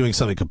tires can be doing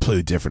something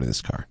completely different in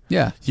this car.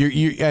 Yeah.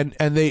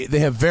 And they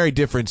have very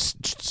different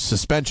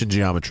suspension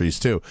geometries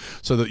too.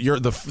 So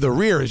the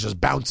rear is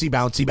just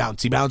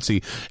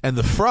bouncy, and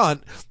the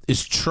front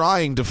is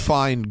trying to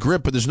find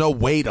grip, but there's no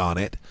weight on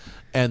it.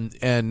 And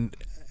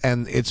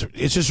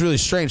it's just really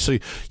strange. So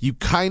you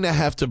kind of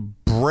have to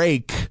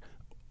brake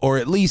or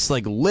at least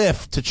like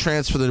lift to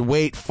transfer the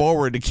weight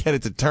forward to get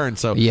it to turn.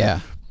 So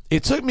yeah,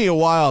 it took me a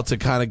while to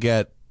kind of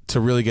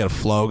really get a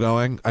flow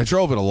going. I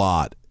drove it a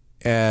lot.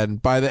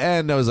 And by the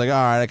end, I was like, all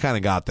right, I kind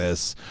of got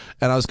this.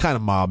 And I was kind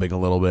of mobbing a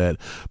little bit.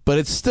 But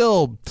it's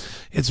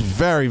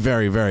very,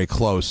 very, very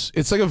close.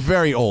 It's like a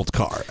very old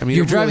car. I mean,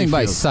 you're driving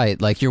by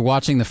sight. Like, you're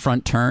watching the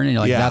front turn, and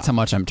you're like, that's how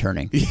much I'm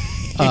turning.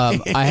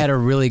 I had a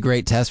really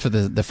great test for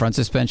the front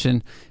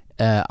suspension.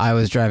 I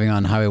was driving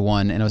on Highway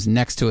 1, and it was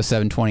next to a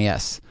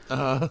 720S.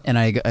 And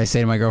I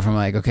say to my girlfriend,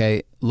 I'm like,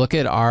 okay, look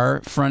at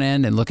our front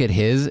end and look at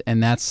his,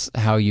 and that's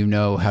how you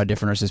know how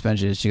different our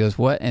suspension is. She goes,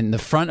 what? And the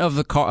front of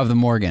the car, of the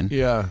Morgan,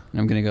 I'm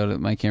going to go to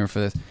my camera for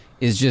this,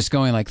 is just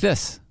going like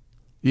this.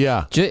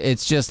 Yeah.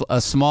 It's just a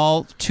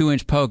small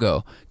 2-inch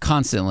pogo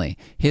constantly.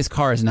 His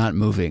car is not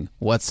moving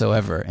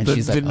whatsoever. And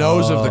she's like, the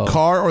nose of the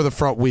car or the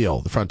front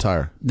wheel, the front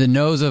tire? The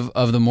nose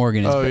of the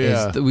Morgan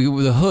is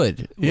the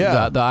hood.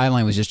 Yeah. The eye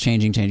line was just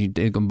changing. So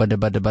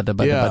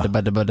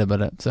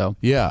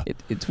yeah,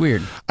 it's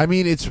weird. I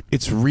mean, it's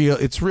real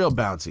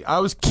bouncy.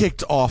 I was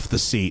kicked off the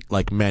seat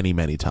like many,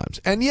 many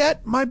times. And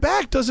yet my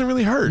back doesn't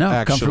really hurt. No,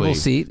 actually. comfortable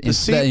seat. The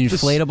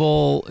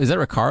inflatable, is that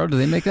Recaro? Do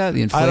they make that?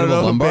 The inflatable I don't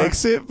know lumbar? who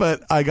makes it,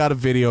 but I got a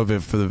video of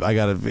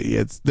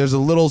it there's a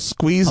little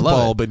squeeze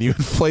bulb and you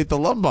inflate the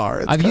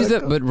lumbar. I've used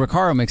it, but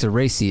Recaro makes a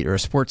race seat or a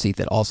sports seat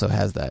that also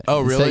has that.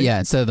 Oh, really?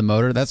 Instead of the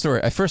motor. That's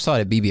where I first saw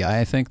it at BBI.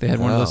 I think they had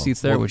one of those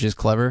seats there, which is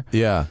clever.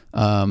 Yeah.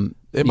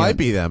 It might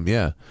be them,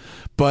 yeah.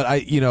 But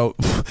I,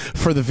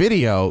 for the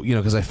video,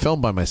 because I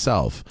filmed by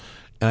myself,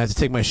 and I have to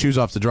take my shoes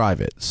off to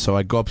drive it. So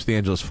I go up to the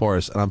Angeles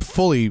Forest, and I'm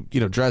fully,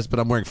 dressed, but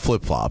I'm wearing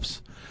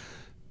flip-flops.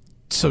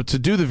 So to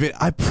do the video,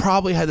 I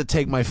probably had to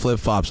take my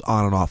flip-flops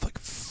on and off like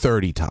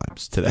 30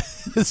 times today,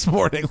 this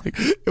morning. Like,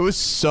 it was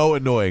so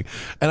annoying.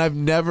 And I've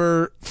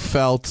never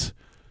felt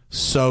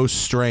so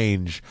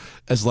strange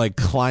as like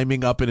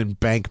climbing up an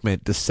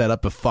embankment to set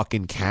up a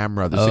fucking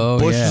camera. There's like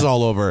bushes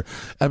all over.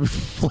 And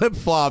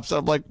flip-flops.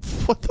 I'm like,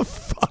 what the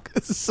fuck?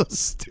 This is so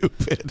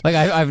stupid. Like,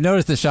 I've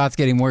noticed the shots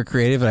getting more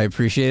creative, and I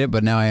appreciate it,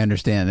 but now I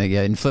understand. Like,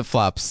 in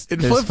flip-flops,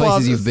 there's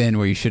places you've been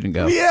where you shouldn't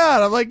go. Yeah,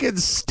 and I'm like getting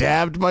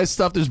stabbed by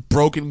stuff. There's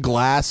broken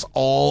glass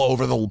all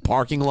over the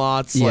parking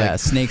lots. Yeah, like,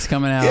 snakes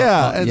coming out.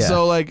 Yeah, and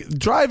so like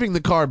driving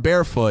the car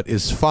barefoot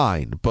is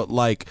fine, but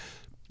like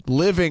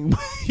living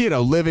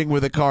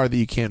with a car that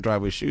you can't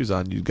drive with shoes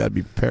on, you've got to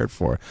be prepared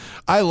for.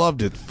 I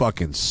loved it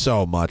fucking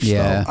so much,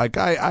 though. Like,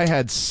 I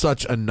had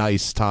such a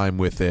nice time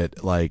with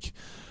it. Like,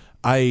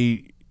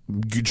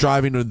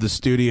 driving to the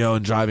studio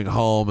and driving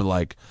home, and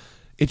like,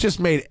 it just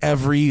made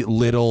every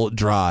little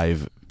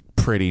drive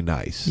pretty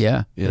nice.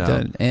 Yeah, it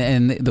did.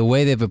 And the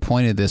way they've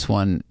appointed this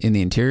one in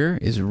the interior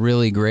is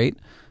really great.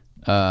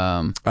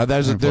 There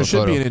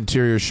should be an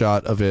interior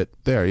shot of it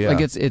there. Yeah,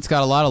 like it's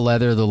got a lot of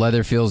leather. The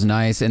leather feels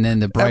nice, and then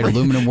the bright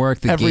aluminum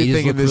work. The gauges look really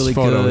good. Everything in this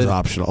photo is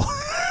optional.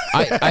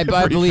 I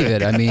believe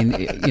it. I mean,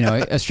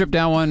 a stripped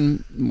down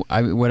one,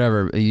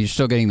 whatever. You're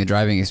still getting the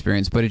driving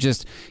experience, but it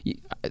just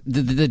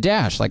the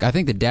dash. Like, I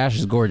think the dash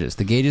is gorgeous.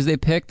 The gauges they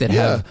picked that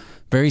have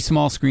very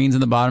small screens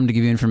in the bottom to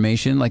give you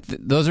information. Like,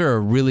 those are a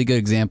really good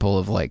example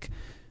of, like,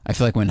 I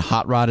feel like when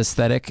hot rod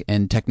aesthetic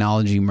and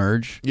technology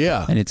merge.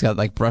 Yeah. And it's got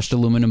like brushed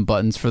aluminum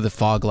buttons for the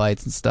fog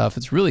lights and stuff.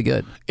 It's really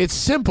good. It's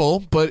simple,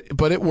 but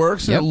it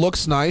works, and it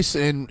looks nice,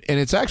 and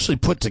it's actually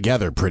put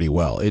together pretty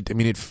well.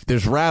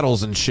 There's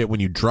rattles and shit when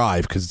you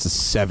drive because it's a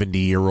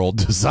 70-year-old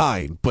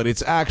design, but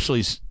it's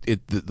actually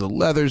the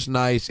leather's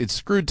nice. It's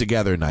screwed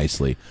together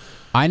nicely.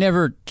 I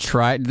never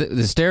tried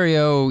the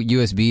stereo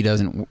USB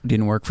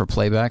didn't work for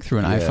playback through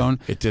an iPhone.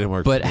 It didn't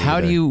work. But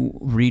how do you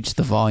reach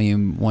the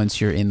volume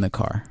once you're in the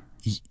car?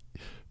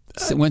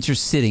 Once you're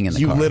sitting in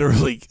the car, you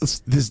literally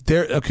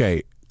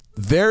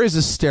there is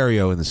a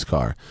stereo in this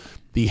car.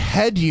 The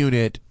head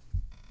unit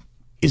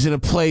is in a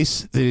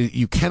place that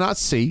you cannot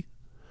see,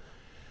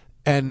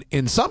 and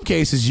in some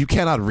cases you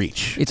cannot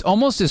reach. It's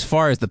almost as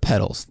far as the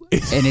pedals,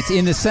 and it's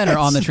in the center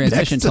on the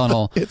transmission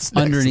tunnel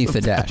underneath the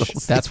dash.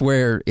 That's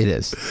where it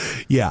is.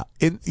 Yeah,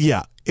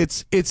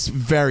 it's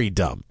very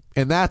dumb,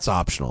 and that's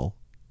optional.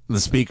 The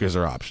speakers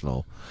are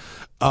optional.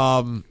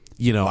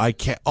 I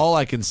can't. All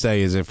I can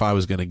say is, if I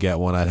was going to get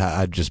one,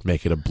 I'd just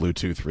make it a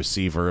Bluetooth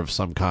receiver of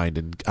some kind,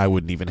 and I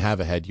wouldn't even have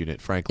a head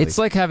unit. Frankly, it's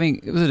like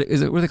having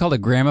what they called a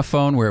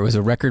gramophone, where it was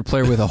a record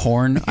player with a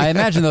horn. I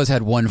imagine those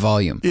had one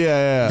volume.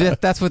 Yeah.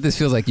 That's what this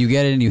feels like. You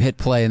get it and you hit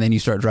play, and then you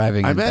start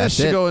driving. I managed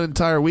to go an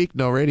entire week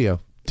no radio.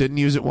 Didn't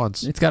use it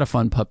once. It's got a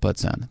fun putt-putt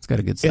sound. It's got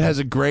a good sound. It has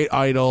a great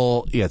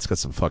idle. Yeah, it's got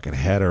some fucking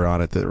header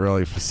on it that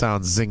really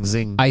sounds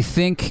zing. I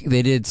think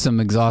they did some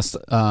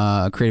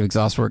creative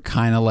exhaust work,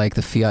 kind of like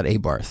the Fiat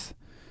Abarth.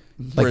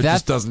 Where it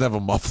just doesn't have a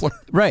muffler.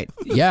 Right.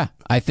 Yeah.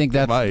 I think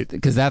that's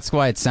because that's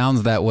why it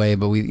sounds that way,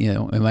 but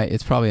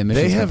it's probably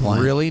emissions They have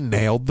compliant. really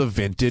nailed the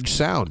vintage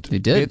sound. They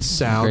did. It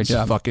sounds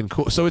fucking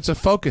cool. So it's a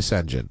Focus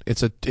engine.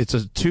 It's a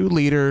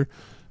 2-liter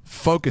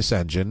Focus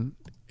engine.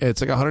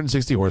 It's like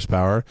 160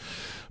 horsepower.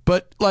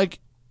 But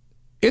like,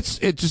 it's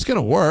just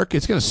gonna work.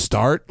 It's gonna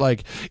start.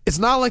 Like, it's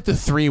not like the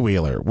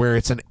 3-wheeler where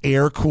it's an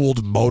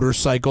air-cooled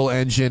motorcycle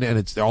engine and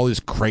it's all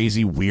this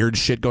crazy weird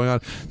shit going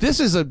on.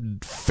 This is a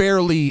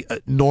fairly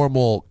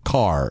normal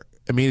car.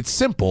 I mean, it's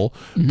simple,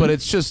 but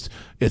it's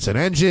an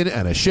engine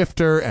and a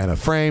shifter and a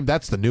frame.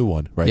 That's the new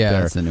one right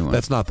there. That's the new one.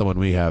 That's not the one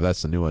we have.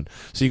 That's the new one.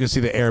 So you can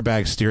see the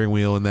airbag steering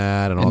wheel in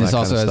that and all that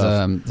kind of stuff. And this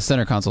also has the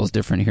center console is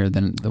different here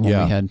than the one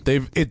we had.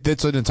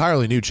 It's an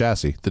entirely new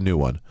chassis, the new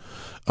one.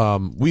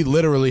 We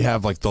literally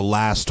have like the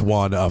last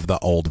one of the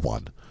old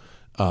one.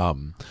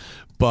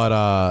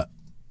 But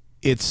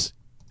it's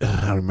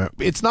I don't remember.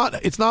 It's not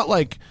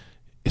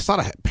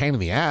a pain in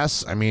the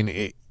ass. I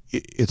mean,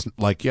 it's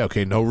like, yeah,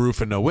 okay, no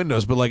roof and no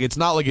windows, but like it's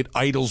not like it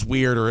idles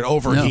weird or it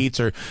overheats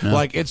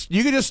like it's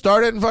you can just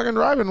start it and fucking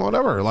drive it and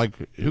whatever. Like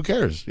who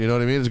cares? You know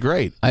what I mean? It's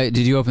great. Did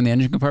you open the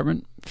engine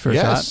compartment for a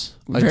shot? Yes,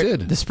 I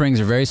did. The springs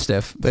are very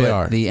stiff. They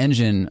are. The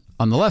engine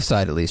on the left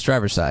side, at least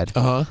driver's side.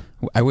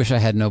 I wish I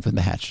hadn't opened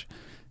the hatch,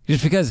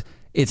 just because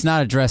it's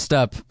not a dressed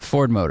up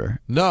Ford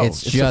motor. No,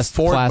 it's just a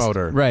Ford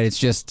motor. Right. It's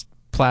just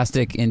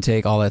plastic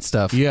intake, all that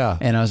stuff. Yeah.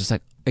 And I was just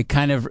like, it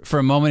kind of, for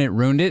a moment, it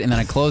ruined it, and then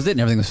I closed it,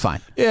 and everything was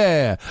fine.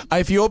 Yeah.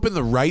 If you open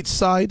the right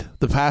side,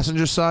 the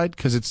passenger side,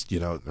 because it's,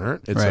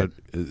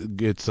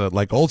 it's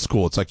like old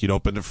school. It's like you'd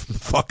open it from the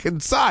fucking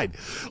side,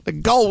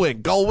 like gull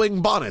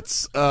wing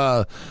bonnets.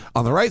 On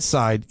the right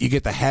side, you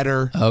get the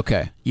header.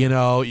 Okay.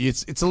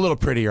 It's a little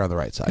prettier on the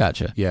right side.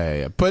 Gotcha.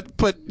 Yeah.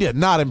 But yeah,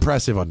 not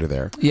impressive under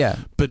there. Yeah.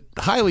 But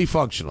highly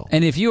functional.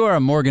 And if you are a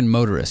Morgan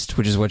motorist,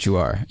 which is what you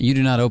are, you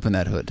do not open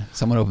that hood.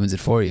 Someone opens it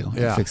for you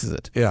and fixes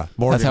it. Yeah.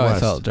 Morgan That's how West. I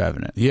felt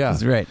driving it. Yeah. It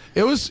was great.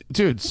 It was,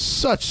 dude,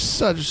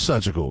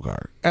 such a cool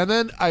car. And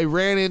then I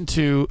ran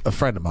into a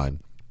friend of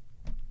mine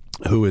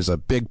who is a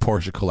big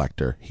Porsche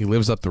collector. He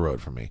lives up the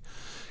road from me.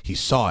 He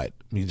saw it,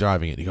 me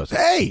driving it. He goes,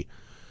 "Hey,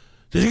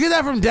 did you get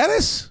that from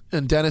Dennis?"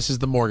 And Dennis is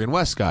the Morgan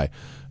West guy.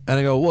 And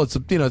I go, "Well, it's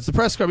the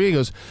press car." He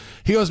goes,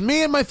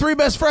 "Me and my 3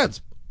 best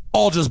friends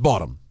all just bought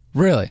them."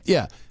 Really?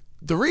 Yeah.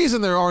 The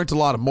reason there aren't a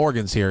lot of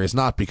Morgans here is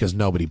not because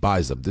nobody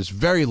buys them. There's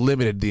very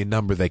limited the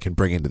number they can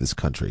bring into this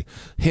country.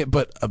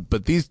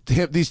 But these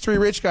 3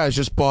 rich guys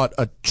just bought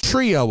a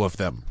trio of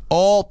them,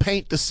 all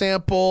paint to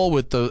sample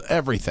with the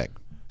everything.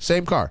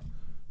 Same car.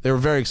 They were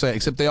very excited,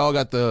 except they all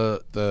got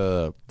the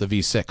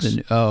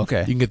V6. Okay.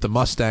 You can get the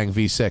Mustang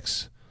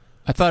V6.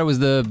 I thought it was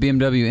the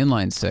BMW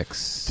inline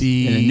 6.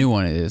 And the new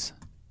one it is.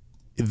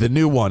 The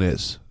new one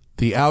is.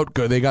 They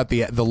got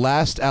the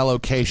last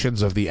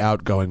allocations of the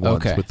outgoing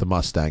ones with the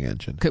Mustang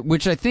engine.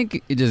 Which I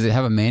think, does it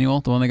have a manual,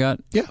 the one they got?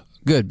 Yeah.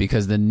 Good,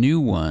 because the new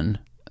one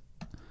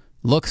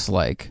looks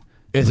like,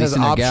 it has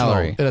in optional.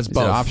 Gallery. It has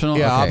both. Is it optional?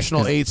 Yeah, okay.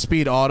 optional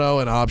 8-speed auto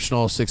and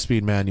optional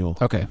 6-speed manual.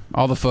 Okay.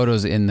 All the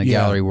photos in the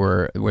gallery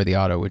were the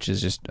auto, which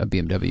is just a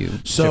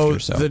BMW So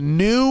shifter.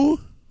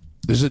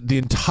 There's the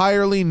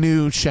entirely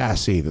new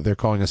chassis that they're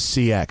calling a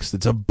CX.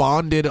 It's a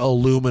bonded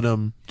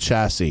aluminum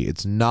chassis.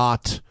 It's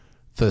not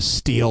the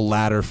steel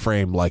ladder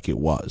frame like it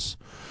was.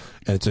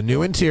 And it's a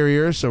new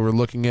interior, so we're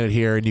looking at it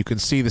here, and you can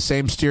see the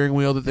same steering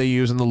wheel that they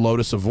use in the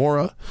Lotus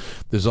Evora.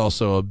 There's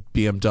also a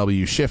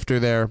BMW shifter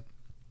there.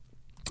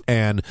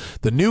 And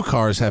the new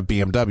cars have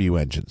BMW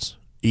engines,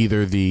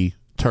 either the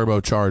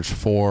turbocharged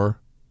 4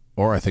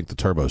 or I think the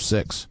turbo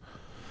 6.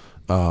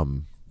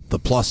 The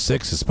Plus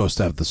 6 is supposed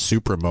to have the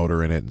super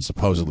motor in it, and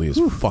supposedly is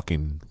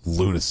fucking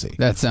lunacy.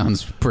 That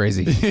sounds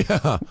crazy. Yeah.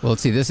 Well,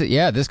 let's see.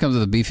 This comes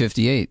with a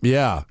B58.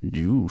 Yeah.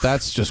 Oof.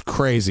 That's just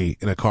crazy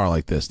in a car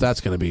like this.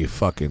 That's going to be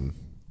fucking,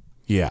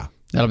 yeah.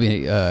 That'll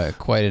be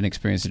quite an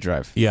experience to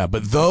drive. Yeah,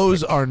 but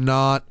those are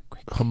not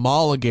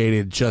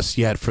homologated just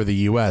yet for the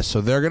U.S., so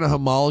they're going to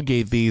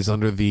homologate these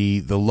under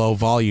the low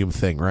volume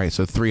thing, right?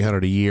 So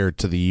 300 a year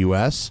to the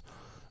U.S.,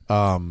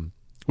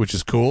 which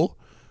is cool.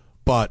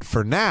 But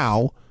for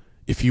now,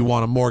 if you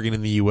want a Morgan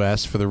in the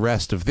U.S. for the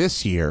rest of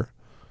this year,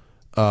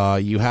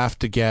 you have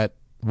to get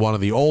one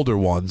of the older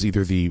ones,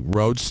 either the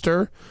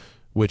Roadster,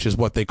 which is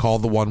what they call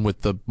the one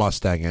with the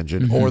Mustang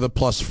engine, or the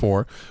Plus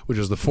 4, which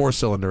is the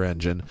 4-cylinder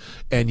engine,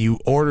 and you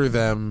order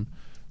them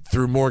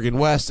through Morgan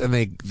West, and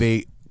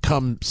they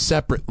come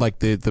separate, like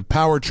the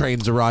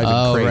powertrains arrive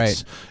in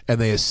crates, and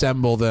they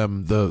assemble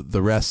them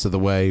the rest of the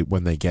way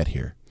when they get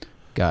here.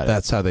 Got it.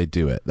 That's how they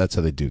do it. That's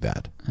how they do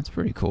that. That's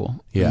pretty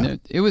cool. Yeah. And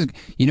it was,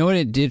 you know what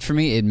it did for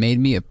me? It made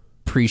me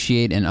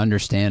appreciate and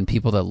understand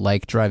people that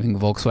like driving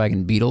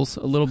Volkswagen Beetles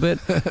a little bit,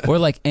 or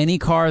like any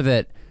car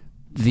that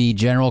the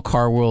general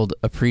car world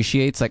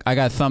appreciates. Like, I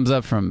got thumbs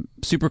up from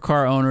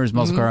supercar owners,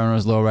 muscle car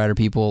owners, lowrider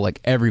people,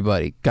 like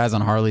everybody. Guys on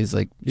Harleys,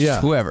 like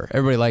whoever.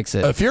 Everybody likes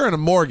it. If you're in a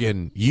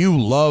Morgan, you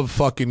love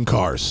fucking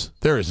cars.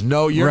 There is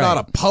no, you're not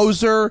a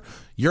poser.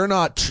 You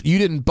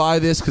didn't buy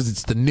this because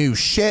it's the new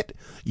shit.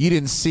 You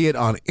didn't see it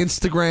on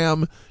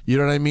Instagram. You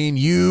know what I mean?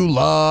 You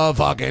love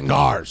fucking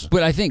cars.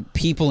 But I think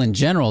people in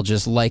general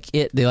just like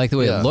it. They like the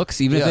way it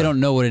looks, even if they don't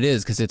know what it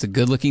is, because it's a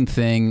good-looking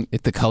thing.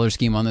 The color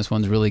scheme on this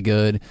one's really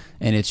good,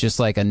 and it's just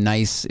like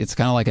it's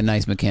kind of like a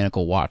nice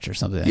mechanical watch or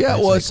something. Yeah,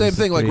 well, like, the same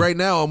thing. Like right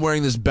now, I'm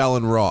wearing this Bell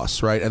 &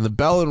 Ross, right? And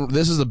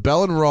this is the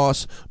Bell &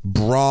 Ross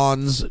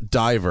bronze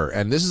diver,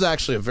 and this is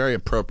actually a very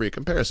appropriate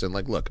comparison.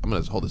 Like, look, I'm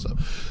going to hold this up.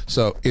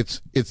 So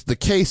it's the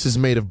case is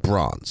made of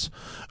bronze.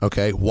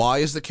 Okay, why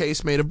is the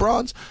case made of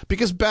bronze?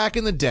 Because back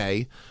in the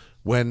day,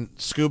 when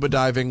scuba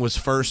diving was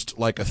first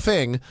like a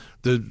thing,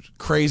 the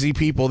crazy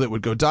people that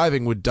would go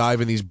diving would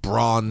dive in these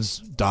bronze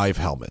dive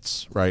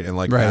helmets, right? And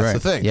like that's the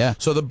thing. Yeah.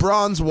 So the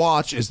bronze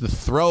watch is the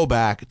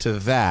throwback to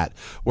that,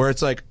 where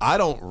it's like, I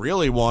don't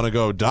really want to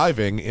go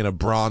diving in a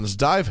bronze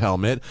dive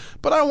helmet,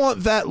 but I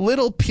want that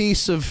little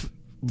piece of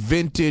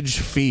vintage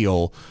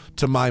feel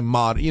to my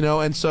mod,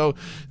 and so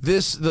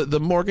the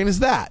Morgan is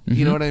that,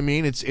 you know what I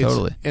mean? It's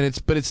totally,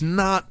 but it's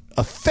not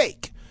a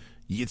fake.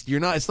 It's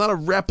not a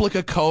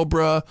replica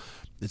Cobra.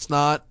 It's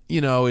not,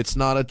 it's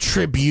not a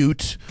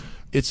tribute.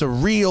 It's a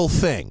real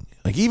thing.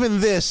 Like even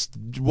this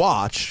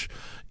watch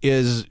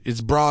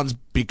it's bronze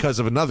because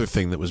of another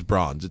thing that was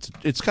bronze.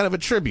 It's kind of a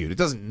tribute. It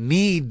doesn't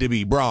need to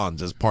be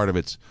bronze as part of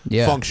its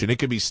function. It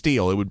could be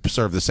steel. It would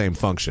serve the same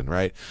function,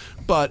 right?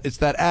 But it's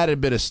that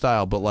added bit of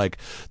style. But like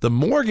the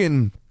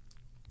Morgan,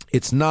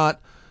 it's not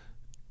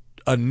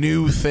a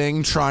new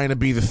thing trying to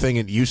be the thing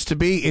it used to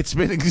be. It's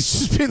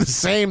just been the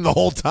same the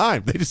whole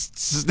time. It's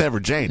just never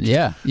changed.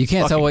 Yeah, you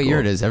can't tell what cool.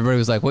 year it is. Everybody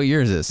was like, "What year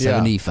is this?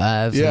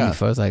 75,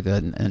 74?" It's like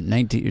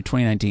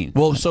 2019.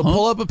 Well, so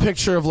pull up a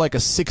picture of like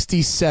a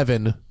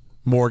 67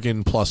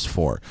 Morgan Plus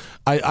 4.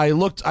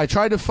 I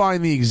tried to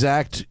find the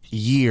exact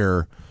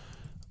year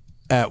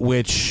at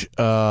which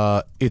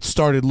it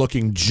started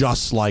looking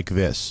just like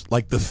this.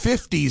 Like the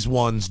 50s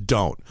ones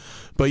don't.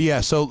 But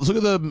yeah, so look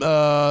at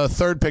the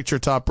third picture,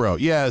 top row.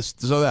 Yes,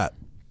 so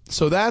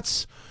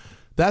that's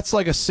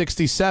like a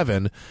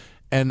 67,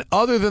 and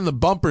other than the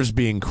bumpers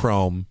being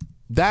chrome,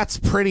 that's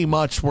pretty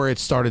much where it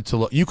started to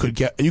look. You could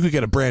get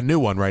a brand new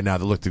one right now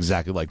that looked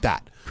exactly like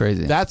that.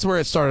 Crazy. That's where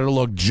it started to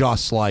look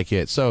just like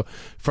it. So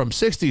from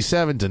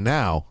 67 to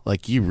now,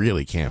 like you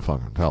really can't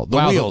fucking tell. The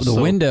wheels, the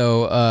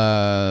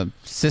window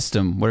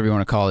system, whatever you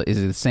want to call it,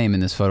 is the same in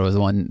this photo as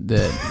the one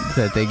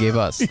that they gave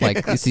us.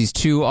 Like it's these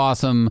two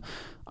awesome,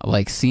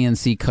 like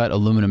CNC cut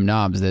aluminum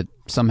knobs that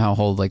somehow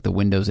hold like the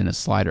windows in a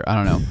slider. I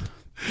don't know.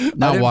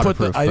 Not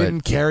waterproof. I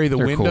didn't carry the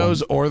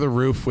windows cool. or the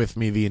roof with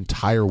me the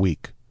entire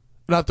week.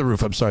 Not the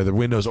roof. I'm sorry, the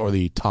windows or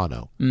the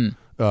tonneau.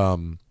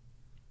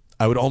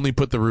 I would only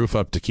put the roof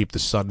up to keep the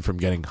sun from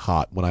getting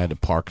hot when I had to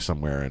park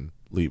somewhere and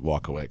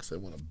walk away because I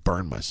didn't want to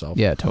burn myself.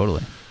 Yeah,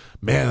 totally.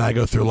 Man, I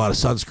go through a lot of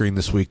sunscreen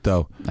this week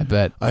though. I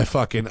bet.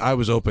 I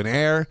was open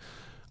air.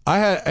 I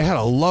had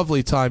a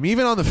lovely time,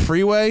 even on the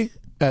freeway.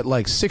 At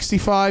like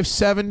 65,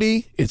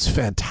 70, it's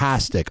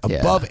fantastic.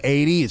 Above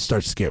 80, it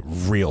starts to get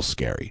real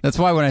scary. That's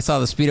why when I saw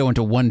the speedo went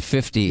to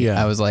 150,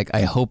 I was like,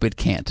 I hope it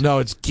can't. No,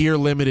 it's gear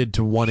limited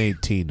to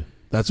 118.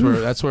 That's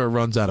where it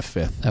runs out of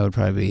fifth. That would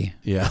probably be.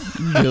 Yeah.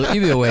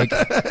 You'd be awake.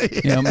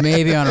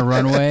 Maybe on a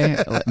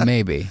runway.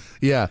 Maybe.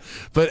 Yeah.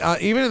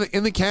 But even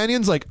in the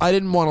canyons, like I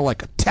didn't want to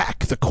like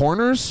attack the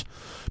corners,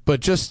 but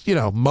just,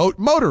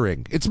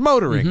 motoring. It's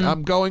motoring. Mm-hmm.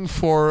 I'm going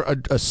for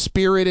a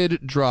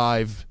spirited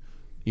drive.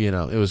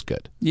 It was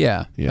good.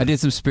 Yeah. I did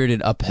some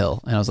spirited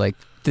uphill, and I was like,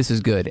 this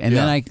is good. And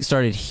then I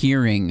started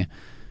hearing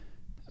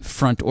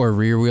front or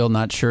rear wheel,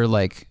 not sure,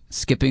 like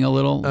skipping a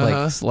little, and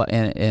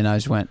I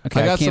just went,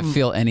 okay, I can't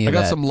feel any of that.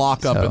 I got some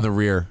lock up in the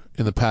rear,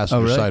 in the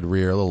passenger side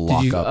rear, a little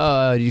lock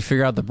up. Did you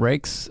figure out the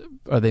brakes?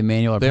 Are they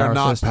manual or They power? They're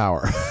not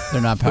power.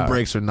 They're not power. The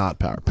brakes are not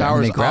power.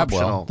 Power is grab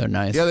optional. well. They're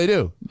nice. Yeah, they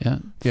do.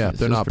 Yeah,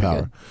 they're not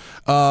power.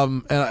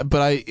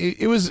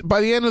 It was by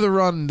the end of the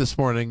run this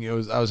morning.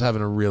 I was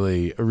having a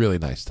really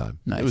nice time.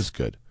 Nice. It was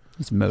good.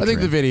 It's motoring. I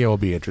think the video will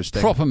be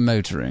interesting. Proper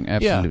motoring,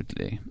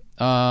 absolutely.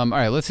 Yeah. All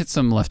right, let's hit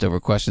some leftover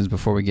questions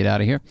before we get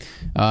out of here.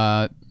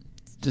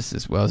 This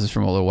is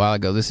from a little while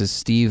ago. This is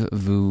Steve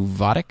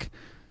Vukotic.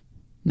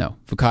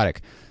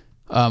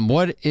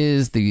 What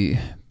is the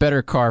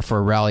better car for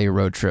a rally or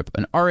road trip,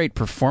 an R8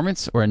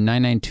 Performance or a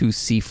 992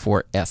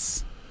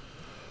 C4S?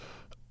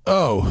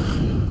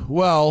 Oh,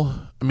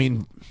 well, I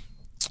mean,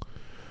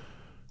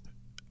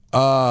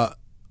 I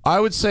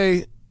would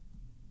say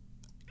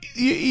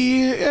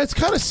it's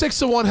kind of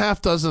 6 of one,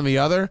 half dozen of the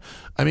other.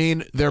 I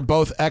mean, they're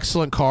both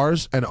excellent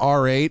cars. An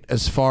R8,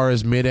 as far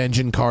as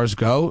mid-engine cars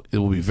go, it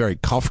will be very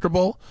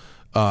comfortable.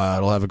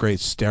 It'll have a great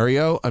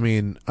stereo. I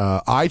mean,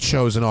 I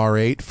chose an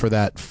R8 for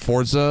that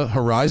Forza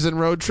Horizon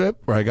road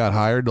trip where I got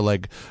hired to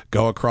like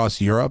go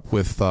across Europe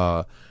with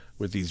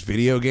these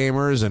video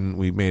gamers, and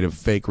we made a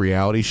fake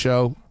reality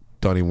show.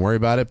 Don't even worry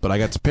about it. But I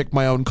got to pick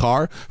my own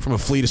car from a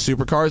fleet of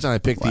supercars, and I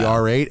picked the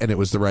R8, and it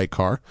was the right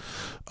car.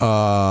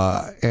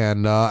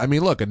 I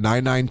mean, look, a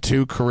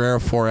 992 Carrera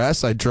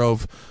 4S. I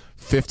drove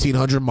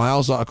 1,500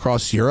 miles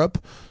across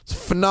Europe. It's a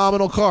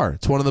phenomenal car.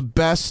 It's one of the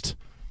best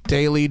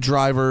daily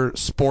driver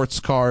sports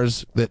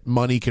cars that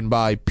money can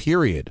buy,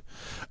 period.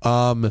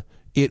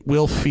 It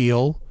will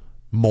feel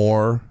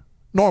more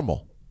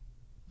normal.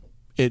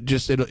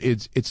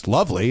 It's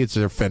lovely.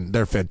 They're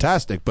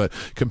fantastic, but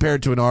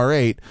compared to an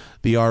R8,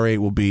 the R8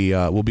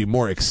 will be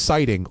more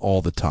exciting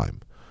all the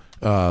time.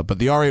 But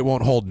the R8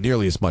 won't hold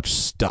nearly as much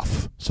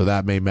stuff, so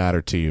that may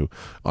matter to you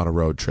on a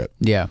road trip.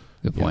 Yeah,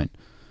 good point.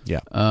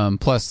 Yeah.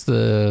 Plus,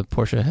 the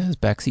Porsche has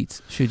back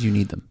seats should you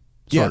need them.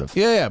 Sort of.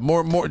 Yeah.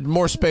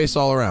 More space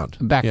all around.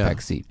 A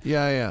backpack seat.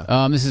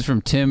 Yeah. This is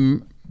from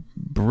Tim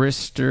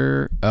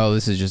Brister. Oh,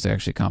 this is just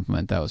actually a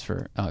compliment. That was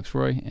for Alex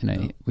Roy,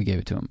 and we gave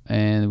it to him.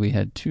 And we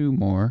had two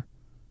more,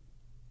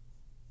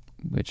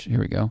 which, here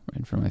we go, right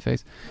in front of my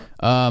face.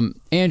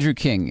 Andrew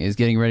King is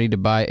getting ready to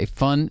buy a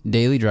fun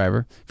daily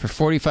driver for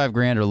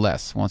 $45,000 or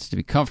less. Wants to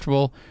be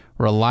comfortable,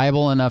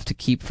 reliable enough to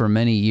keep for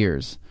many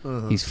years.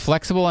 He's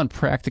flexible on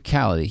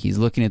practicality. He's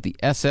looking at the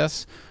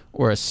SS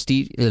or a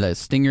Stinger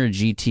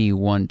GT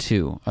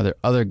 1.2. Are there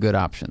other good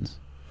options?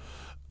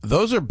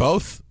 Those are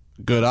both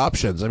good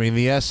options. I mean,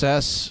 the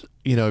SS,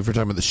 if you're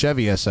talking about the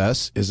Chevy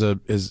SS,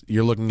 is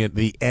you're looking at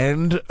the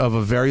end of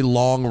a very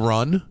long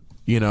run.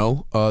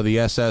 The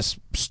SS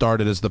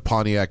started as the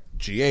Pontiac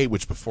G8,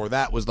 which before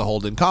that was the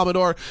Holden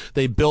Commodore.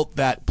 They built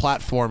that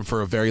platform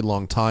for a very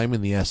long time,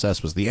 and the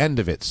SS was the end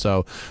of it.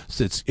 So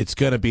it's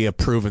going to be a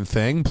proven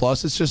thing.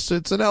 Plus, it's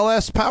an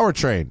LS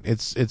powertrain.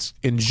 It's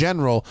in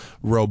general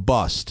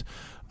robust.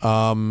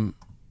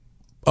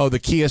 The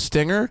Kia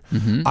Stinger.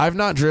 I've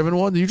not driven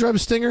one. Do you drive a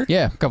Stinger?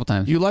 Yeah, a couple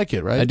times. You like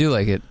it, right? I do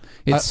like it.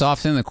 It's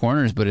soft in the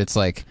corners, but it's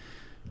like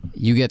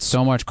you get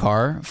so much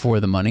car for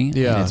the money.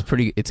 Yeah,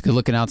 and it's good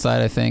looking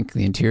outside. I think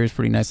the interior is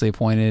pretty nicely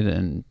appointed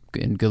and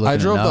good looking. I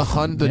drove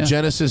enough. the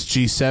Genesis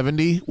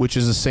G70, which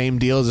is the same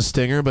deal as a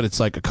Stinger, but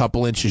it's like a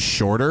couple inches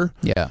shorter.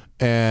 Yeah,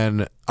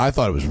 and I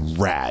thought it was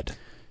rad.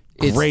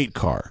 Great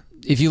car.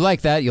 If you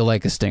like that, you'll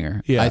like a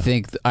Stinger. Yeah. I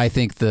think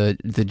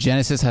the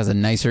Genesis has a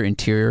nicer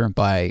interior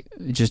by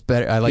just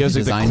better. I like the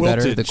design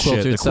better. The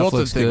quilted stuff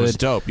looks good. Was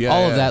dope. Yeah,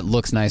 all of that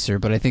looks nicer,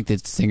 but I think the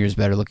Stinger's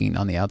better looking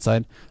on the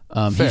outside.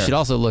 You should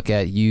also look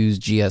at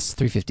used GS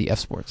 350 F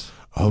Sports.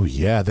 Oh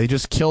yeah, they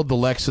just killed the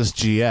Lexus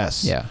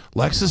GS. Yeah,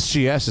 Lexus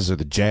GSs are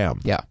the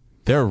jam. Yeah,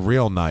 they're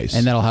real nice,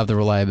 and that'll have the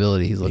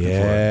reliability he's looking for.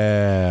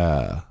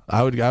 Yeah,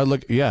 I would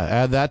look. Yeah,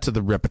 add that to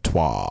the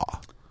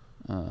repertoire.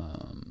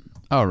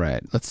 All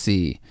right, let's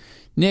see.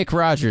 Nick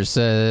Rogers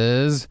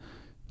says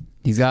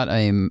he's got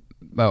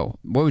what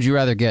would you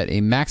rather get? A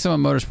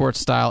Maximum Motorsports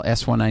style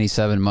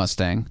S197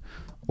 Mustang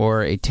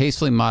or a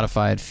tastefully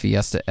modified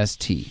Fiesta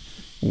ST?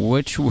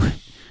 What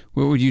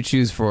would you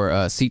choose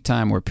for seat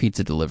time or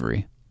pizza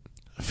delivery?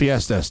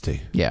 Fiesta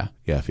ST. Yeah.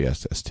 Yeah,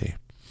 Fiesta ST.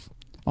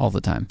 All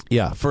the time.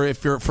 Yeah, for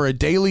a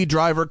daily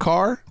driver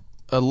car,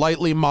 a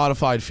lightly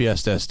modified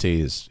Fiesta ST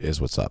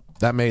is what's up.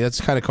 That's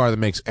the kind of car that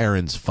makes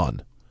errands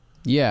fun.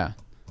 Yeah.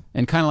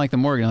 And kind of like the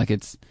Morgan, like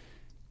it's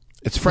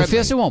friendly. The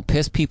Fiesta won't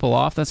piss people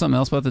off. That's something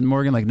else about the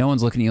Morgan. Like no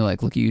one's looking at you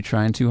like, look at you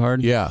trying too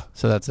hard. Yeah.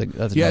 So that's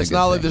it's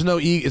not like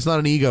it's not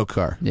an ego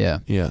car. Yeah.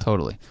 Yeah.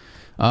 Totally.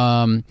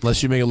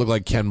 Unless you make it look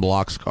like Ken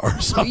Block's car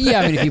or something. Yeah,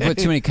 I mean if you put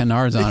too many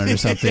canards on it or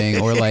something,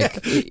 or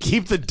like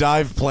keep the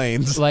dive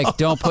planes. Like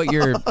don't put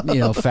your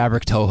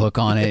fabric tow hook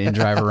on it and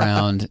drive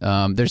around.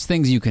 There's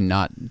things you can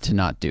not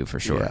do for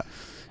sure.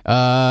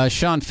 Yeah.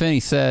 Sean Finney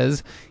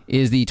says,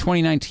 is the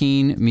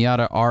 2019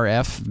 Miata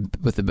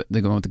RF with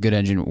the good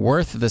engine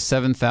worth the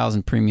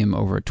 $7,000 premium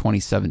over a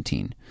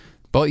 2017?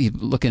 He's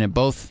looking at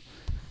both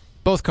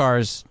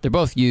cars. They're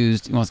both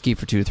used. He wants to keep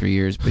for 2 to 3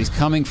 years, but he's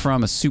coming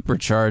from a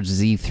supercharged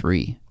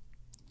Z3.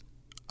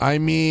 I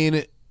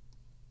mean,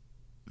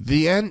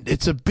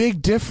 it's a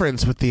big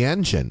difference with the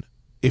engine.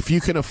 If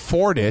you can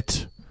afford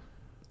it,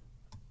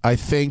 I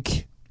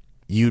think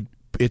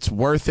it's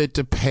worth it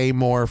to pay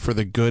more for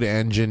the good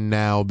engine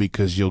now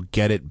because you'll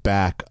get it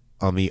back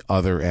on the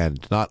other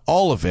end. Not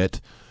all of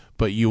it,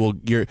 but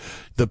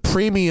the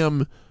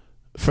premium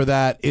for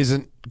that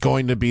isn't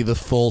going to be the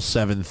full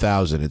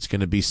 $7,000. It's going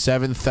to be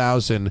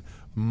 $7,000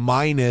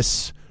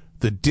 minus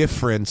the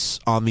difference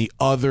on the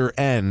other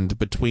end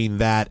between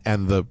that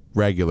and the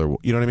regular.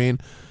 You know what I mean?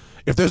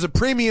 If there's a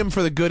premium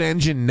for the good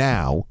engine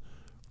now,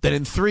 then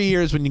in 3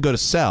 years when you go to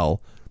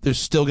sell, there's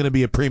still going to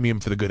be a premium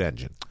for the good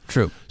engine.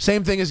 True.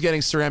 Same thing as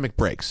getting ceramic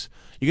brakes.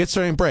 You get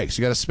ceramic brakes,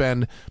 you got to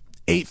spend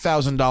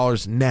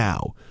 $8,000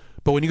 now.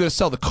 But when you go to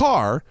sell the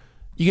car,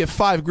 you get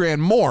 $5,000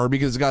 more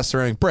because it's got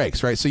ceramic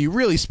brakes, right? So you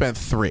really spent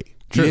 $3,000.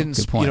 True.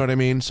 You know what I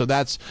mean? So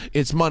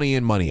it's money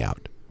in, money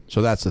out.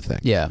 So that's the thing.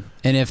 Yeah.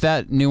 And if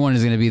that new one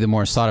is going to be the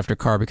more sought after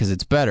car because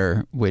it's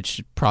better,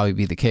 which probably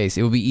be the case,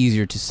 it will be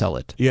easier to sell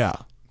it. Yeah,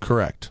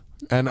 correct.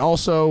 And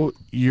also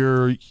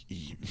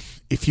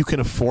if you can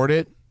afford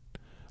it,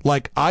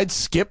 like I'd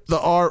skip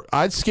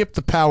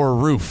the power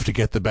roof to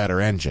get the better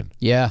engine.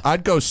 Yeah.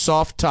 I'd go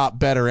soft top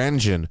better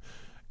engine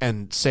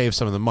and save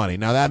some of the money.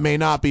 Now that may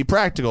not be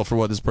practical for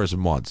what this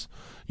person wants.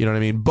 You know what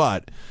I mean?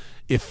 But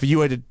if you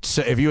had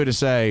to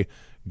say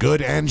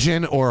good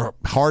engine or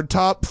hard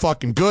top,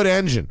 fucking good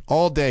engine.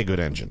 All day good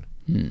engine.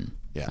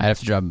 Yeah. I'd have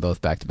to drive them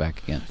both back to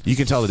back again. You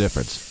can tell the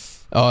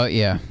difference. Oh,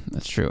 yeah,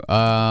 that's true.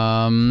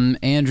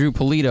 Andrew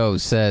Polito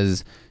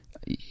says,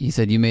 he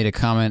said you made a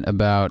comment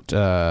about,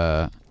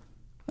 I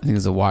think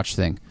it's a watch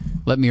thing.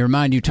 Let me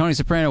remind you, Tony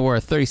Soprano wore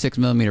a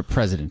 36mm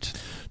President.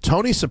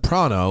 Tony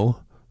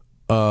Soprano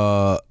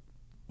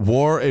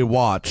wore a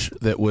watch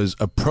that was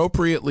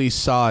appropriately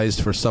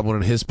sized for someone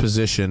in his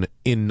position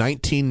in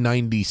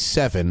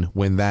 1997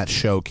 when that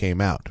show came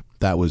out.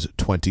 That was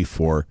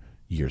 24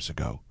 years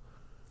ago.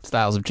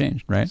 Styles have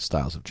changed, right?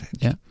 Styles have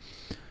changed. Yeah.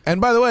 And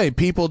by the way,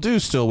 people do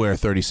still wear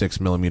 36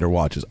 millimeter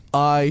watches.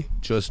 I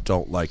just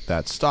don't like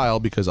that style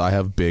because I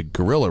have big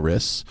gorilla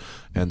wrists,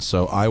 and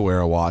so I wear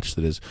a watch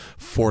that is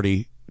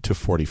 40 to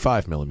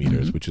 45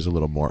 millimeters, which is a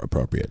little more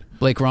appropriate.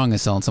 Blake Wrong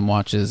is selling some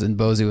watches, and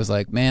Bozy was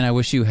like, man, I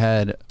wish you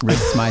had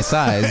wrists my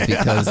size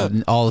because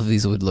all of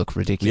these would look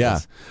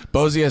ridiculous. Yeah.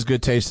 Bozy has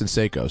good taste in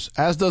Seikos,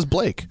 as does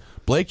Blake.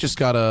 Blake just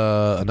got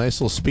a nice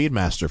little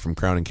Speedmaster from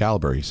Crown and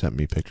Caliber. He sent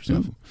me pictures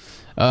of.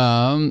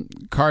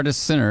 Cardis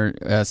Sinner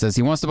says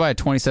he wants to buy a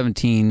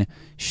 2017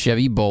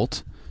 Chevy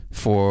Bolt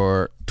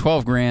for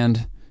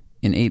 $12,000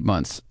 in 8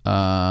 months.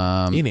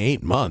 In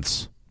 8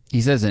 months?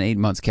 He says in 8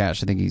 months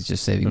cash. I think he's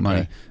just saving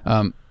money.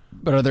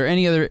 But are there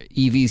any other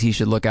EVs he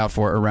should look out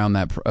for around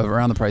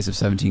the price of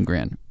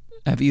 $17,000?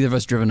 Have either of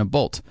us driven a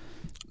Bolt?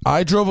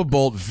 I drove a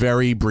Bolt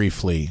very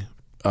briefly.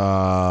 Who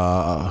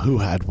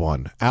had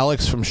one?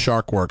 Alex from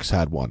Sharkworks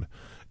had one.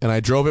 And I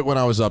drove it when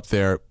I was up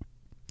there,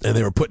 and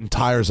they were putting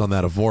tires on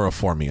that Evora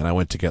for me, and I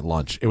went to get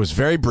lunch. It was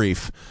very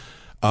brief.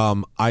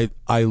 I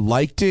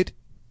liked it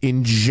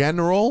in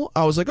general.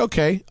 I was like,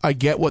 okay, I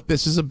get what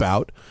this is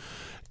about.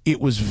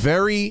 It was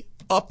very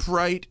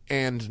upright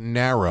and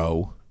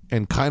narrow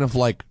and kind of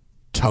like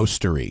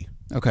toastery.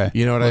 Okay.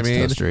 You know what I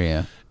mean?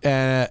 Toastery,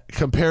 yeah.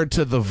 Compared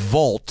to the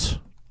Volt,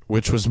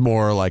 which was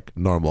more like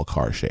normal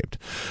car shaped.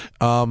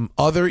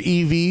 Other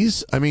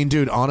EVs, I mean,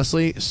 dude,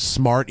 honestly,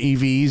 smart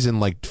EVs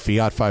and like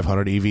Fiat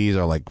 500 EVs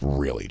are like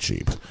really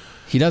cheap.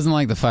 He doesn't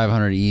like the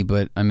 500e,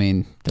 but I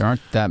mean, there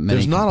aren't that many.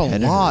 There's not a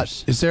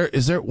lot. Is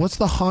there? What's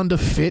the Honda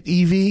Fit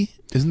EV?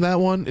 Isn't that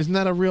one? Isn't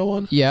that a real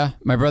one? Yeah,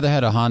 my brother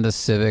had a Honda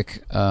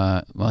Civic.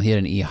 Well, he had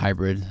an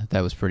e-hybrid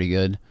that was pretty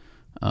good.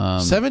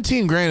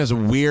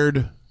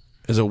 $17,000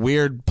 is a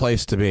weird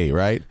place to be,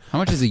 right? How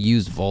much is a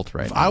used Volt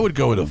right now? I would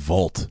go with a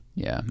Volt.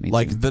 Yeah, me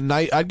like too.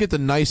 I'd get the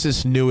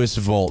nicest, newest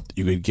Volt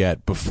you could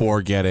get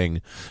before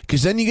getting,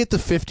 because then you get the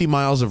 50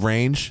 miles of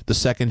range, the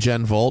second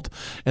gen Volt,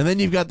 and then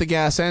you've got the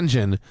gas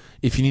engine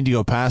if you need to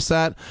go past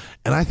that.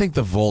 And I think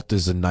the Volt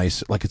is a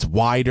nice, like it's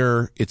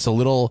wider, it's a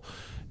little,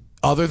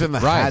 other than the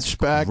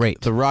hatchback,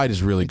 great. The ride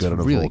is really good on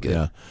a really Volt.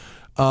 good.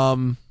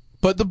 Yeah.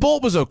 But the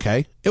Bolt was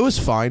okay. It was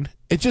fine.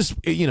 It just,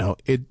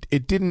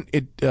 it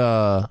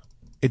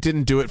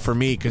didn't do it for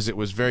me because it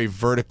was very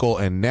vertical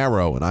and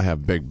narrow, and I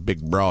have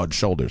big, broad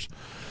shoulders.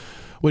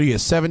 What do you get?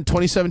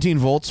 2017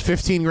 Volts,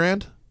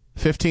 $15,000,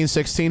 15,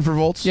 16 for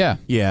Volts.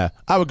 Yeah,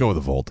 I would go with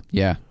a Volt.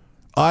 Yeah,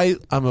 I'm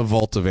a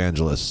Volt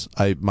evangelist.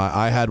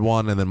 I had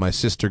one, and then my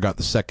sister got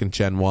the second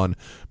gen one.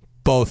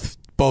 Both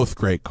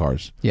great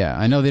cars. Yeah,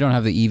 I know they don't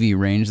have the EV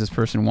range this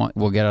person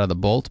will get out of the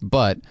Bolt,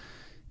 but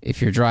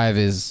if your drive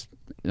is,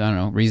 I don't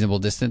know, reasonable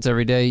distance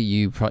every day,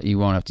 you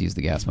won't have to use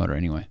the gas motor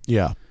anyway.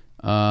 Yeah.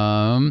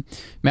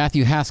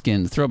 Matthew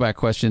Haskin, throwback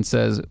question,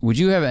 says, would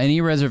you have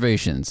any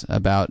reservations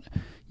about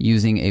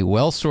using a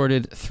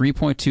well-sorted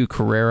 3.2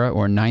 Carrera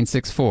or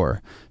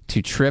 964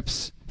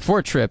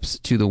 for trips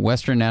to the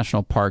Western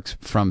National Parks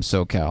from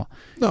SoCal?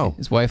 No.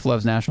 His wife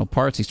loves national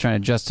parks. He's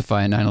trying to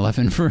justify a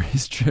 911 for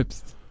his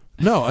trips.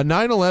 No, a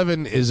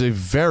 911 is a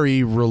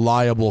very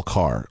reliable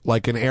car.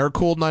 Like an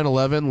air-cooled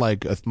 911,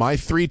 like my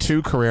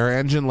 3.2 Carrera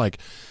engine, like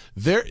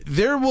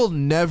there will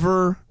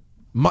never...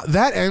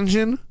 that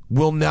engine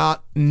will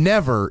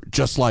never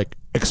just like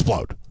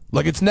explode.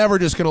 Like it's never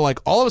just going to like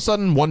all of a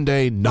sudden one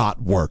day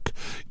not work.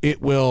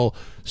 It will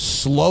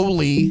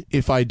slowly,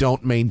 if I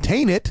don't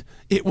maintain it,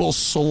 it will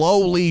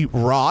slowly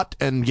rot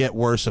and get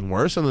worse and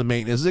worse, and the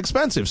maintenance is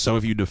expensive. So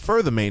if you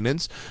defer the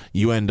maintenance,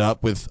 you end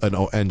up with an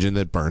engine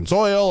that burns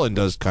oil and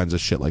does kinds of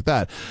shit like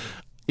that.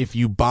 If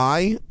you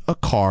buy a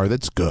car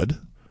that's good,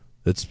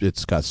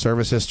 it's got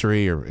service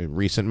history or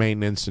recent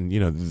maintenance, and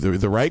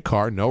the right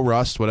car, no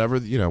rust, whatever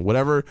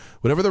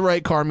the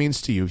right car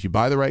means to you. If you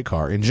buy the right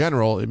car, in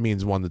general, it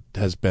means one that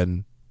has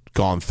been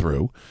gone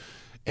through,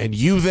 and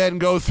you then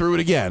go through it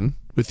again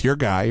with your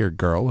guy or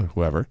girl or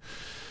whoever.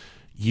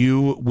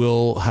 You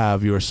will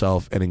have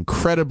yourself an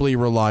incredibly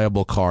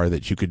reliable car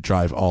that you could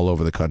drive all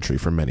over the country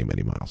for many,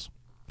 many miles.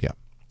 Yeah,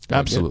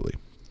 absolutely.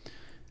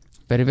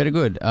 Very, very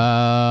good.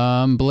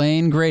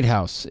 Blaine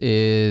Greathouse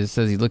says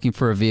he's looking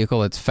for a vehicle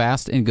that's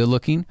fast and good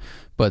looking,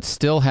 but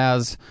still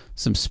has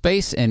some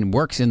space and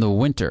works in the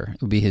winter.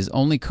 It would be his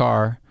only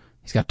car.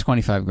 He's got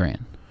 $25,000.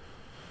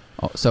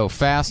 So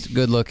fast,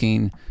 good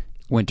looking,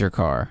 winter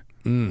car,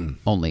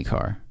 only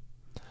car.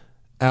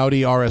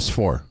 Audi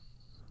RS4.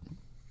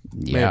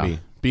 Yeah. Maybe.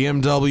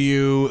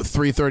 BMW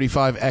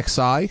 335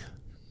 Xi.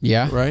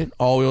 Yeah. Right?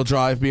 All-wheel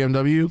drive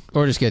BMW.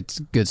 Or just get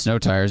good snow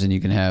tires and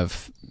you can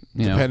have...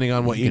 depending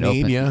on what you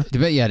need, yeah.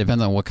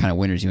 Depends on what kind of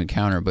winters you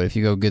encounter. But if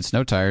you go good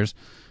snow tires,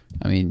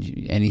 I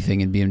mean,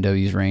 anything in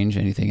BMW's range,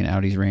 anything in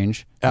Audi's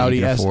range.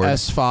 Audi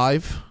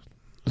S5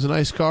 is a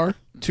nice car.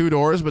 2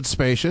 doors, but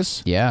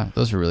spacious. Yeah,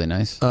 those are really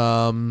nice.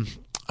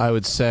 I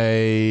would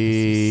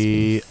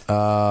say...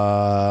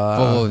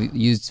 Volvo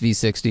used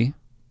V60.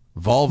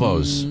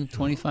 Volvos.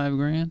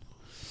 $25,000.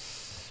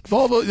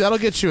 Volvo, that'll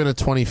get you in a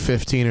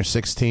 2015 or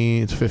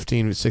 16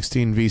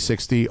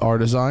 V60 R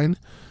design.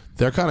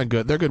 They're kind of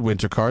good. They're good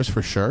winter cars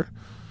for sure.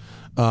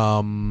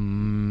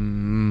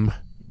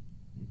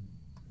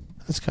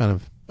 That's kind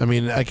of. I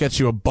mean, that gets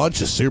you a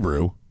bunch of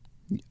Subaru.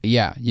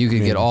 Yeah, you could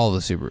get all the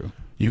Subaru.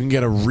 You can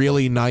get a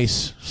really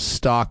nice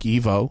stock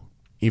Evo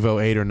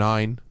 8 or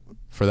 9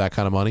 for that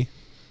kind of money.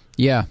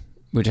 Yeah,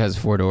 which has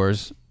 4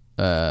 doors,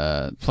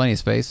 plenty of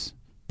space,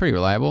 pretty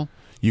reliable.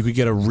 You could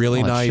get a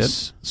really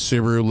nice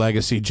Subaru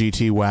Legacy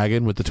GT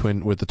wagon with the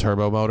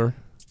turbo motor.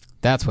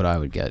 That's what I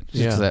would get.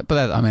 Yeah.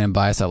 I'm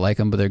biased. I like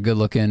them, but they're good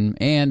looking,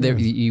 and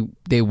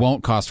they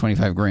won't cost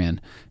 $25,000.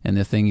 And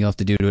the thing you'll have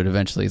to do to it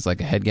eventually is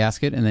like a head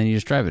gasket, and then you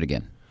just drive it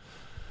again.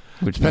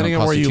 Which depending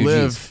on where you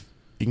live,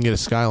 you can get a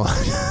Skyline.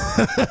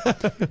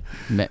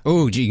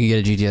 Oh, you can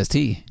get a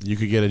GTS-T. You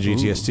could get a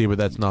GTS-T, but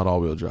that's not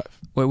all-wheel drive.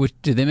 Wait,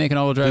 did they make an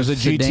all-wheel drive?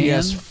 There's a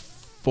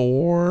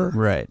GTS4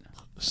 right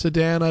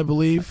sedan, I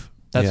believe.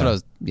 That's what I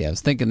was. Yeah, I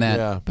was thinking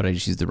that, but I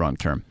just used the wrong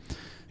term.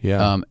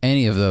 Yeah.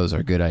 Any of those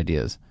are good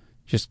ideas.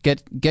 Just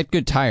get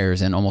good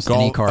tires, and almost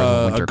any car is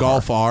a winter a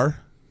Golf car. R,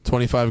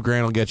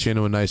 $25,000 will get you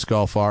into a nice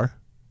Golf R.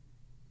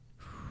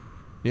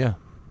 Yeah,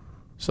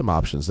 some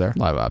options there. A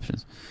lot of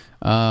options.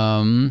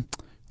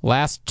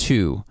 Last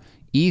two.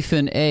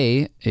 Ethan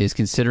A is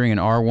considering an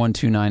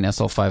R129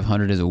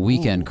 SL500 as a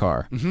weekend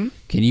car. Mm-hmm.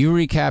 Can you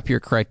recap your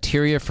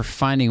criteria for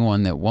finding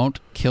one that won't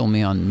kill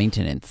me on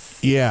maintenance?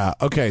 Yeah.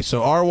 Okay.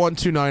 So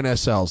R129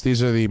 SLs.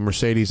 These are the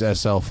Mercedes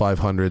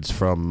SL500s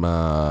from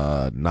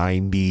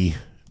 90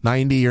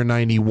 or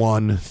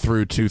 91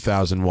 through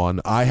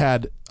 2001. I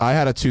had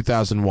a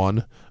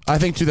 2001. I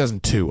think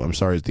 2002. I'm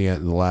sorry, at the end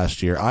of the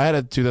last year. I had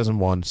a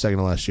 2001, second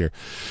to last year.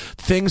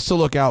 Things to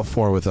look out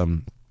for with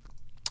them.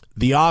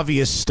 The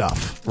obvious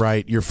stuff,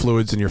 right? Your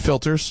fluids and your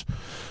filters.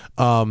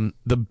 The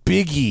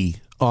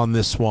biggie on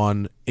this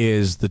one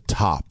is the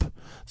top.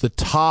 The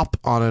top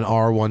on an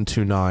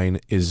R129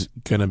 is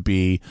going to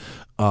be,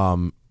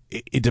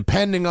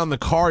 depending on the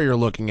car you're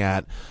looking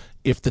at,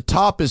 if the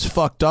top is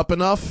fucked up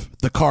enough,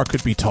 the car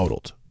could be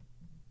totaled.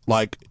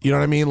 Like, you know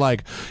what I mean?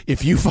 Like,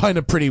 if you find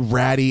a pretty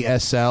ratty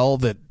SL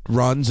that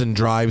runs and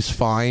drives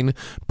fine,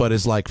 but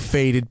is like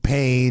faded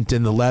paint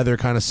and the leather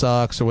kind of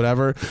sucks or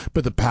whatever,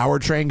 but the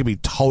powertrain can be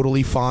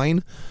totally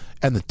fine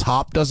and the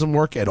top doesn't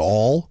work at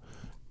all,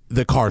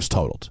 the car's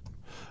totaled.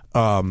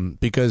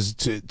 Because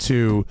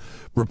to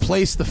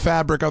replace the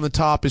fabric on the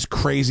top is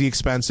crazy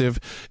expensive,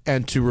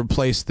 and to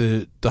replace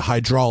the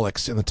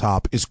hydraulics in the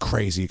top is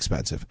crazy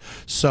expensive.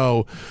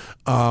 So,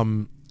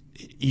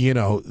 you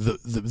know,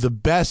 the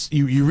best,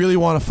 you really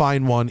want to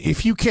find one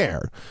if you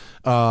care,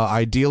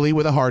 ideally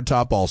with a hard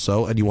top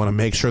also, and you want to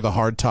make sure the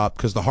hard top,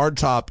 because the hard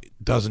top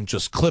doesn't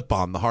just clip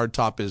on, the hard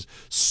top is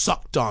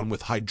sucked on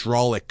with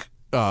hydraulic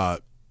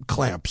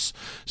clamps.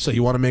 So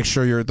you want to make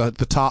sure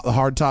the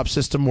hard top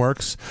system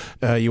works.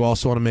 You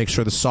also want to make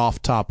sure the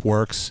soft top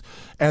works.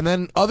 And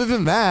then other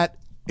than that,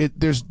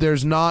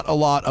 there's not a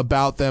lot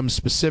about them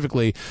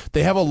specifically.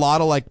 They have a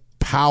lot of like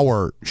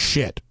power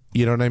shit.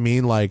 You know what I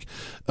mean? Like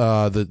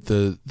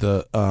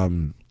the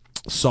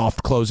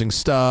soft closing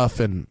stuff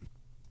and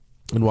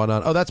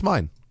whatnot. Oh, that's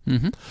mine.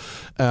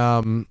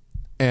 Mm-hmm.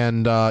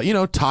 You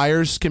know,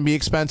 tires can be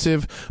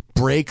expensive.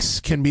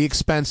 Brakes can be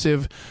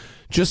expensive.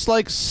 Just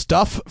like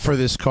stuff for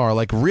this car,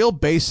 like real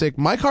basic.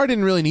 My car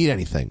didn't really need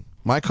anything.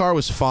 My car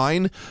was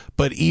fine,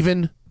 but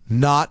even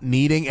not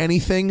needing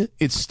anything,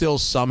 it's still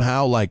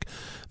somehow like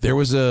there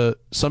was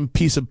some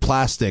piece of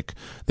plastic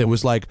that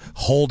was like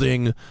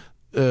holding.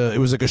 It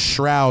was like a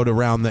shroud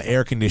around the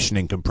air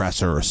conditioning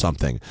compressor or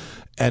something,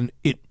 and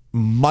it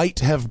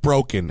might have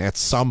broken at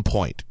some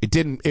point. It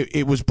didn't.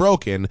 It was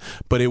broken,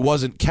 but it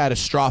wasn't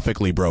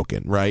catastrophically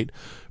broken, right?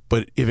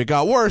 But if it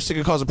got worse, it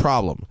could cause a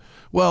problem.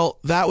 Well,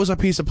 that was a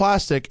piece of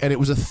plastic, and it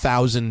was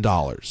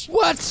 $1,000.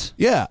 What?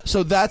 Yeah.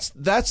 So that's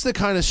the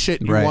kind of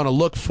shit you want to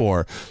look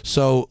for.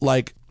 So,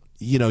 like,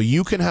 you know,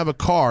 you can have a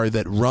car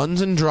that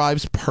runs and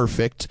drives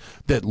perfect,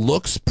 that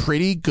looks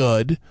pretty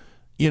good,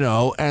 you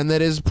know, and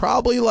that is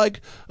probably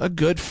like a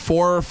good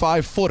 4 or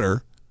 5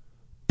 footer.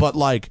 But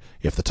like,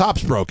 if the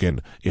top's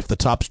broken, if the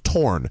top's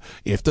torn,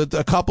 if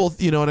a couple,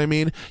 you know what I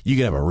mean, you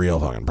can have a real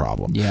fucking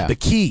problem. Yeah. The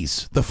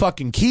keys, the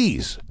fucking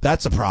keys,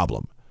 that's a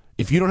problem.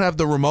 If you don't have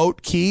the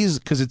remote keys,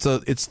 because it's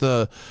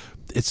an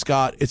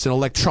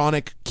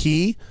electronic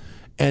key,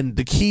 and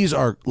the keys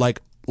are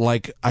like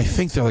I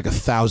think they're like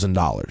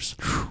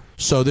 $1,000.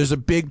 So there's a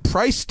big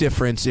price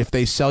difference if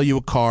they sell you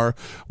a car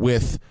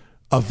with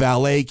a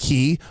valet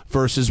key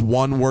versus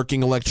one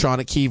working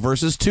electronic key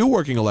versus 2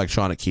 working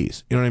electronic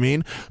keys. You know what I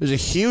mean? There's a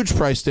huge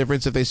price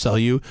difference if they sell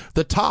you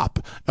the top,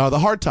 the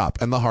hard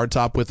top, and the hard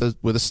top with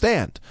a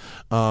stand.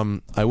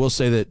 I will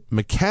say that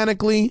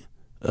mechanically,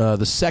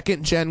 the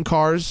second gen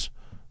cars,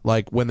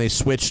 like when they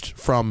switched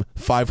from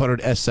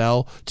 500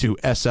 SL to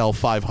SL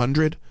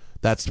 500,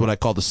 that's what I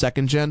call the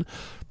second gen.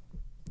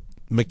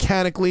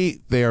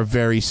 Mechanically, they are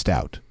very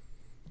stout.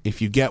 If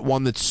you get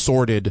one that's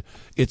sorted,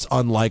 it's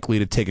unlikely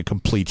to take a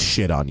complete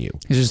shit on you.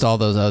 It's just all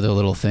those other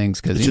little things,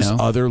 because you know,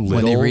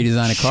 when they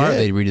redesign a car, shit.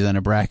 They redesign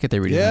a bracket, they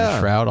redesign a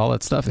shroud, all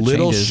that stuff. It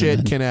little changes,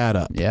 shit can add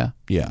up. Yeah.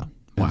 Yeah.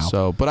 Wow. And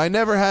so, but I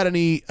never had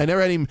any.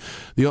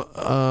 The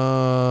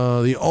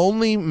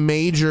only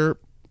major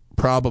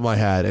problem I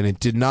had, and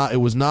it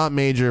was not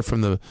major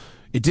from the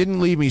It didn't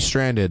leave me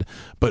stranded,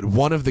 but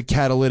one of the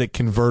catalytic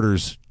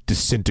converters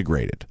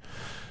disintegrated.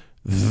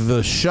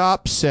 The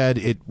shop said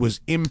it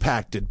was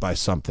impacted by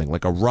something,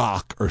 like a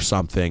rock or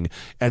something,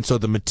 and so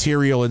the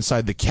material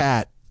inside the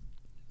cat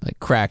like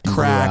cracked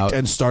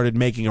and started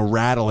making a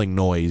rattling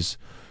noise,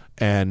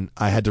 and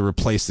I had to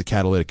replace the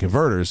catalytic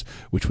converters,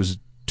 which was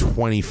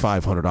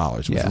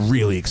 $2,500. It was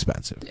really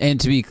expensive.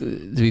 And to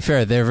be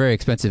fair, they're very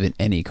expensive in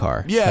any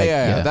car.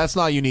 Yeah. That's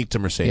not unique to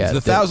Mercedes. Yeah, the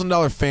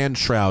 $1,000 fan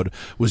shroud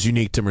was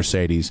unique to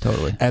Mercedes.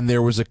 Totally. And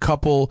there was a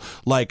couple,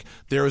 like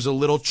there was a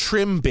little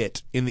trim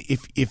bit in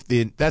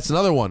the that's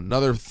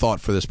another thought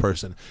for this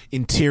person.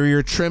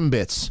 Interior trim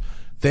bits.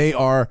 They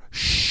are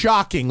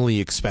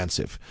shockingly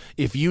expensive.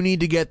 If you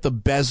need to get the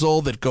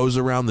bezel that goes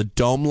around the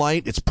dome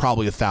light, it's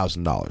probably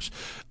 $1,000.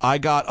 I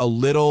got a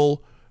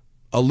little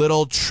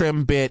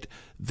trim bit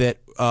that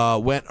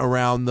went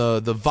around the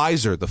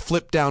visor, the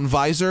flip down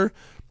visor.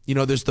 You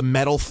know, there's the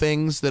metal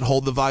things that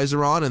hold the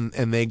visor on,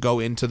 and they go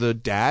into the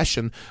dash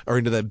or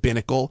into the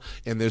binnacle,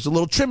 and there's a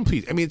little trim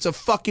piece. I mean, it's a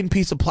fucking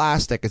piece of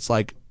plastic. It's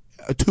like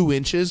 2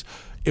 inches.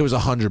 It was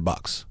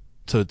 $100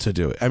 to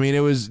do it. I mean, it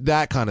was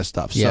that kind of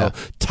stuff. Yeah.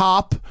 So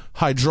top,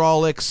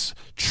 hydraulics,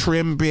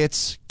 trim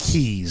bits,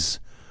 keys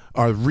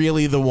are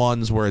really the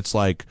ones where it's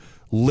like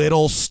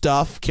little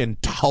stuff can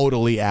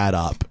totally add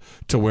up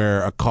to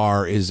where a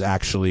car is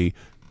actually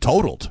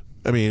totaled.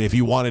 I mean, if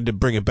you wanted to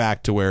bring it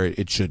back to where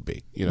it should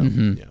be, you know.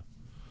 Mm-hmm. Yeah.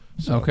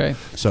 Okay.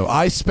 So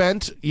I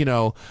spent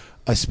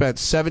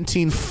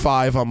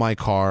 $17,500 on my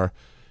car.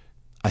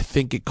 I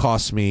think it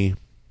cost me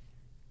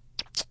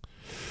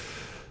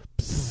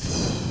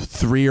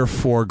 $3,000 or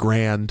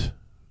 $4,000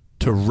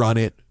 to run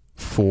it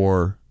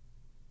for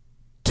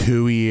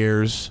 2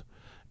 years,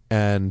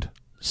 and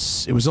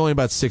it was only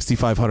about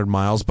 6,500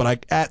 miles.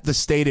 But at the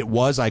state it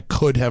was, I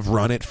could have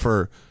run it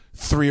for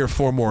 3 or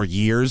 4 more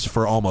years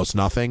for almost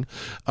nothing.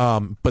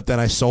 But then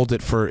I sold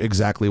it for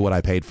exactly what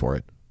I paid for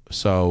it.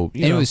 So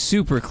it was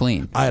super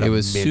clean. It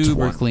was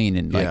super clean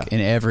in in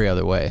every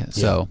other way.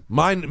 So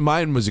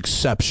mine was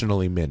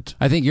exceptionally mint.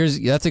 I think yours.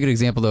 That's a good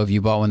example though. If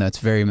you bought one that's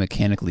very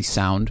mechanically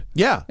sound.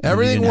 Yeah,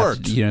 everything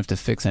worked. You don't have to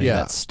fix any of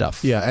that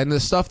stuff. Yeah, and the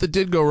stuff that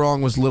did go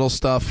wrong was little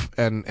stuff,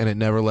 and it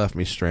never left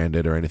me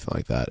stranded or anything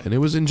like that. And it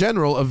was in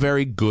general a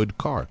very good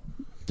car.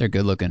 They're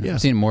good looking. Yeah.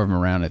 I've seen more of them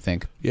around, I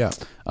think. Yeah.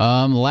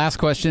 Last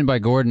question by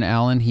Gordon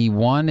Allen. He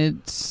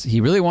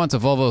really wants a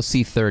Volvo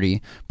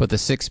C30, but the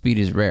 6-speed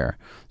is rare.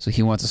 So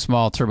he wants a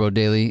small turbo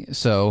daily.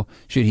 So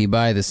should he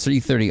buy the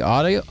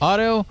C30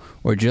 auto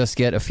or just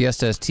get a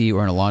Fiesta ST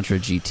or an Elantra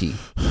GT?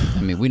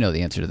 I mean, we know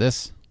the answer to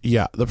this.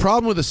 Yeah. The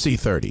problem with the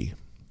C30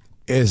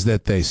 is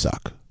that they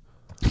suck.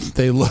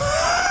 They look...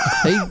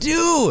 They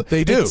do.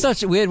 They do.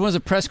 We had one as a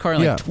press car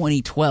in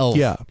 2012.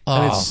 Yeah,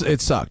 and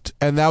it sucked.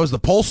 And that was the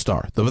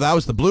Polestar. That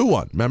was the blue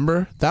one.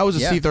 Remember? That was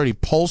a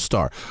C30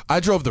 Polestar. I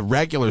drove the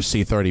regular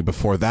C30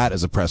 before that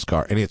as a press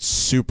car, and it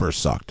super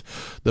sucked.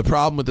 The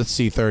problem with the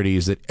C30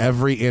 is that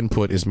every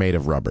input is made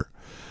of rubber.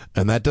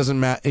 And that doesn't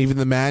matter. Even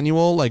the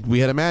manual, like we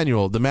had a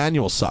manual. The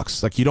manual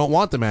sucks. Like you don't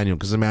want the manual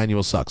because the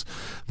manual sucks.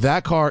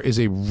 That car is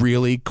a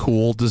really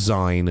cool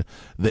design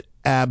that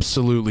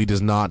absolutely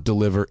does not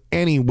deliver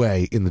any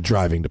way in the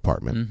driving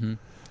department. Mm-hmm.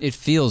 It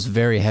feels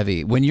very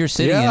heavy when you're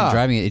sitting and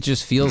driving it. It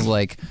just feels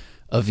like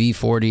a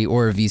V40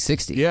 or a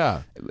V60.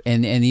 Yeah.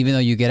 And even though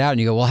you get out and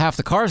you go, well, half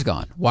the car's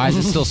gone. Why is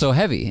it still so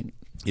heavy?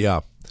 Yeah.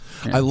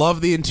 I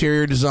love the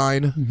interior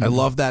design. Mm-hmm. I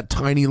love that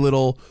tiny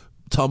little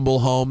tumble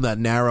home, that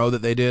narrow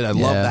that they did. I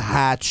love the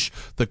hatch,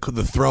 the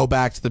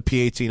throwback to the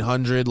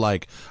P1800.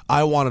 Like,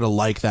 I wanted to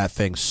like that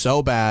thing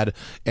so bad,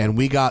 and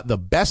we got the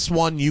best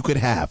one you could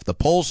have, the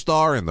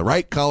Polestar and the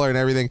right color and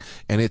everything,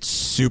 and it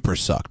super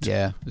sucked.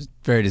 Yeah, it was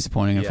very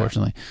disappointing,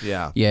 unfortunately.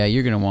 Yeah,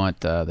 you're gonna want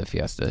the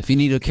Fiesta if you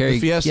need to carry the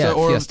Fiesta.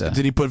 Or Fiesta.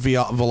 Did he put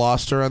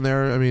Veloster on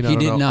there? I mean, he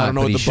did not. I don't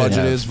know what the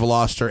budget is.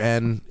 Veloster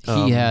N.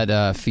 He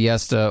had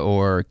Fiesta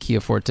or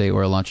Kia Forte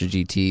or Elantra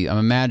GT. I'm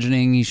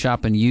imagining he's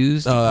shopping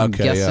used. I'm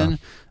guessing. Yeah.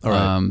 All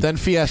right. Then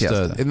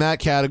Fiesta. In that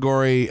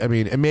category, I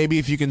mean, and maybe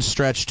if you can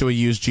stretch to a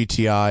used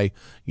GTI,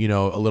 you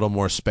know, a little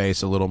more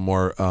space, a little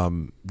more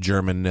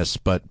Germanness,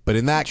 but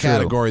in that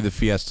category, the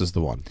Fiesta's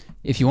the one.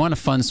 If you want a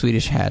fun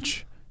Swedish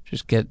hatch,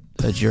 just get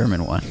a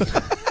German one.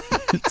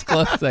 It's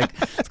close.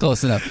 It's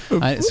close enough.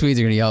 Swedes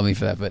are going to yell at me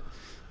for that, but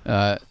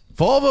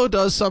Volvo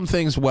does some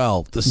things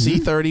well. The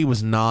C30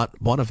 was not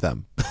one of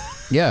them.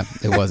 Yeah,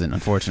 it wasn't,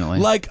 unfortunately.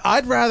 Like,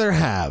 I'd rather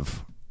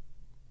have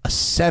a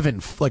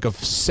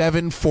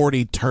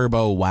 740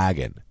 turbo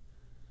wagon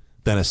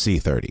than a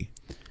C30.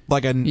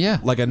 Like a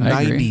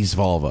 90s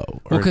Volvo.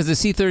 Well, because the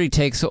C30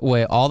 takes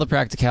away all the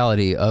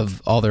practicality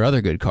of all their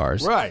other good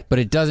cars. Right. But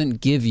it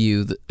doesn't give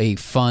you a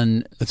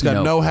fun, it's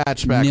got no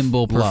hatchback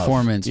nimble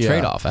performance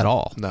trade-off at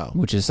all. No.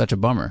 Which is such a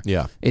bummer.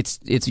 Yeah. It's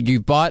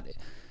you've bought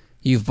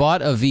a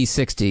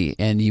V60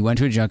 and you went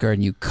to a junkyard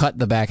and you cut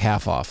the back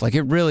half off. Like,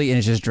 it really, and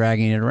it's just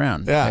dragging it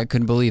around. Yeah. I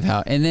couldn't believe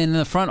how. And then in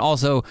the front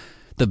also,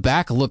 the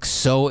back looks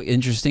so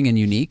interesting and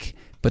unique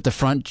but the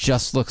front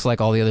just looks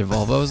like all the other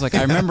Volvos. Like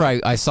I remember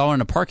I saw her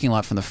in a parking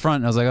lot from the front,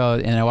 and I was like,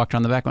 oh, and I walked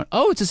around the back and went,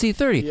 oh, it's a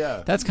C30.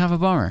 Yeah. That's kind of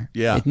a bummer.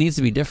 Yeah. It needs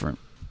to be different.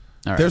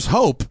 All right. There's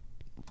hope,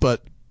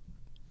 but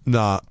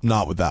not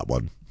with that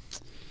one.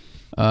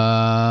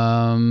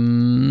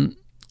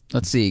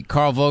 Let's see.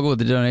 Carl Vogel with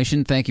the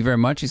donation. Thank you very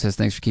much. He says,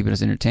 thanks for keeping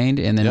us entertained.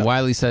 And then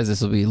Wiley says, this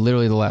will be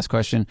literally the last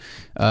question.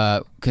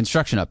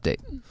 Construction update.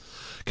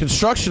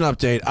 Construction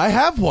update. I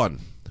have one.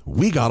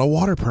 We got a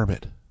water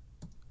permit.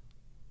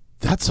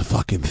 That's a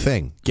fucking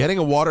thing. Getting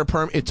a water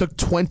permit. It took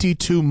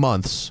 22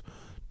 months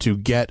to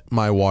get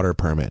my water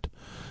permit.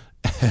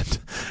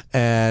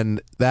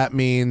 And that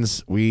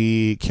means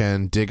we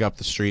can dig up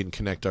the street and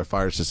connect our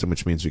fire system,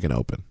 which means we can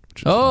open.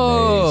 Which is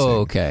amazing.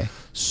 Okay.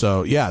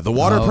 So, yeah, the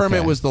water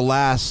permit was the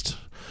last.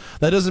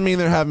 That doesn't mean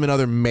there haven't been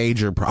other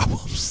major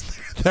problems.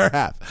 There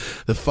have.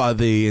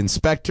 The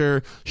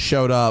inspector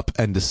showed up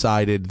and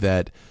decided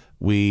that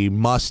we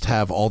must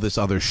have all this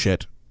other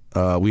shit.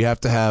 We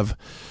have to have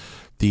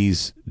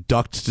these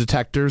duct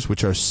detectors,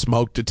 which are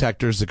smoke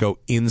detectors that go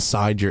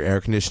inside your air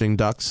conditioning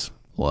ducts.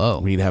 Whoa.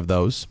 We need to have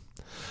those.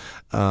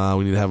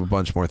 We need to have a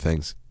bunch more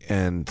things.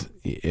 And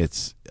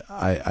it's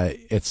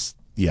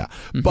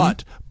Mm-hmm.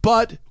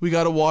 But we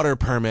got a water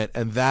permit,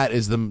 and that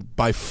is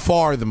by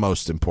far the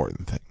most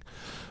important thing.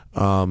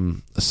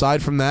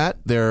 Aside from that,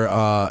 they're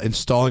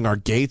installing our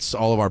gates,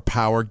 all of our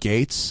power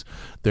gates.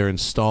 They're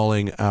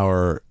installing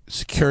our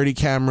security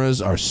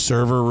cameras. Our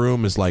server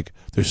room is like,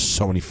 there's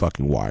so many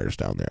fucking wires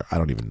down there. I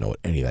don't even know what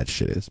any of that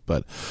shit is.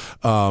 But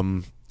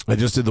I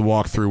just did the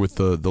walkthrough with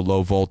the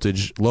low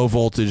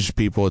voltage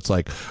people. It's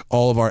like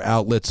all of our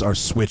outlets, our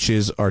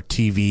switches, our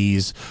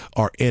TVs,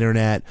 our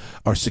internet,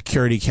 our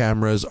security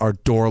cameras, our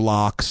door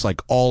locks,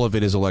 like all of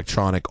it is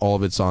electronic. All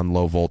of it's on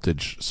low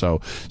voltage.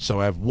 So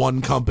I have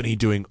one company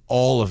doing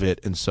all of it.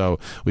 And so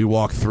we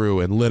walked through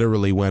and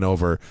literally went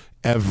over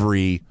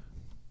every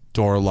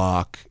door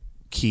lock,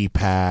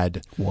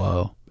 keypad,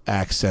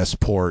 access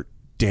port,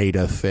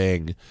 data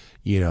thing,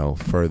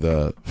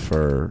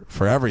 for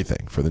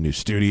everything, for the new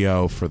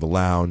studio, for the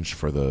lounge,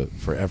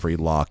 for every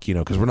lock,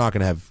 because we're not going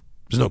to have,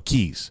 there's no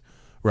keys,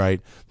 right?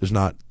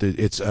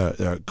 It's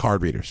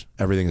card readers.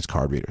 Everything is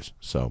card readers.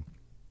 So,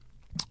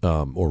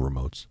 or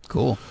remotes.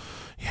 Cool.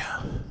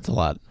 Yeah. It's a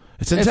lot.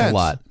 It's intense. It's a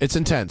lot. It's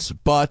intense,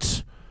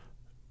 but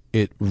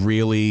it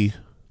really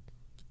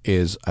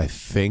is, I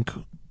think,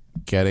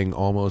 getting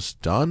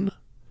almost done.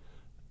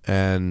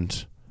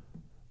 And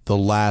the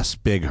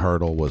last big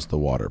hurdle was the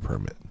water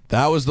permit.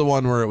 That was the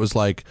one where it was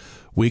like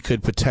we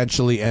could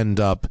potentially end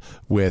up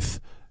with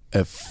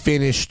a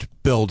finished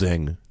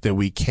building that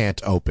we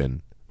can't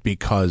open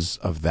because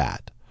of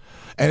that.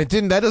 And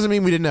that doesn't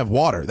mean we didn't have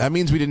water. That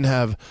means we didn't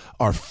have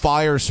our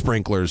fire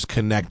sprinklers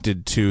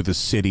connected to the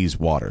city's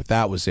water.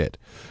 That was it.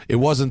 It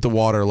wasn't the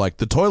water, like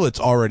the toilet's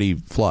already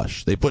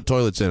flush. They put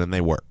toilets in and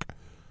they work.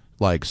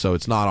 Like, so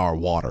it's not our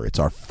water, it's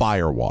our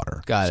fire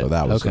water. Got it. So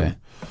that was okay.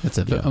 It's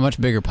a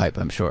much bigger pipe,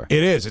 I'm sure.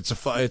 It is. It's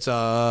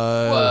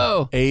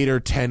a 8 or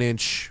 10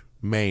 inch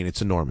main. It's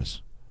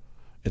enormous.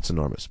 It's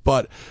enormous.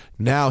 But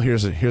now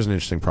here's an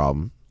interesting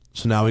problem.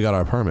 So now we got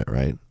our permit,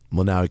 right?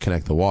 Well, now we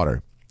connect the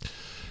water.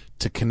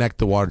 To connect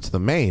the water to the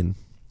main,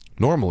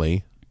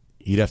 normally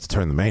you'd have to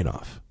turn the main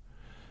off.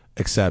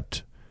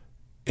 Except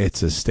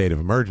it's a state of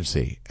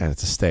emergency and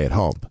it's a stay at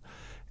home.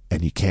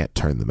 And you can't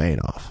turn the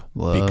main off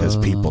because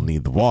people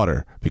need the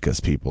water because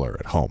people are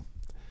at home.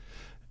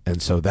 And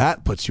so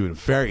that puts you in a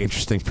very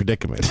interesting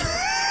predicament.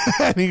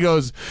 And he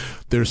goes,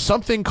 there's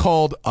something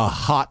called a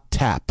hot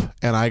tap.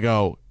 And I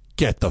go,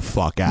 get the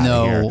fuck out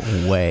of here.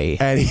 No way.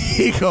 And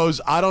he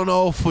goes, I don't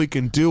know if we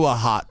can do a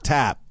hot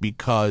tap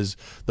because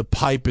the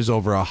pipe is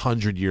over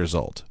 100 years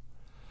old.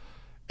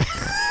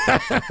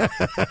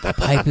 The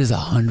pipe is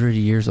 100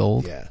 years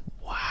old? Yeah.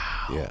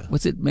 Wow. Yeah.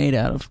 What's it made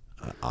out of?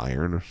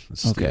 Iron or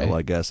steel, Okay.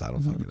 I guess. I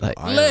don't fucking know. Like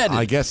Iron. lead.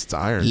 I guess it's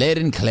iron. Lead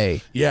and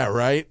clay. Yeah,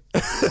 right?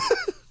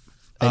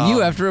 And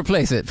you have to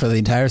replace it for the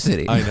entire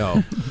city. I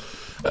know.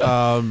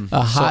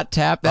 A hot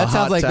tap? That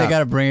sounds like they got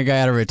to bring a guy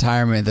out of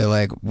retirement. They're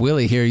like,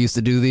 Willie here used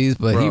to do these,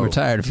 but he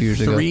retired a few years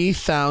ago.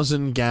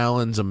 3,000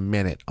 gallons a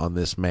minute on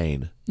this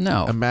main.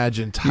 No.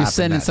 Imagine tapping You're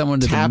sending that,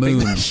 someone to the tapping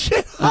moon. that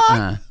shit.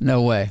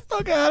 No way.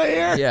 Fuck out of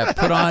here. Yeah,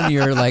 put on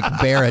your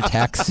bear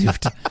attack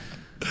suit.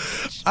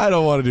 I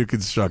don't want to do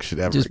construction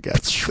ever again.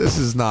 This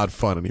is not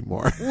fun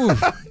anymore.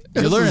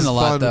 You're learning a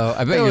lot, though.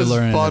 I bet you're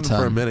learning fun a ton.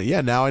 for a minute.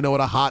 Yeah, now I know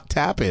what a hot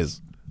tap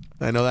is.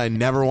 I know that I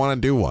never want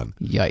to do one.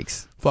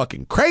 Yikes.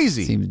 Fucking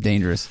crazy. Seems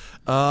dangerous.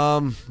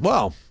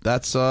 Well,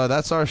 that's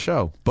our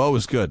show. Beau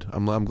is good.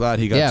 I'm glad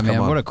he got to come on. Yeah,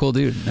 man, what a cool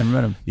dude. Never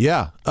met him.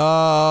 Yeah.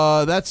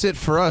 That's it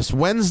for us.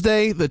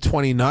 Wednesday, the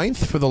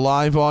 29th, for the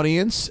live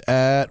audience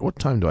at, what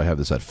time do I have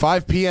this at?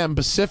 5 p.m.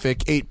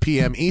 Pacific, 8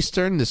 p.m.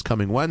 Eastern, this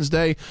coming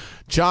Wednesday.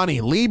 Johnny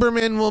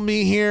Lieberman will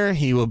be here.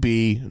 He will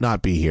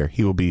not be here.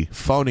 He will be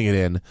phoning it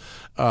in.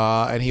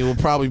 And he will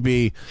probably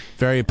be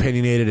very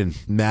opinionated and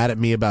mad at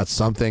me about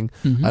something.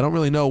 Mm-hmm. I don't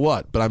really know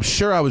what, but I'm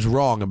sure I was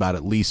wrong about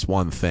at least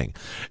one thing.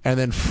 And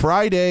then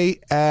Friday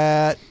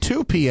at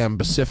 2 p.m.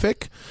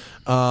 Pacific,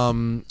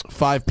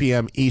 5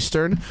 p.m.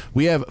 Eastern.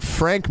 We have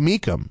Frank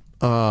Meekum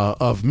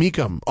of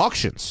Meekum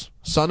Auctions,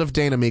 son of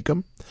Dana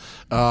Meekum.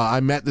 I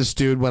met this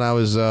dude when I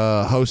was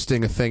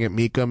hosting a thing at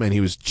Meekum, and he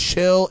was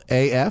chill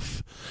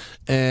AF.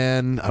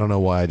 And I don't know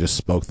why I just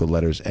spoke the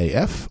letters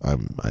AF.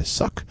 I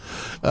suck.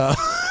 But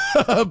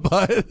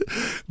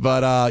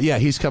yeah,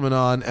 he's coming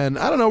on, and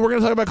I don't know. We're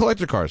going to talk about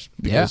collector cars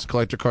because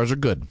collector cars are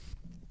good,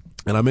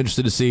 and I'm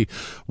interested to see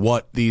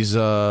what these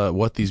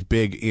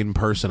big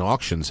in-person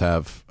auctions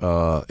have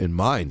in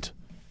mind.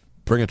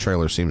 Bring a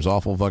trailer seems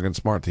awful fucking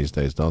smart these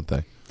days, don't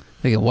they?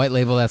 They can white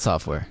label that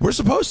software. We're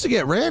supposed to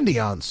get Randy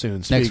on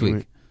soon. Next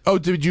week. Oh,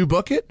 did you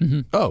book it?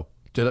 Mm-hmm. Oh,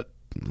 did it?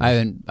 I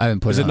haven't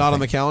put it. Is it not on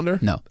the calendar?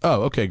 No.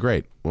 Oh, okay,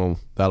 great. Well,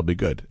 that'll be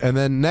good. And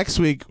then next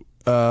week,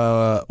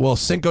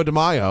 Cinco de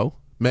Mayo,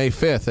 May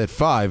 5th at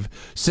 5.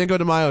 Cinco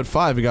de Mayo at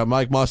 5. We got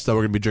Mike Musto.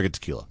 We're gonna be drinking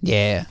tequila.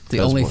 Yeah, the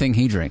only thing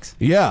he drinks.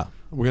 Yeah,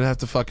 we're gonna have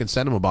to fucking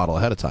send him a bottle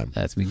ahead of time.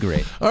 That's be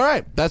great. All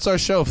right, that's our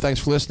show.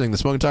 Thanks for listening. The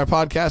Smoking Tire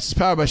Podcast is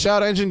powered by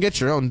Shout Engine. Get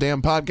your own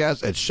damn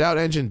podcast at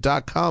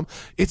shoutengine.com.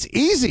 It's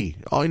easy.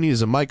 All you need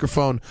is a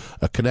microphone,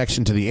 a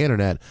connection to the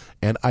internet,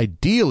 and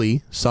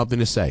ideally something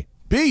to say.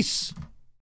 Peace.